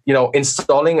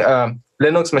installing a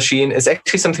Linux machine is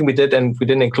actually something we did, and we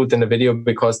didn't include in the video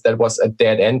because that was a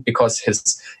dead end, because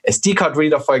his SD card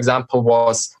reader, for example,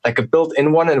 was like a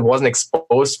built-in one and wasn't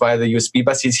exposed via the USB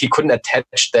bus. He couldn't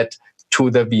attach that to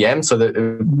the VM, so that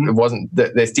it wasn't, the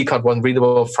SD card wasn't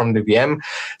readable from the VM.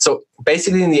 So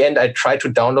basically, in the end, I tried to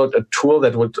download a tool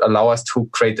that would allow us to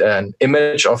create an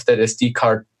image of that SD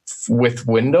card with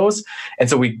Windows. And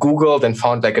so we Googled and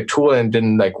found like a tool, and it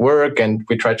didn't like work. And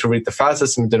we tried to read the file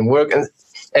system, it didn't work. And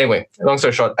anyway, long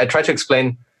story short, I tried to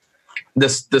explain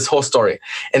this whole story.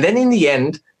 And then in the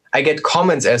end, I get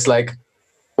comments as like,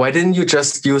 why didn't you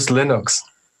just use Linux?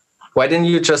 Why didn't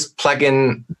you just plug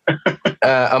in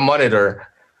a monitor?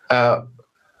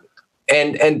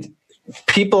 And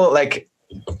people like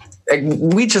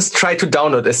we just try to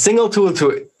download a single tool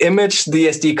to image the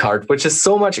SD card, which is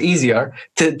so much easier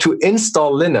to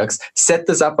install Linux, set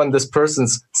this up on this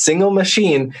person's single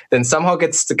machine, then somehow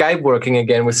get Skype working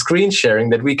again with screen sharing,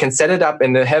 that we can set it up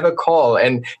and have a call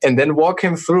and then walk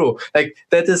him through. Like,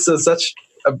 that is such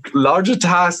a larger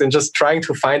task than just trying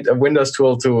to find a Windows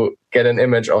tool to get an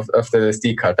image of the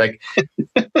SD card. Like,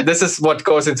 this is what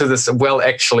goes into this. Well,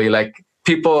 actually, like,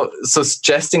 people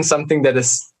suggesting something that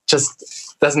is just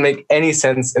doesn't make any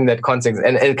sense in that context,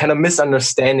 and kind of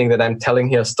misunderstanding that I'm telling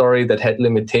here a story that had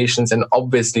limitations, and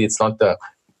obviously it's not the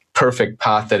perfect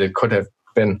path that it could have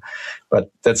been,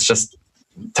 but that's just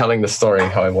telling the story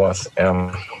how it was.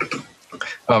 Oh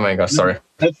my gosh, sorry.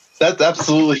 That's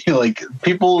absolutely, like,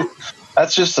 people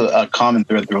That's just a common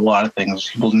thread through a lot of things.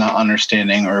 People not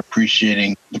understanding or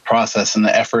appreciating the process and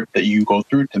the effort that you go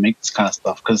through to make this kind of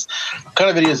stuff. Because the kind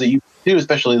of videos that you do,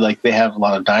 especially like they have a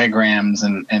lot of diagrams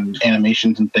and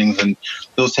animations and things, and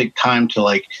those take time to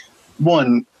like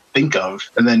one think of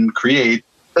and then create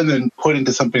and then put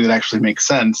into something that actually makes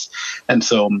sense. And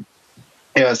so,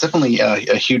 yeah, it's definitely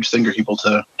a huge thing for people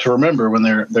to remember when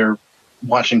they're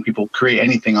watching people create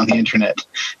anything on the internet,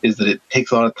 is that it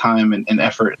takes a lot of time and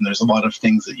effort, and there's a lot of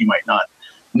things that you might not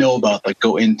know about that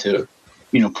go into,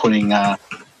 putting things on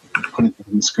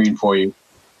the screen for you.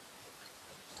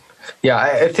 Yeah,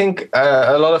 I think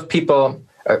a lot of people,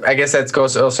 I guess that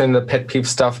goes also in the pet peeve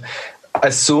stuff,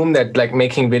 assume that like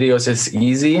making videos is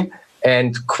easy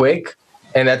and quick.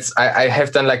 And that's, I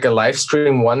have done like a live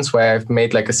stream once where I've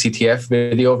made like a CTF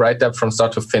video right up from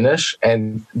start to finish.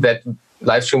 And that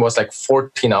live stream was like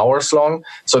 14 hours long.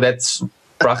 So that's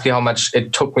roughly how much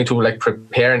it took me to like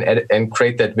prepare and edit and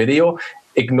create that video,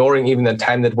 ignoring even the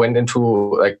time that went into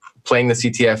like playing the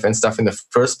CTF and stuff in the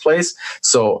first place.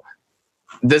 So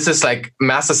this is like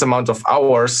massive amount of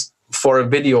hours for a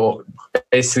video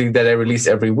basically that I release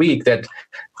every week that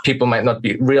people might not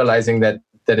be realizing that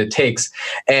it takes.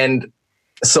 And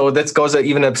so that goes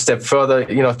even a step further,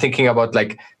 thinking about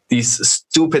like these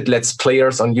stupid Let's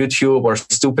Players on YouTube or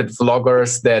stupid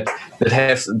vloggers that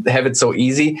have it so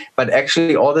easy. But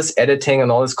actually all this editing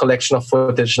and all this collection of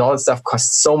footage and all this stuff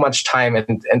costs so much time.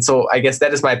 And so I guess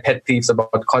that is my pet peeves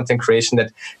about content creation,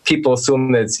 that people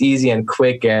assume that it's easy and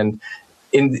quick. And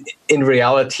in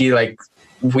reality, like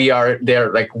we are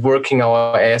there like working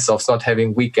our ass off, not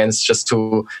having weekends just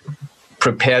to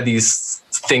prepare these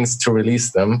things to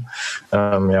release them.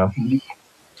 Yeah.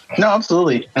 No,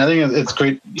 absolutely. I think it's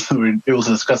great we're able to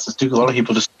discuss this too, because a lot of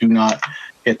people just do not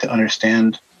get to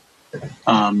understand,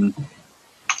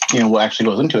 what actually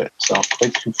goes into it. So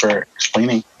thank you for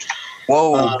explaining.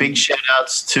 Whoa, big shout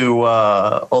outs to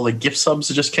all the gift subs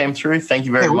that just came through. Thank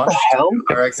you very much. What the hell?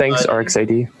 Thanks,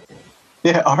 RxID.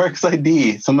 Yeah,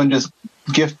 RxID. Someone just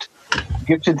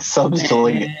gifted subs to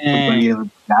like everybody in the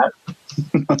chat.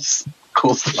 That's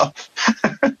cool stuff.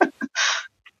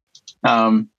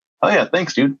 Oh yeah,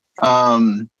 thanks, dude.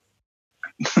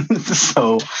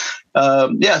 So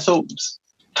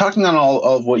talking on all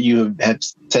of what you have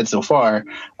said so far,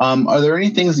 are there any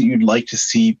things that you'd like to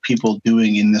see people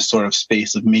doing in this sort of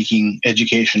space of making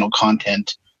educational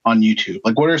content on YouTube?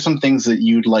 Like, what are some things that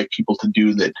you'd like people to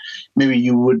do that maybe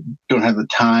you don't have the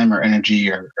time or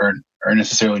energy or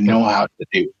necessarily know how to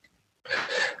do?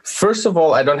 First of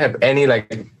all, I don't have any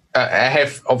I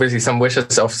have obviously some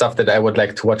wishes of stuff that I would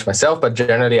like to watch myself, but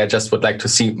generally I just would like to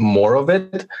see more of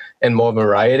it and more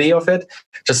variety of it.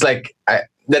 Just like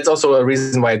that's also a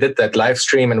reason why I did that live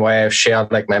stream and why I've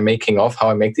shared like my making of how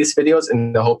I make these videos,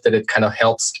 in the hope that it kind of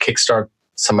helps kickstart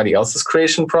somebody else's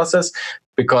creation process.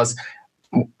 Because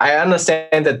I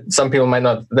understand that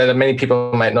many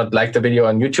people might not like the video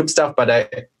on YouTube stuff, but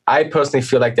I personally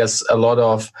feel like there's a lot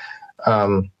of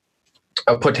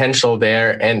a potential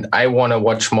there, and I want to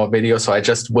watch more videos. So I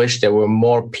just wish there were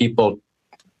more people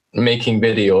making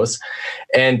videos.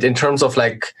 And in terms of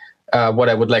what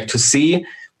I would like to see,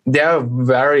 there are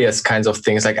various kinds of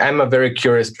things. Like, I'm a very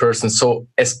curious person, so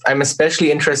I'm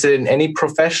especially interested in any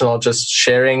professional just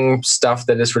sharing stuff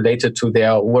that is related to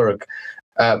their work.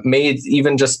 May it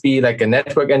even just be like a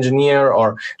network engineer,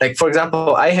 or like, for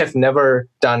example, I have never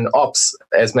done ops,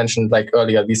 as mentioned like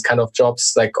earlier, these kind of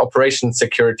jobs like operations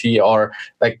security, or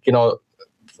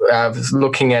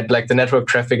looking at like the network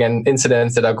traffic and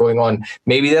incidents that are going on.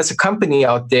 Maybe there's a company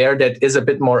out there that is a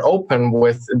bit more open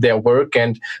with their work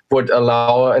and would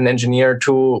allow an engineer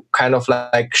to kind of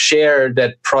like share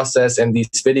that process in these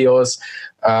videos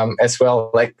as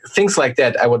well. Like things like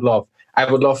that I would love. I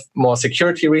would love more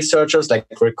security researchers like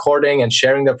recording and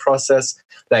sharing the process.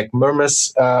 Like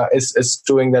Murmus is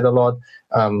doing that a lot.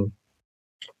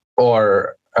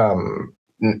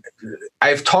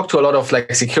 I've talked to a lot of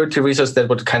like security researchers that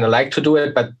would kind of like to do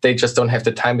it, but they just don't have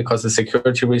the time because the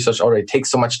security research already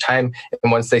takes so much time.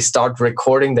 And once they start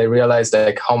recording, they realize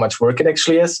like how much work it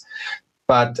actually is.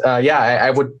 But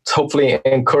I would hopefully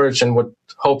encourage and would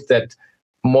hope that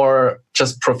more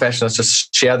just professionals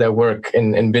just share their work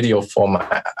in video form,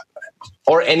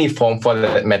 or any form for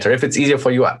that matter. If it's easier for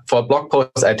you for a blog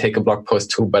post, I take a blog post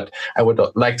too, but I would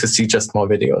like to see just more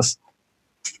videos.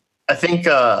 I think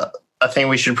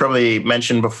we should probably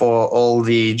mention before all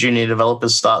the junior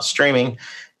developers start streaming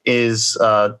is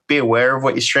be aware of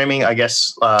what you're streaming, I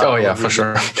guess. For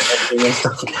sure.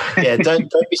 Yeah, don't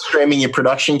be streaming your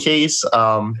production keys.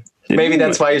 Maybe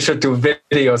that's why you should do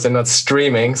videos and not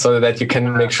streaming, so that you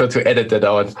can make sure to edit it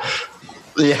out.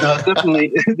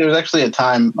 Definitely. There was actually a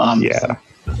time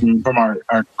from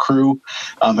our crew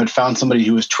had found somebody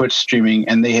who was Twitch streaming,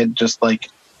 and they had just like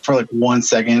for like 1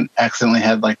 second accidentally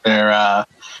had like their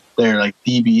like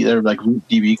DB, their like root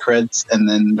DB creds, and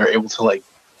then they're able to like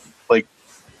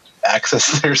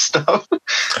access their stuff.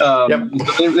 So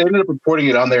they ended up reporting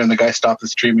it on there, and the guy stopped the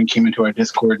stream and came into our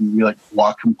Discord, and we like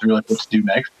walked him through like what to do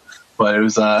next. But it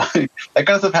was that kind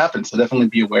of stuff happens, so definitely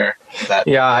be aware of that.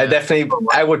 Yeah,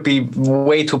 I would be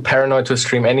way too paranoid to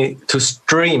stream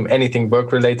anything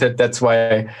work related. That's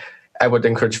why I would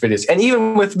encourage videos. And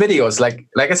even with videos, like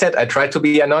I said, I tried to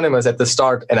be anonymous at the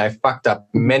start, and I fucked up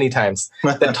many times.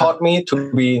 That taught me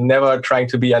to be never trying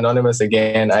to be anonymous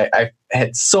again. I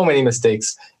had so many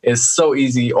mistakes. It was so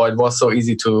easy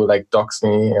to like dox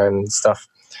me and stuff.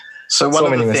 So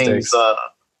one of the things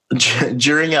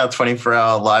during our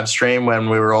 24-hour live stream, when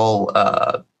we were all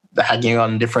hacking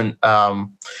on different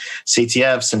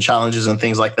CTFs and challenges and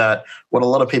things like that, what a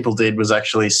lot of people did was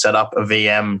actually set up a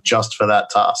VM just for that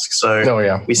task.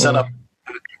 So we set up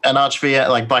an Arch VM,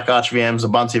 like Black Arch VMs,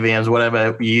 Ubuntu VMs,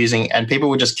 whatever you're using, and people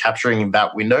were just capturing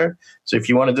that window. So if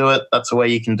you want to do it, that's the way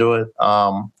you can do it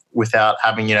without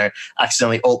having,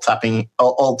 accidentally alt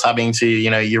tabbing to,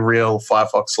 your real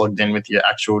Firefox logged in with your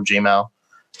actual Gmail.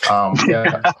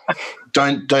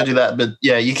 Don't do that. But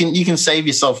yeah, you can save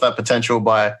yourself that potential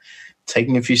by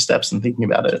taking a few steps and thinking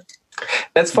about it.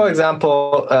 That's, for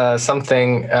example,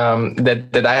 something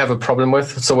that I have a problem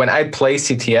with. So when I play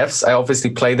CTFs, I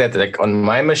obviously play that like on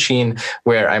my machine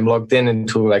where I'm logged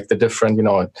into like the different,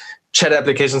 chat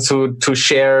applications to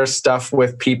share stuff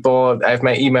with people. I have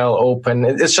my email open.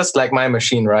 It's just like my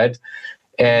machine, right?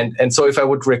 And so if I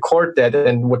would record that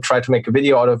and would try to make a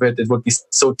video out of it, it would be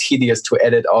so tedious to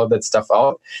edit all that stuff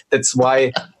out. That's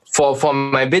why for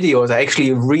my videos, I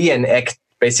actually reenact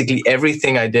basically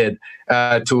everything I did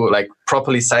to like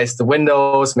properly size the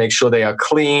windows, make sure they are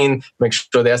clean, make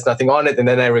sure there's nothing on it. And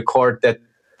then I record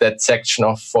that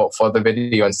section for the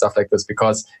video and stuff like this,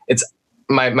 because it's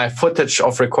my footage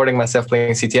of recording myself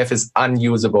playing CTF is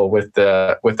unusable with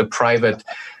the private.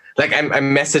 Like I'm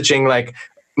messaging like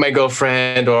my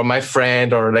girlfriend or my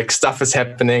friend, or like stuff is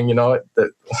happening,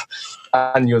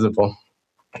 unusable.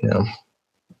 Yeah.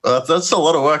 That's a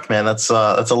lot of work, man. That's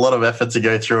a lot of effort to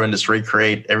go through and just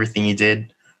recreate everything you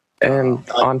did. And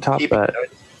on top of that,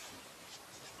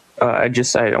 I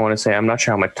want to say I'm not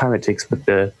sure how much time it takes, but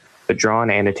the drawn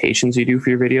annotations you do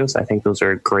for your videos, I think those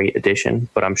are a great addition,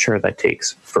 but I'm sure that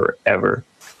takes forever.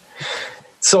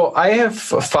 So I have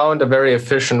found a very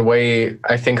efficient way,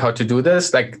 I think, how to do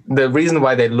this. Like the reason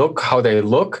why they look how they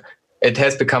look, it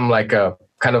has become like a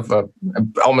kind of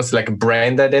almost like a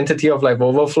brand identity of like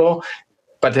Overflow.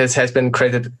 But this has been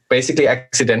created basically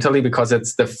accidentally because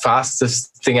it's the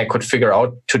fastest thing I could figure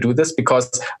out to do this,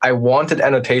 because I wanted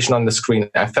annotation on the screen.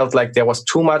 I felt like there was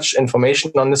too much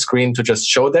information on the screen to just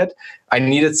show that. I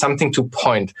needed something to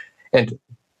point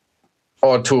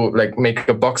or to like make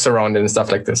a box around it and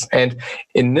stuff like this. And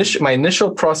my initial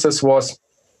process was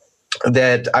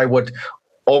that I would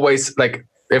always, like,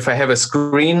 if I have a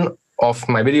screen of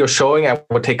my video showing, I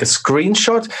would take a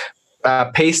screenshot,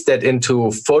 paste that into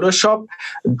Photoshop,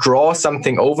 draw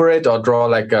something over it, or draw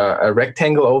like a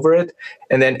rectangle over it,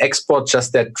 and then export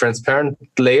just that transparent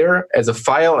layer as a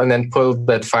file, and then pull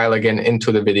that file again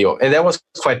into the video. And that was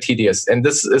quite tedious. And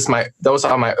those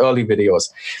are my early videos,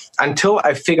 until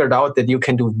I figured out that you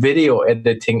can do video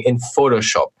editing in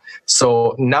Photoshop.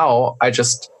 So now I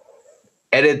just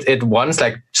edit it once,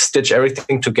 like stitch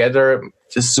everything together,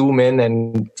 just zoom in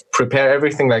and prepare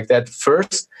everything like that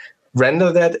first,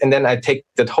 render that, and then I take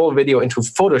that whole video into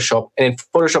Photoshop. And in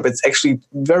Photoshop, it's actually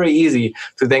very easy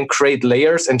to then create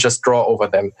layers and just draw over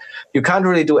them. You can't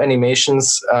really do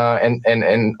animations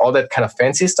and all that kind of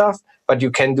fancy stuff, but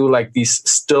you can do like these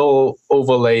still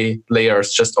overlay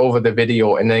layers just over the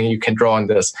video, and then you can draw on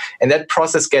this. And that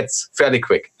process gets fairly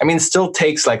quick. I mean, it still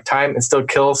takes like time. It still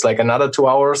kills like another 2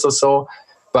 hours or so,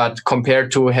 but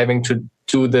compared to having to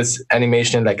do this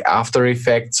animation in like After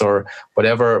Effects or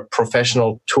whatever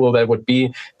professional tool that would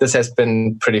be, this has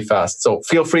been pretty fast. So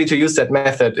feel free to use that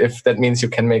method if that means you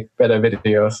can make better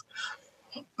videos.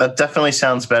 That definitely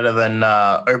sounds better than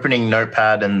opening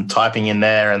Notepad and typing in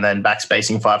there and then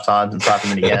backspacing 5 times and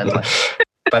typing it again.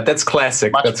 But that's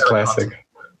classic. That's classic.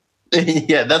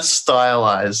 Yeah, that's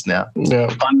stylized now.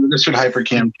 Yeah. This should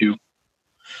Hypercam too.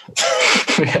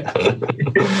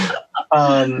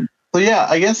 So yeah,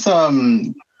 I guess do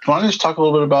you want to just talk a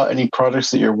little bit about any projects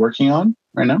that you're working on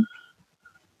right now?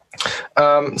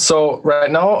 So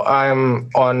right now I'm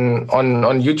on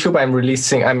YouTube.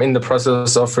 I'm in the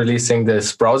process of releasing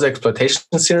this browser exploitation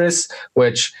series,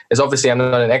 which is obviously I'm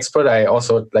not an expert. I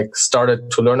also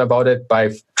started to learn about it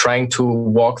by trying to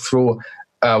walk through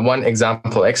one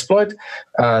example exploit.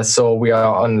 So we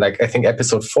are on I think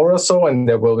episode 4 or so, and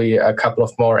there will be a couple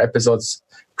of more episodes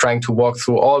trying to walk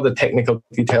through all the technical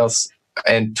details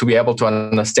and to be able to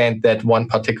understand that one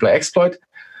particular exploit.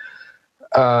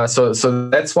 So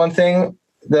that's one thing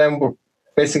that I'm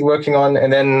basically working on.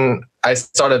 And then I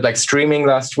started streaming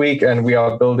last week, and we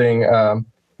are building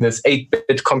this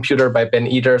 8-bit computer by Ben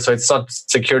Eder. So it's not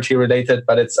security related,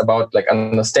 but it's about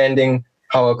understanding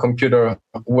how a computer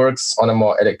works on a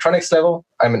more electronics level.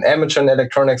 I'm an amateur in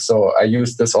electronics, so I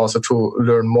use this also to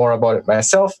learn more about it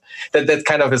myself. That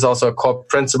kind of is also a core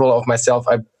principle of myself.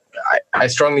 I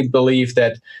strongly believe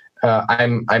that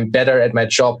I'm better at my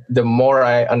job the more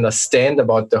I understand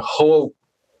about the whole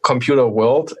computer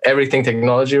world, everything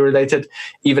technology related,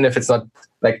 even if it's not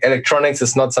electronics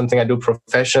is not something I do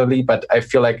professionally, but I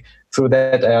feel through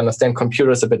that I understand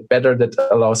computers a bit better. That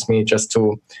allows me just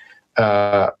to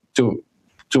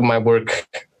do my work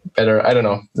better. I don't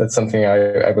know. That's something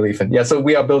I believe in. Yeah, so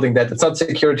we are building that. It's not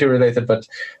security related, but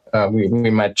we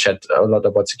might chat a lot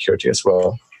about security as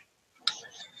well.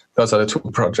 Those are the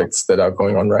 2 projects that are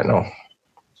going on right now.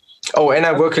 Oh, and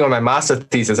I'm working on my master's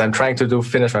thesis. I'm trying to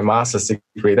finish my master's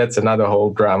degree. That's another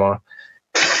whole drama.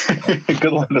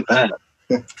 Good luck with that.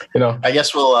 I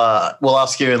guess we'll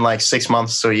ask you in 6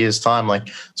 months or a year's time.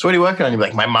 So what are you working on? You're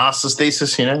like, my master's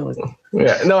thesis. Yeah.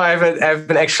 No, I have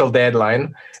an actual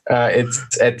deadline.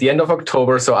 It's at the end of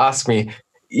October. So ask me.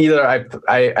 Either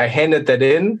I handed that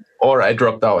in or I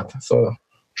dropped out. So.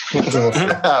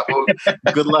 Well,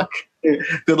 good luck.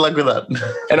 Good luck with that.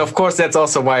 And of course, that's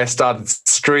also why I started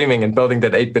streaming and building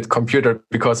that 8-bit computer,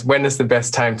 because when is the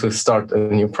best time to start a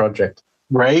new project?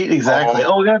 Right, exactly.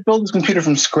 We got to build this computer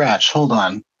from scratch. Hold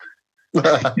on.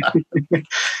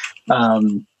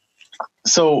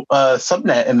 So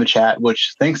Subnet in the chat,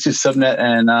 which thanks to Subnet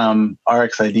and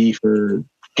RxID for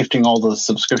gifting all the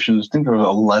subscriptions. I think there were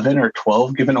 11 or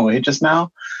 12 given away just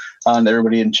now. To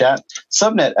everybody in chat.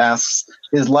 Subnet asks,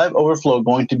 is Live Overflow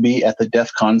going to be at the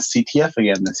DEF CON CTF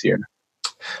again this year?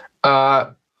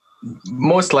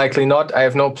 Most likely not. I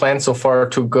have no plan so far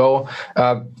to go.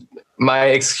 My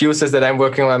excuse is that I'm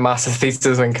working on my master's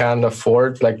thesis and can't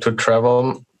afford to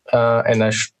travel, and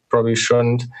I probably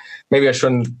shouldn't. Maybe I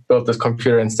shouldn't build this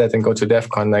computer instead and go to DEF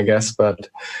CON, I guess, but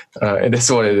it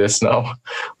is what it is now.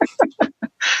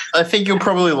 I think you'll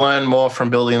probably learn more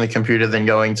from building the computer than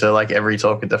going to every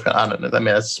talk at DEF CON. I don't know.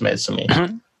 That's made to me.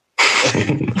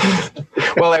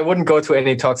 Well, I wouldn't go to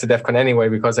any talks at DEF CON anyway,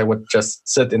 because I would just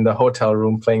sit in the hotel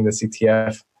room playing the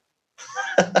CTF.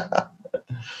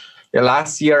 Yeah,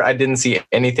 last year I didn't see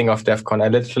anything of DEF CON. I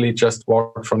literally just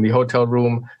walked from the hotel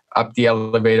room up the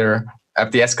escalator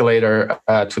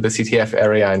to the CTF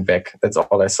area and back. That's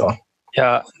all I saw.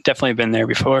 Yeah, definitely been there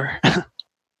before.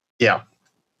 Yeah.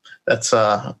 That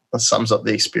sums up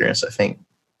the experience, I think.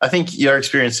 I think your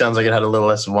experience sounds like it had a little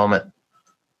less vomit.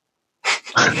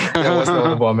 There was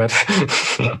no vomit.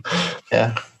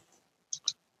 Yeah.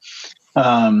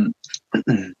 So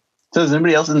does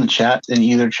anybody else in the chat, in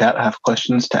either chat, have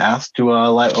questions to ask to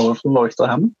Live Overflow, or we still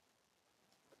have them?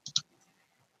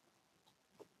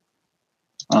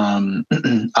 One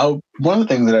of the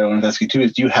things that I wanted to ask you too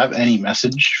is, do you have any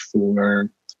message for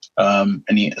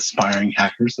any aspiring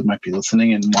hackers that might be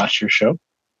listening and watch your show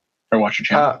or watch your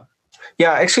channel?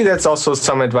 Yeah, actually, that's also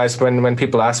some advice when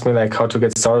people ask me how to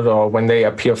get started, or when they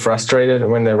appear frustrated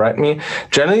when they write me.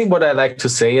 Generally, what I like to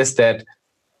say is that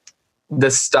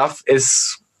the stuff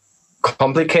is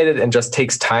complicated and just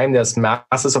takes time. There's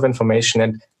masses of information,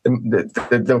 and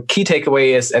the key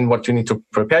takeaway is, and what you need to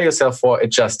prepare yourself for, it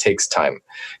just takes time.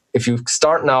 If you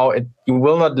start now, you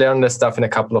will not learn this stuff in a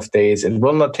couple of days. It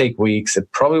will not take weeks. It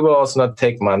probably will also not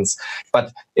take months.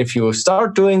 But if you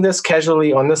start doing this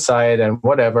casually on the side and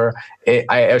whatever,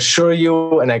 I assure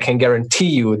you, and I can guarantee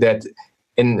you that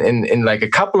in a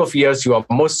couple of years, you are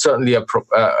most certainly a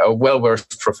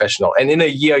well-versed professional. And in a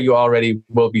year, you already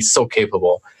will be so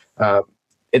capable.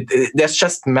 There's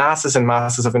just masses and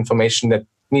masses of information that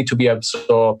need to be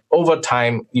absorbed over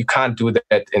time. You can't do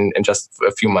that in just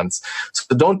a few months.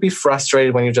 So don't be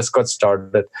frustrated when you just got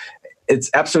started. It's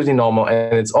absolutely normal,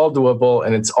 and it's all doable,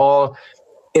 and it's all,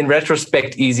 in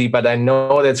retrospect, easy. But I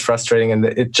know that's frustrating, and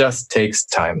it just takes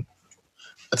time.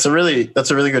 That's a really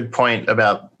good point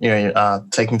about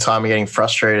taking time and getting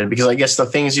frustrated, because I guess the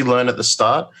things you learn at the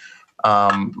start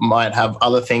might have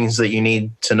other things that you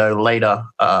need to know later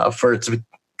for it to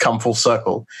come full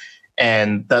circle.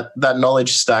 And that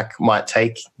knowledge stack might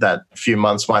take that few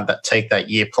months, might that take that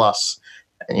year plus.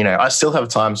 And, I still have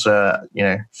times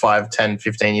where, 5, 10,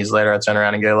 15 years later, I turn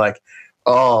around and go like,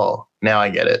 oh, now I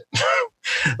get it.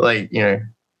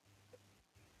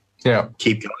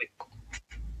 Keep going.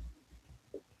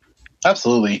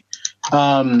 Absolutely.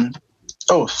 So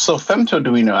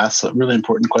FemtoDuino asks a really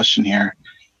important question here.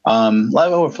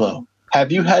 Live Overflow,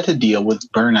 have you had to deal with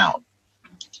burnout?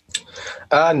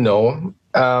 No.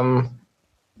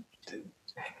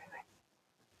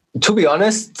 To be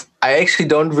honest, I actually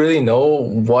don't really know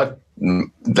what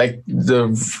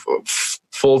the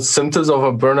full symptoms of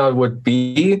a burnout would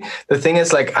be. The thing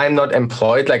is, I'm not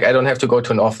employed. I don't have to go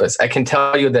to an office. I can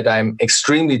tell you that I'm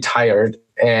extremely tired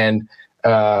and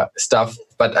stuff,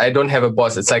 but I don't have a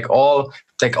boss. It's all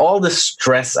the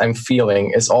stress I'm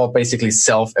feeling is all basically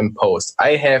self-imposed.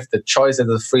 I have the choice as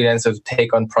a freelancer to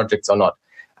take on projects or not.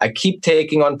 I keep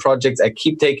taking on projects. I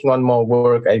keep taking on more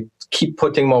work. I keep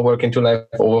putting more work into Live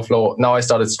Overflow. Now I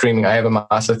started streaming. I have a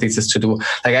master thesis to do.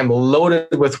 I'm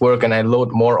loaded with work and I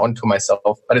load more onto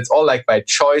myself, but it's all by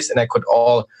choice and I could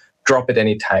all drop it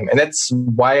anytime. And that's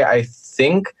why I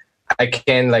think I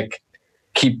can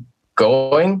keep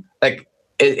going. I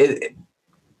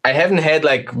haven't had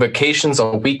vacations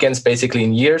or weekends basically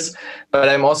in years, but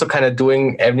I'm also kind of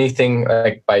doing everything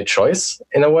by choice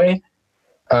in a way.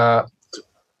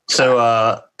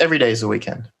 So every day is a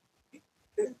weekend.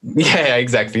 Yeah,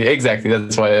 exactly.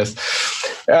 That's what it is.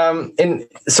 And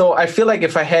so I feel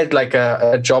if I had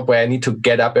a job where I need to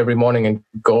get up every morning and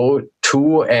go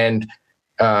to and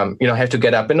have to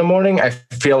get up in the morning, I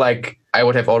feel I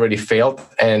would have already failed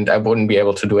and I wouldn't be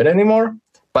able to do it anymore.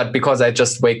 But because I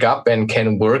just wake up and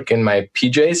can work in my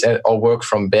PJs or work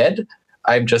from bed,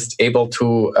 I'm just able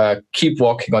to keep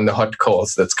walking on the hot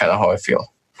coals. That's kind of how I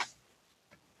feel.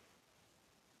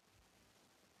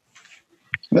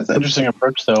 That's an interesting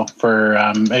approach, though, for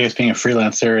I guess being a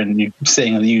freelancer and you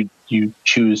saying that you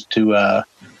choose to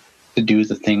do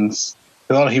the things.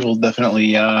 A lot of people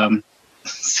definitely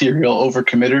serial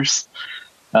overcommitters,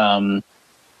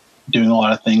 doing a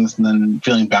lot of things and then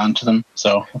feeling bound to them.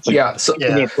 So So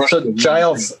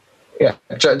Giles. Yeah,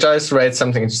 Giles writes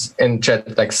something in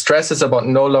chat stress is about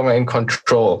no longer in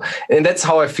control, and that's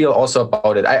how I feel also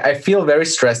about it. I feel very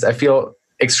stressed. I feel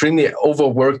extremely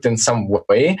overworked in some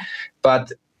way,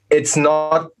 but it's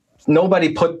not, nobody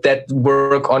put that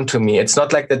work onto me. It's not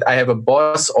that I have a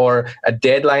boss or a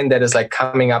deadline that is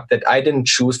coming up that I didn't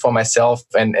choose for myself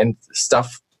and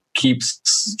stuff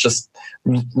keeps just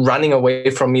running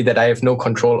away from me that I have no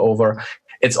control over.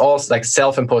 It's all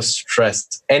self-imposed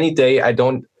stress. Any week I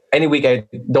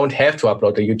don't have to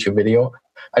upload a YouTube video.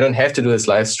 I don't have to do this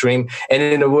live stream. And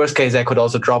in the worst case, I could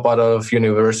also drop out of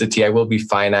university. I will be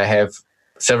fine. I have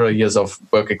several years of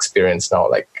work experience now.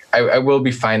 I will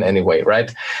be fine anyway,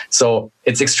 right? So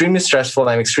it's extremely stressful.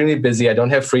 I'm extremely busy. I don't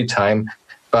have free time.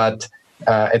 But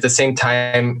at the same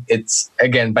time, it's,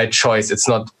 again, by choice. It's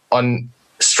not on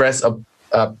stress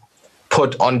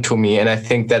put onto me. And I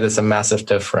think that is a massive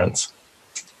difference.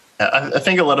 I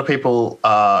think a lot of people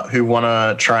who want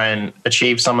to try and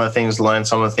achieve some of the things, learn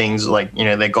some of the things,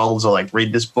 their goals are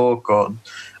read this book or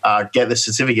get this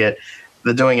certificate.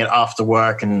 They're doing it after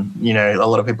work, and a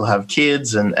lot of people have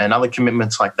kids and other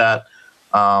commitments like that,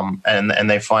 and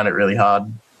they find it really hard.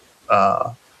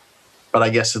 But I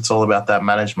guess it's all about that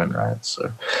management, right?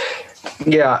 So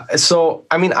yeah. So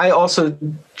I also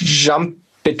jump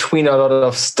between a lot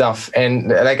of stuff,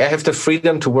 and I have the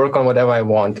freedom to work on whatever I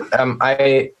want.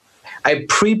 I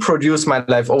pre-produce my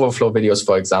Live Overflow videos,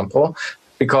 for example,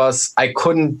 because I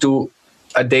couldn't do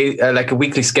a day a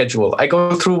weekly schedule. I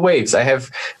go through waves. I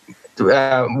have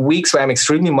weeks where I'm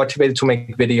extremely motivated to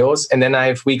make videos, and then I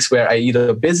have weeks where I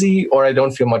either busy or I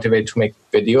don't feel motivated to make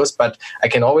videos, but I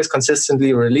can always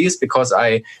consistently release because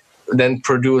I then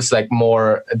produce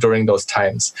more during those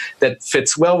times. That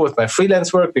fits well with my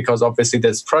freelance work because obviously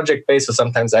there's project based, so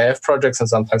sometimes I have projects and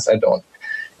sometimes I don't.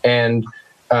 And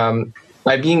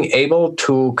by being able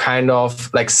to kind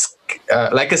of like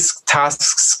a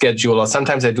task schedule, or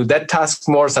sometimes I do that task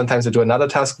more, sometimes I do another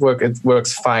task work, it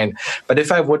works fine. But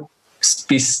if I would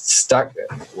be stuck,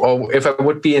 or if I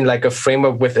would be in a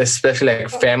framework with especially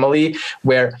family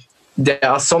where there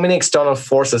are so many external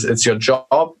forces, it's your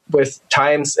job with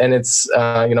times and it's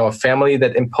a family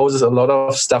that imposes a lot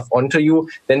of stuff onto you,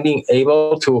 then being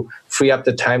able to free up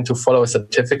the time to follow a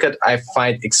certificate, I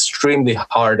find extremely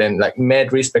hard, and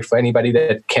mad respect for anybody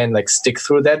that can stick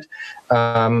through that.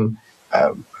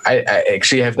 I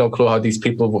actually have no clue how these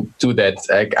people will do that.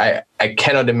 I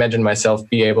cannot imagine myself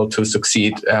be able to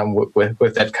succeed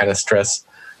with that kind of stress.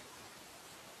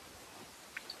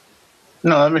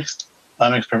 No, that makes That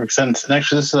makes perfect sense. And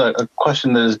actually, this is a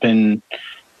question that has been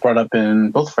brought up in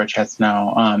both of our chats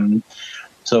now.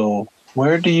 So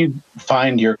where do you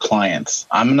find your clients?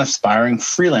 I'm an aspiring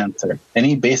freelancer.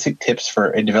 Any basic tips for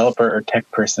a developer or tech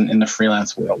person in the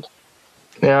freelance world?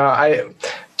 Yeah,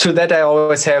 to that I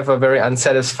always have a very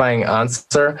unsatisfying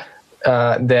answer.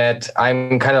 That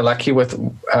I'm kind of lucky with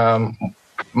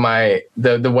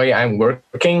the way I'm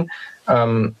working.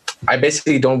 I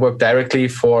basically don't work directly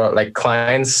for like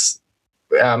clients.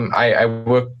 I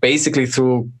work basically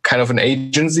through kind of an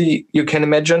agency, you can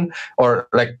imagine, or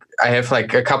like I have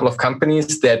like a couple of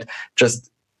companies that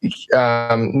just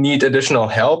need additional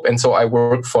help, and so I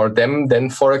work for them then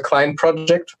for a client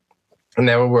project. I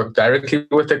never work directly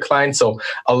with the client, so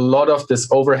a lot of this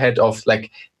overhead of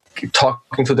like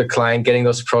talking to the client, getting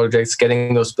those projects,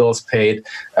 getting those bills paid,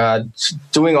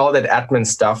 doing all that admin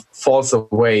stuff falls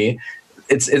away.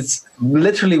 It's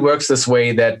literally works this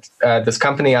way that this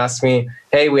company asks me,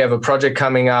 hey, we have a project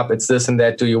coming up. It's this and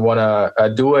that. Do you want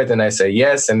to do it? And I say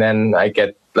yes. And then I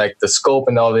get like the scope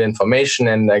and all the information,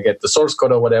 and I get the source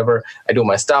code or whatever. I do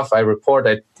my stuff. I report.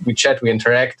 We chat. We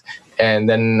interact. And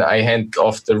then I hand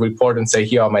off the report and say,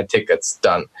 here are my tickets,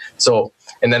 done. So,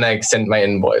 and then I send my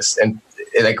invoice. And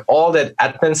like all that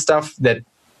admin stuff that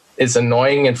is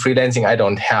annoying in freelancing, I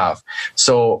don't have.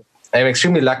 So I'm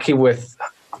extremely lucky with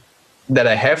that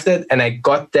I have that, and I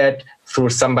got that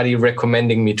through somebody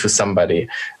recommending me to somebody.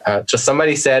 Just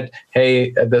somebody said,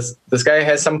 hey, this guy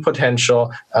has some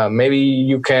potential. Maybe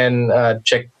you can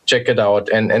check it out.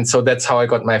 And so that's how I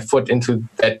got my foot into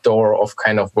that door of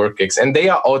kind of work gigs. And they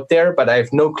are out there, but I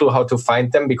have no clue how to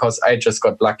find them because I just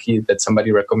got lucky that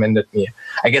somebody recommended me.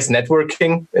 I guess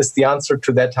networking is the answer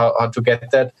to that, how to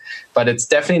get that. But it's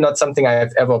definitely not something I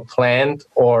have ever planned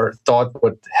or thought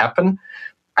would happen.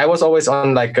 I was always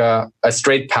on like a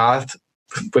straight path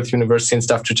with university and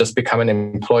stuff to just become an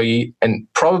employee and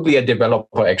probably a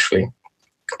developer actually.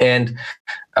 And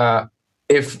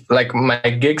if like my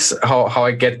gigs, how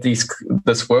I get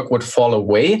this work would fall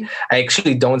away, I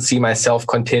actually don't see myself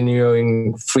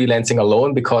continuing freelancing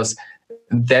alone because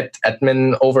that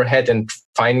admin overhead and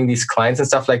finding these clients and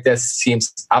stuff like this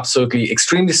seems absolutely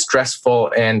extremely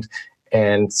stressful and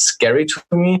scary to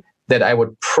me that I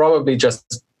would probably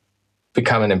just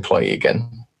become an employee again.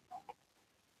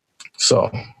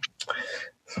 So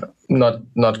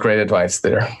not great advice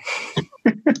there.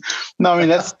 No, I mean,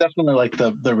 that's definitely like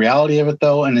the reality of it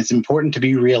though. And it's important to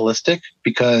be realistic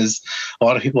because a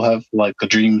lot of people have like the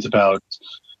dreams about,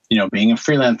 being a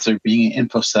freelancer, being an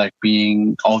InfoSec,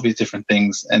 being all these different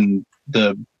things. And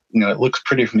it looks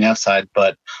pretty from the outside,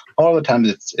 but a lot of the times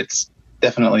it's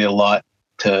definitely a lot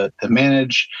to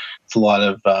manage. It's a lot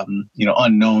of,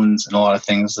 unknowns and a lot of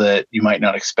things that you might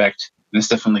not expect. And it's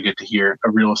definitely good to hear a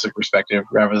realistic perspective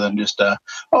rather than just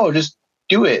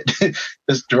do it.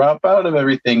 Just drop out of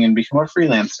everything and become a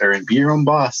freelancer and be your own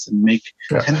boss and make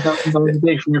 $10,000 a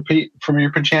day from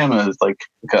your pajamas, like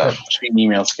a cheap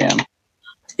email scam.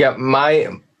 Yeah,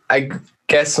 I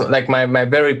guess like my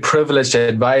very privileged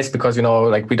advice, because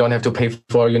we don't have to pay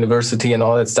for university and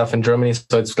all that stuff in Germany,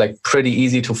 so it's like pretty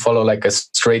easy to follow like a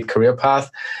straight career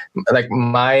path. Like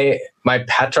my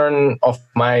pattern of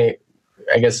my,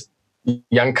 I guess,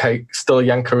 still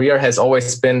young career has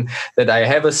always been that I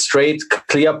have a straight,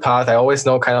 clear path. I always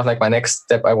know kind of like my next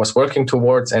step I was working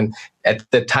towards. And at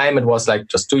the time it was like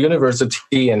just do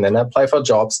university and then apply for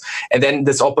jobs. And then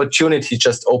this opportunity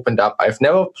just opened up. I've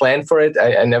never planned for it.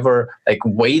 I never like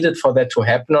waited for that to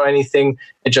happen or anything.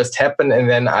 It just happened. And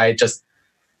then I just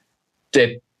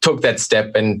took that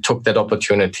step and took that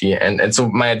opportunity. And so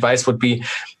my advice would be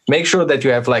make sure that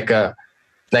you have like a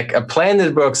plan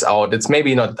that works out. It's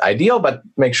maybe not ideal, but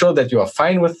make sure that you are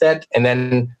fine with that. And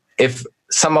then if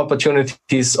some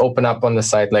opportunities open up on the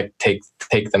side, like take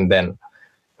them then.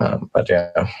 But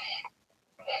yeah.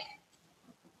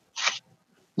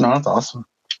 No, that's awesome.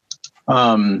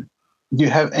 Do you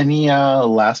have any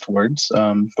last words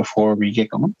before we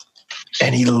get going?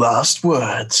 Any last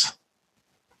words?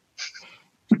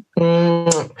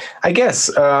 I guess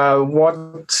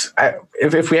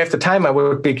if we have the time, I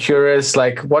would be curious,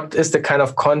 like what is the kind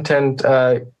of content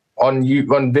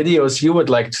on videos you would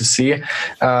like to see,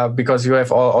 because you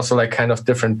have also like kind of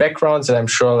different backgrounds, and I'm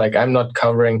sure like I'm not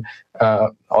covering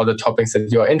all the topics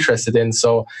that you're interested in.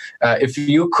 So if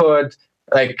you could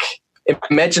like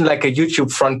imagine like a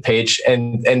YouTube front page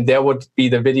and there would be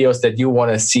the videos that you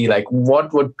want to see, like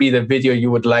what would be the video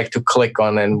you would like to click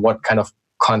on and what kind of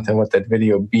content would that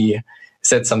video be? Is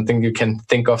that something you can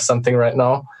think of something right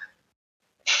now?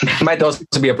 It might also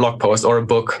be a blog post or a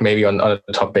book maybe on a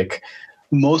topic.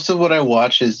 Most of what I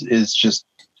watch is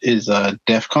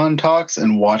DEF CON talks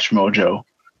and Watch Mojo.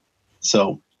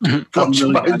 So Watch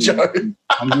Mojo.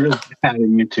 I'm really bad at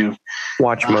YouTube.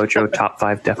 Watch Mojo top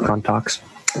 5 DEF CON talks.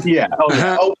 Yeah.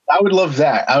 Oh, I would love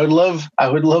that. I would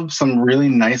love some really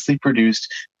nicely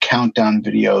produced countdown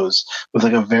videos with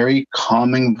like a very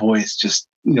calming voice, just,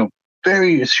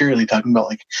 very surely talking about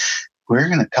like, we're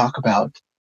going to talk about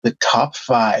the top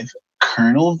 5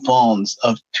 Colonel Vulns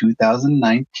of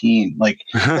 2019. Like,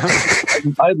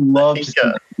 I'd love to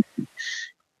see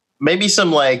maybe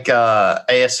some like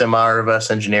ASMR reverse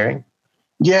engineering.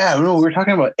 Yeah, no, we're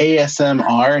talking about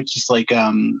ASMR. It's just like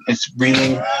it's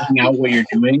really out what you're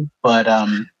doing, but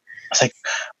it's like,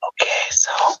 okay,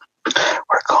 so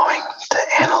we're going to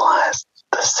analyze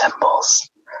the symbols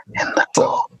in the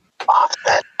gold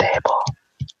offset table.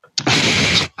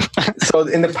 So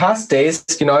in the past days,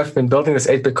 I've been building this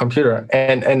 8-bit computer,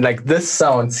 and like this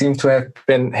sound seems to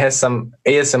has some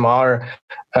ASMR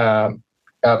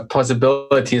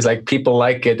possibilities. Like people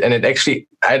like it, and it actually,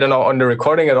 I don't know, on the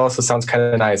recording it also sounds kind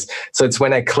of nice. So it's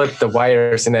when I clip the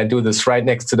wires and I do this right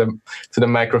next to the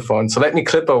microphone. So let me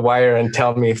clip a wire and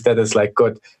tell me if that is like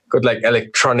good like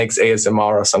electronics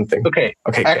ASMR or something. Okay.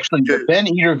 Actually, the Ben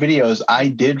Eater videos I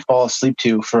did fall asleep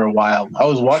to for a while. I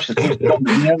was watching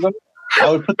them. I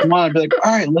would put them on and be like,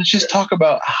 all right, let's just talk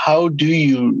about how do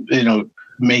you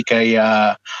make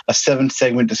a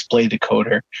 7-segment display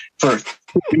decoder for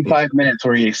 5 minutes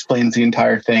where he explains the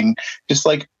entire thing. Just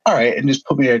like, all right, and just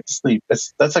put me right to sleep.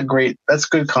 That's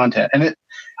good content. And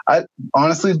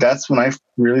honestly, that's when I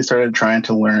really started trying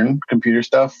to learn computer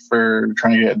stuff for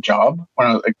trying to get a job. When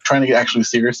I was like trying to get actually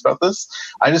serious about this,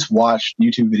 I just watched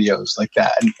YouTube videos like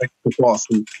that and like fall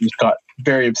asleep. Just got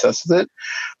very obsessed with it.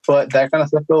 But that kind of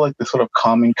stuff, though, like the sort of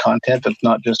calming content that's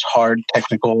not just hard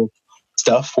technical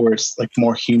stuff, where it's like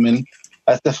more human.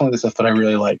 That's definitely the stuff that I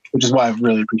really like, which is why I've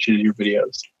really appreciated your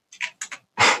videos.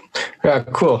 Yeah,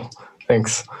 cool.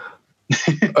 Thanks.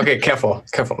 Okay, careful.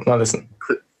 Now listen.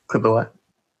 Clip the what?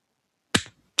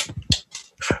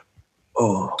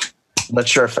 Oh, not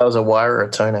sure if that was a wire or a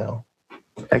toenail.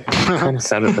 That kind of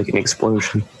sounded like an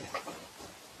explosion.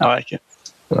 I like it.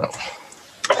 No.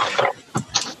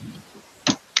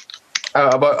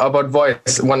 About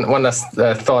voice, one last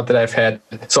thought that I've had.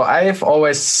 So I've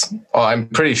always, I'm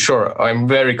pretty sure, I'm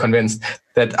very convinced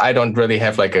that I don't really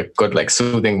have like a good like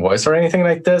soothing voice or anything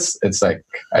like this. It's like,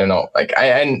 I don't know, like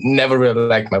I never really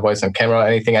liked my voice on camera or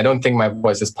anything. I don't think my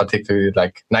voice is particularly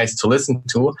like nice to listen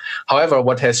to. However,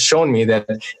 what has shown me that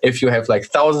if you have like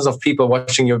thousands of people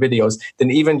watching your videos,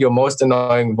 then even your most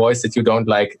annoying voice that you don't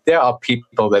like, there are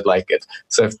people that like it.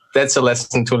 So if that's a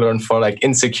lesson to learn for like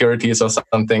insecurities or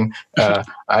something,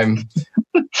 I'm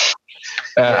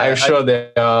sure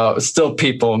there are still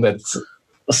people that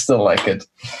still like it.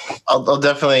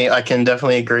 I can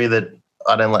definitely agree that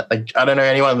I don't know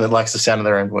anyone that likes the sound of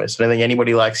their own voice. I don't think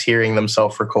anybody likes hearing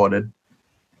themselves recorded.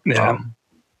 Yeah.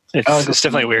 It's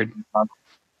definitely weird.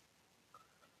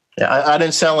 Yeah, I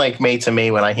don't sound like me to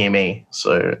me when I hear me.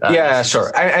 So yeah,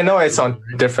 sure. I know I sound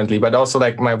differently, but also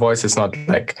like my voice is not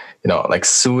like, like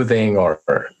soothing or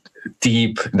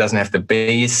deep. It doesn't have the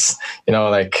bass,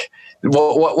 like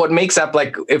what makes up,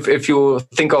 like if you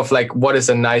think of like what is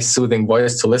a nice soothing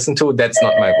voice to listen to, that's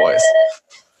not my voice.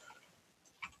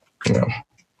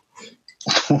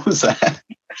 What was that?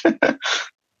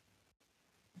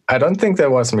 I don't think that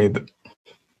was me.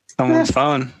 Someone's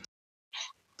phone.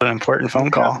 An important phone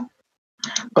call.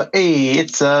 But hey,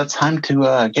 it's time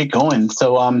to get going.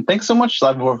 So thanks so much,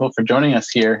 Live Warfield, for joining us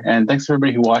here, and thanks to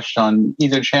everybody who watched on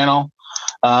either channel.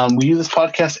 We do this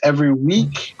podcast every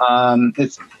week.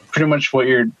 It's pretty much what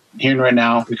you're hearing right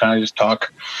now. We kind of just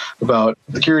talk about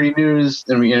security news,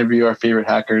 and we interview our favorite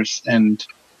hackers and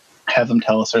have them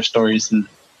tell us their stories and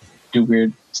do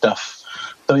weird stuff.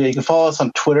 So yeah, you can follow us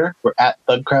on Twitter. We're at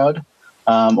ThugCrowd,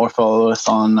 or follow us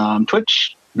on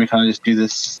Twitch. We kind of just do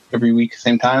this every week,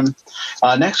 same time.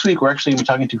 Next week, we're actually going to be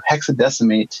talking to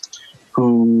Hexadecimate,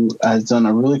 who has done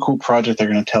a really cool project they're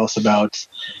going to tell us about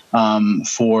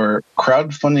for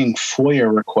crowdfunding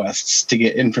FOIA requests to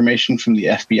get information from the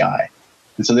FBI.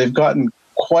 And so they've gotten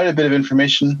quite a bit of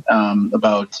information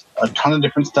about a ton of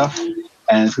different stuff,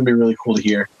 and it's going to be really cool to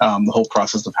hear the whole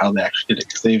process of how they actually did it,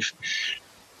 because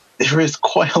they've raised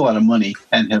quite a lot of money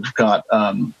and have got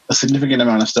a significant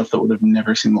amount of stuff that would have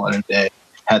never seen the light of day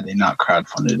had they not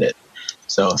crowdfunded it.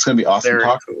 So it's going to be awesome to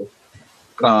talk.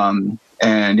 Cool.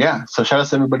 And yeah, so shout out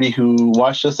to everybody who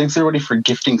watched us. Thanks everybody for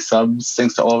gifting subs.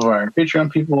 Thanks to all of our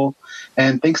Patreon people.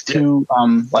 And thanks to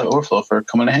Live Overflow for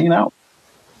coming and hanging out.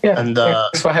 Yeah, and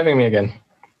thanks for having me again.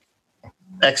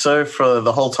 EXO for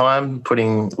the whole time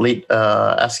putting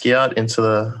ASCII art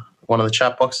into one of the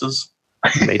chat boxes.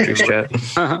 Matrix chat.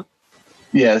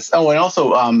 Yes. Oh, and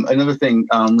also another thing,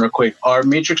 real quick. Our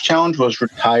Matrix Challenge was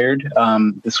retired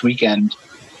this weekend,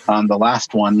 the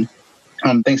last one.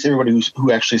 Thanks to everybody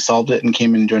who actually solved it and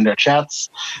came in and joined our chats.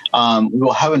 We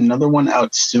will have another one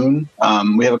out soon.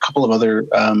 We have a couple of other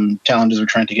challenges we're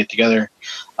trying to get together,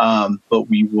 but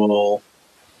we will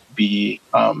be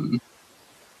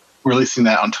releasing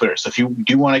that on Twitter. So if you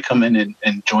do want to come in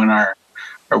and join our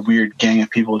weird gang of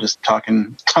people just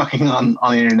talking on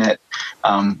the internet,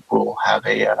 we'll have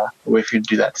a way for you to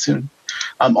do that soon.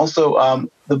 Also,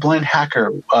 the Blind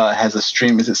Hacker has a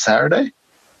stream. Is it Saturday?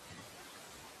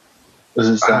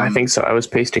 I think so. I was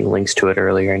pasting links to it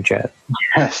earlier in chat.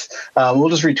 Yes. We'll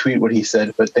just retweet what he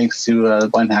said, but thanks to the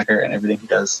Blind Hacker and everything he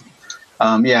does.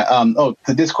 The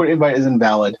Discord invite is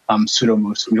invalid.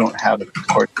 Pseudomoose, we don't have a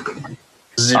Discord.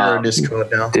 Zero Discord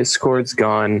now. Discord's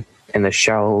gone, and the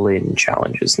Shaolin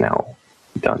Challenge is now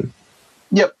done.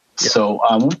 Yep. So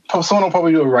someone will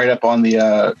probably do a write-up on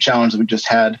the challenge that we just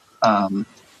had.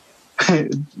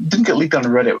 It didn't get leaked on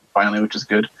Reddit finally, which is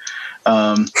good.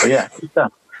 But yeah, good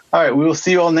stuff. All right, we will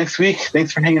see you all next week.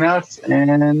 Thanks for hanging out,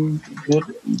 and good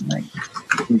night.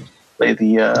 Play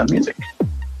the music.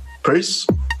 Peace.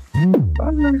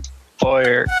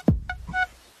 Lawyer.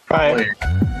 Bye.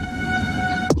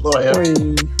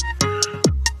 Lawyer.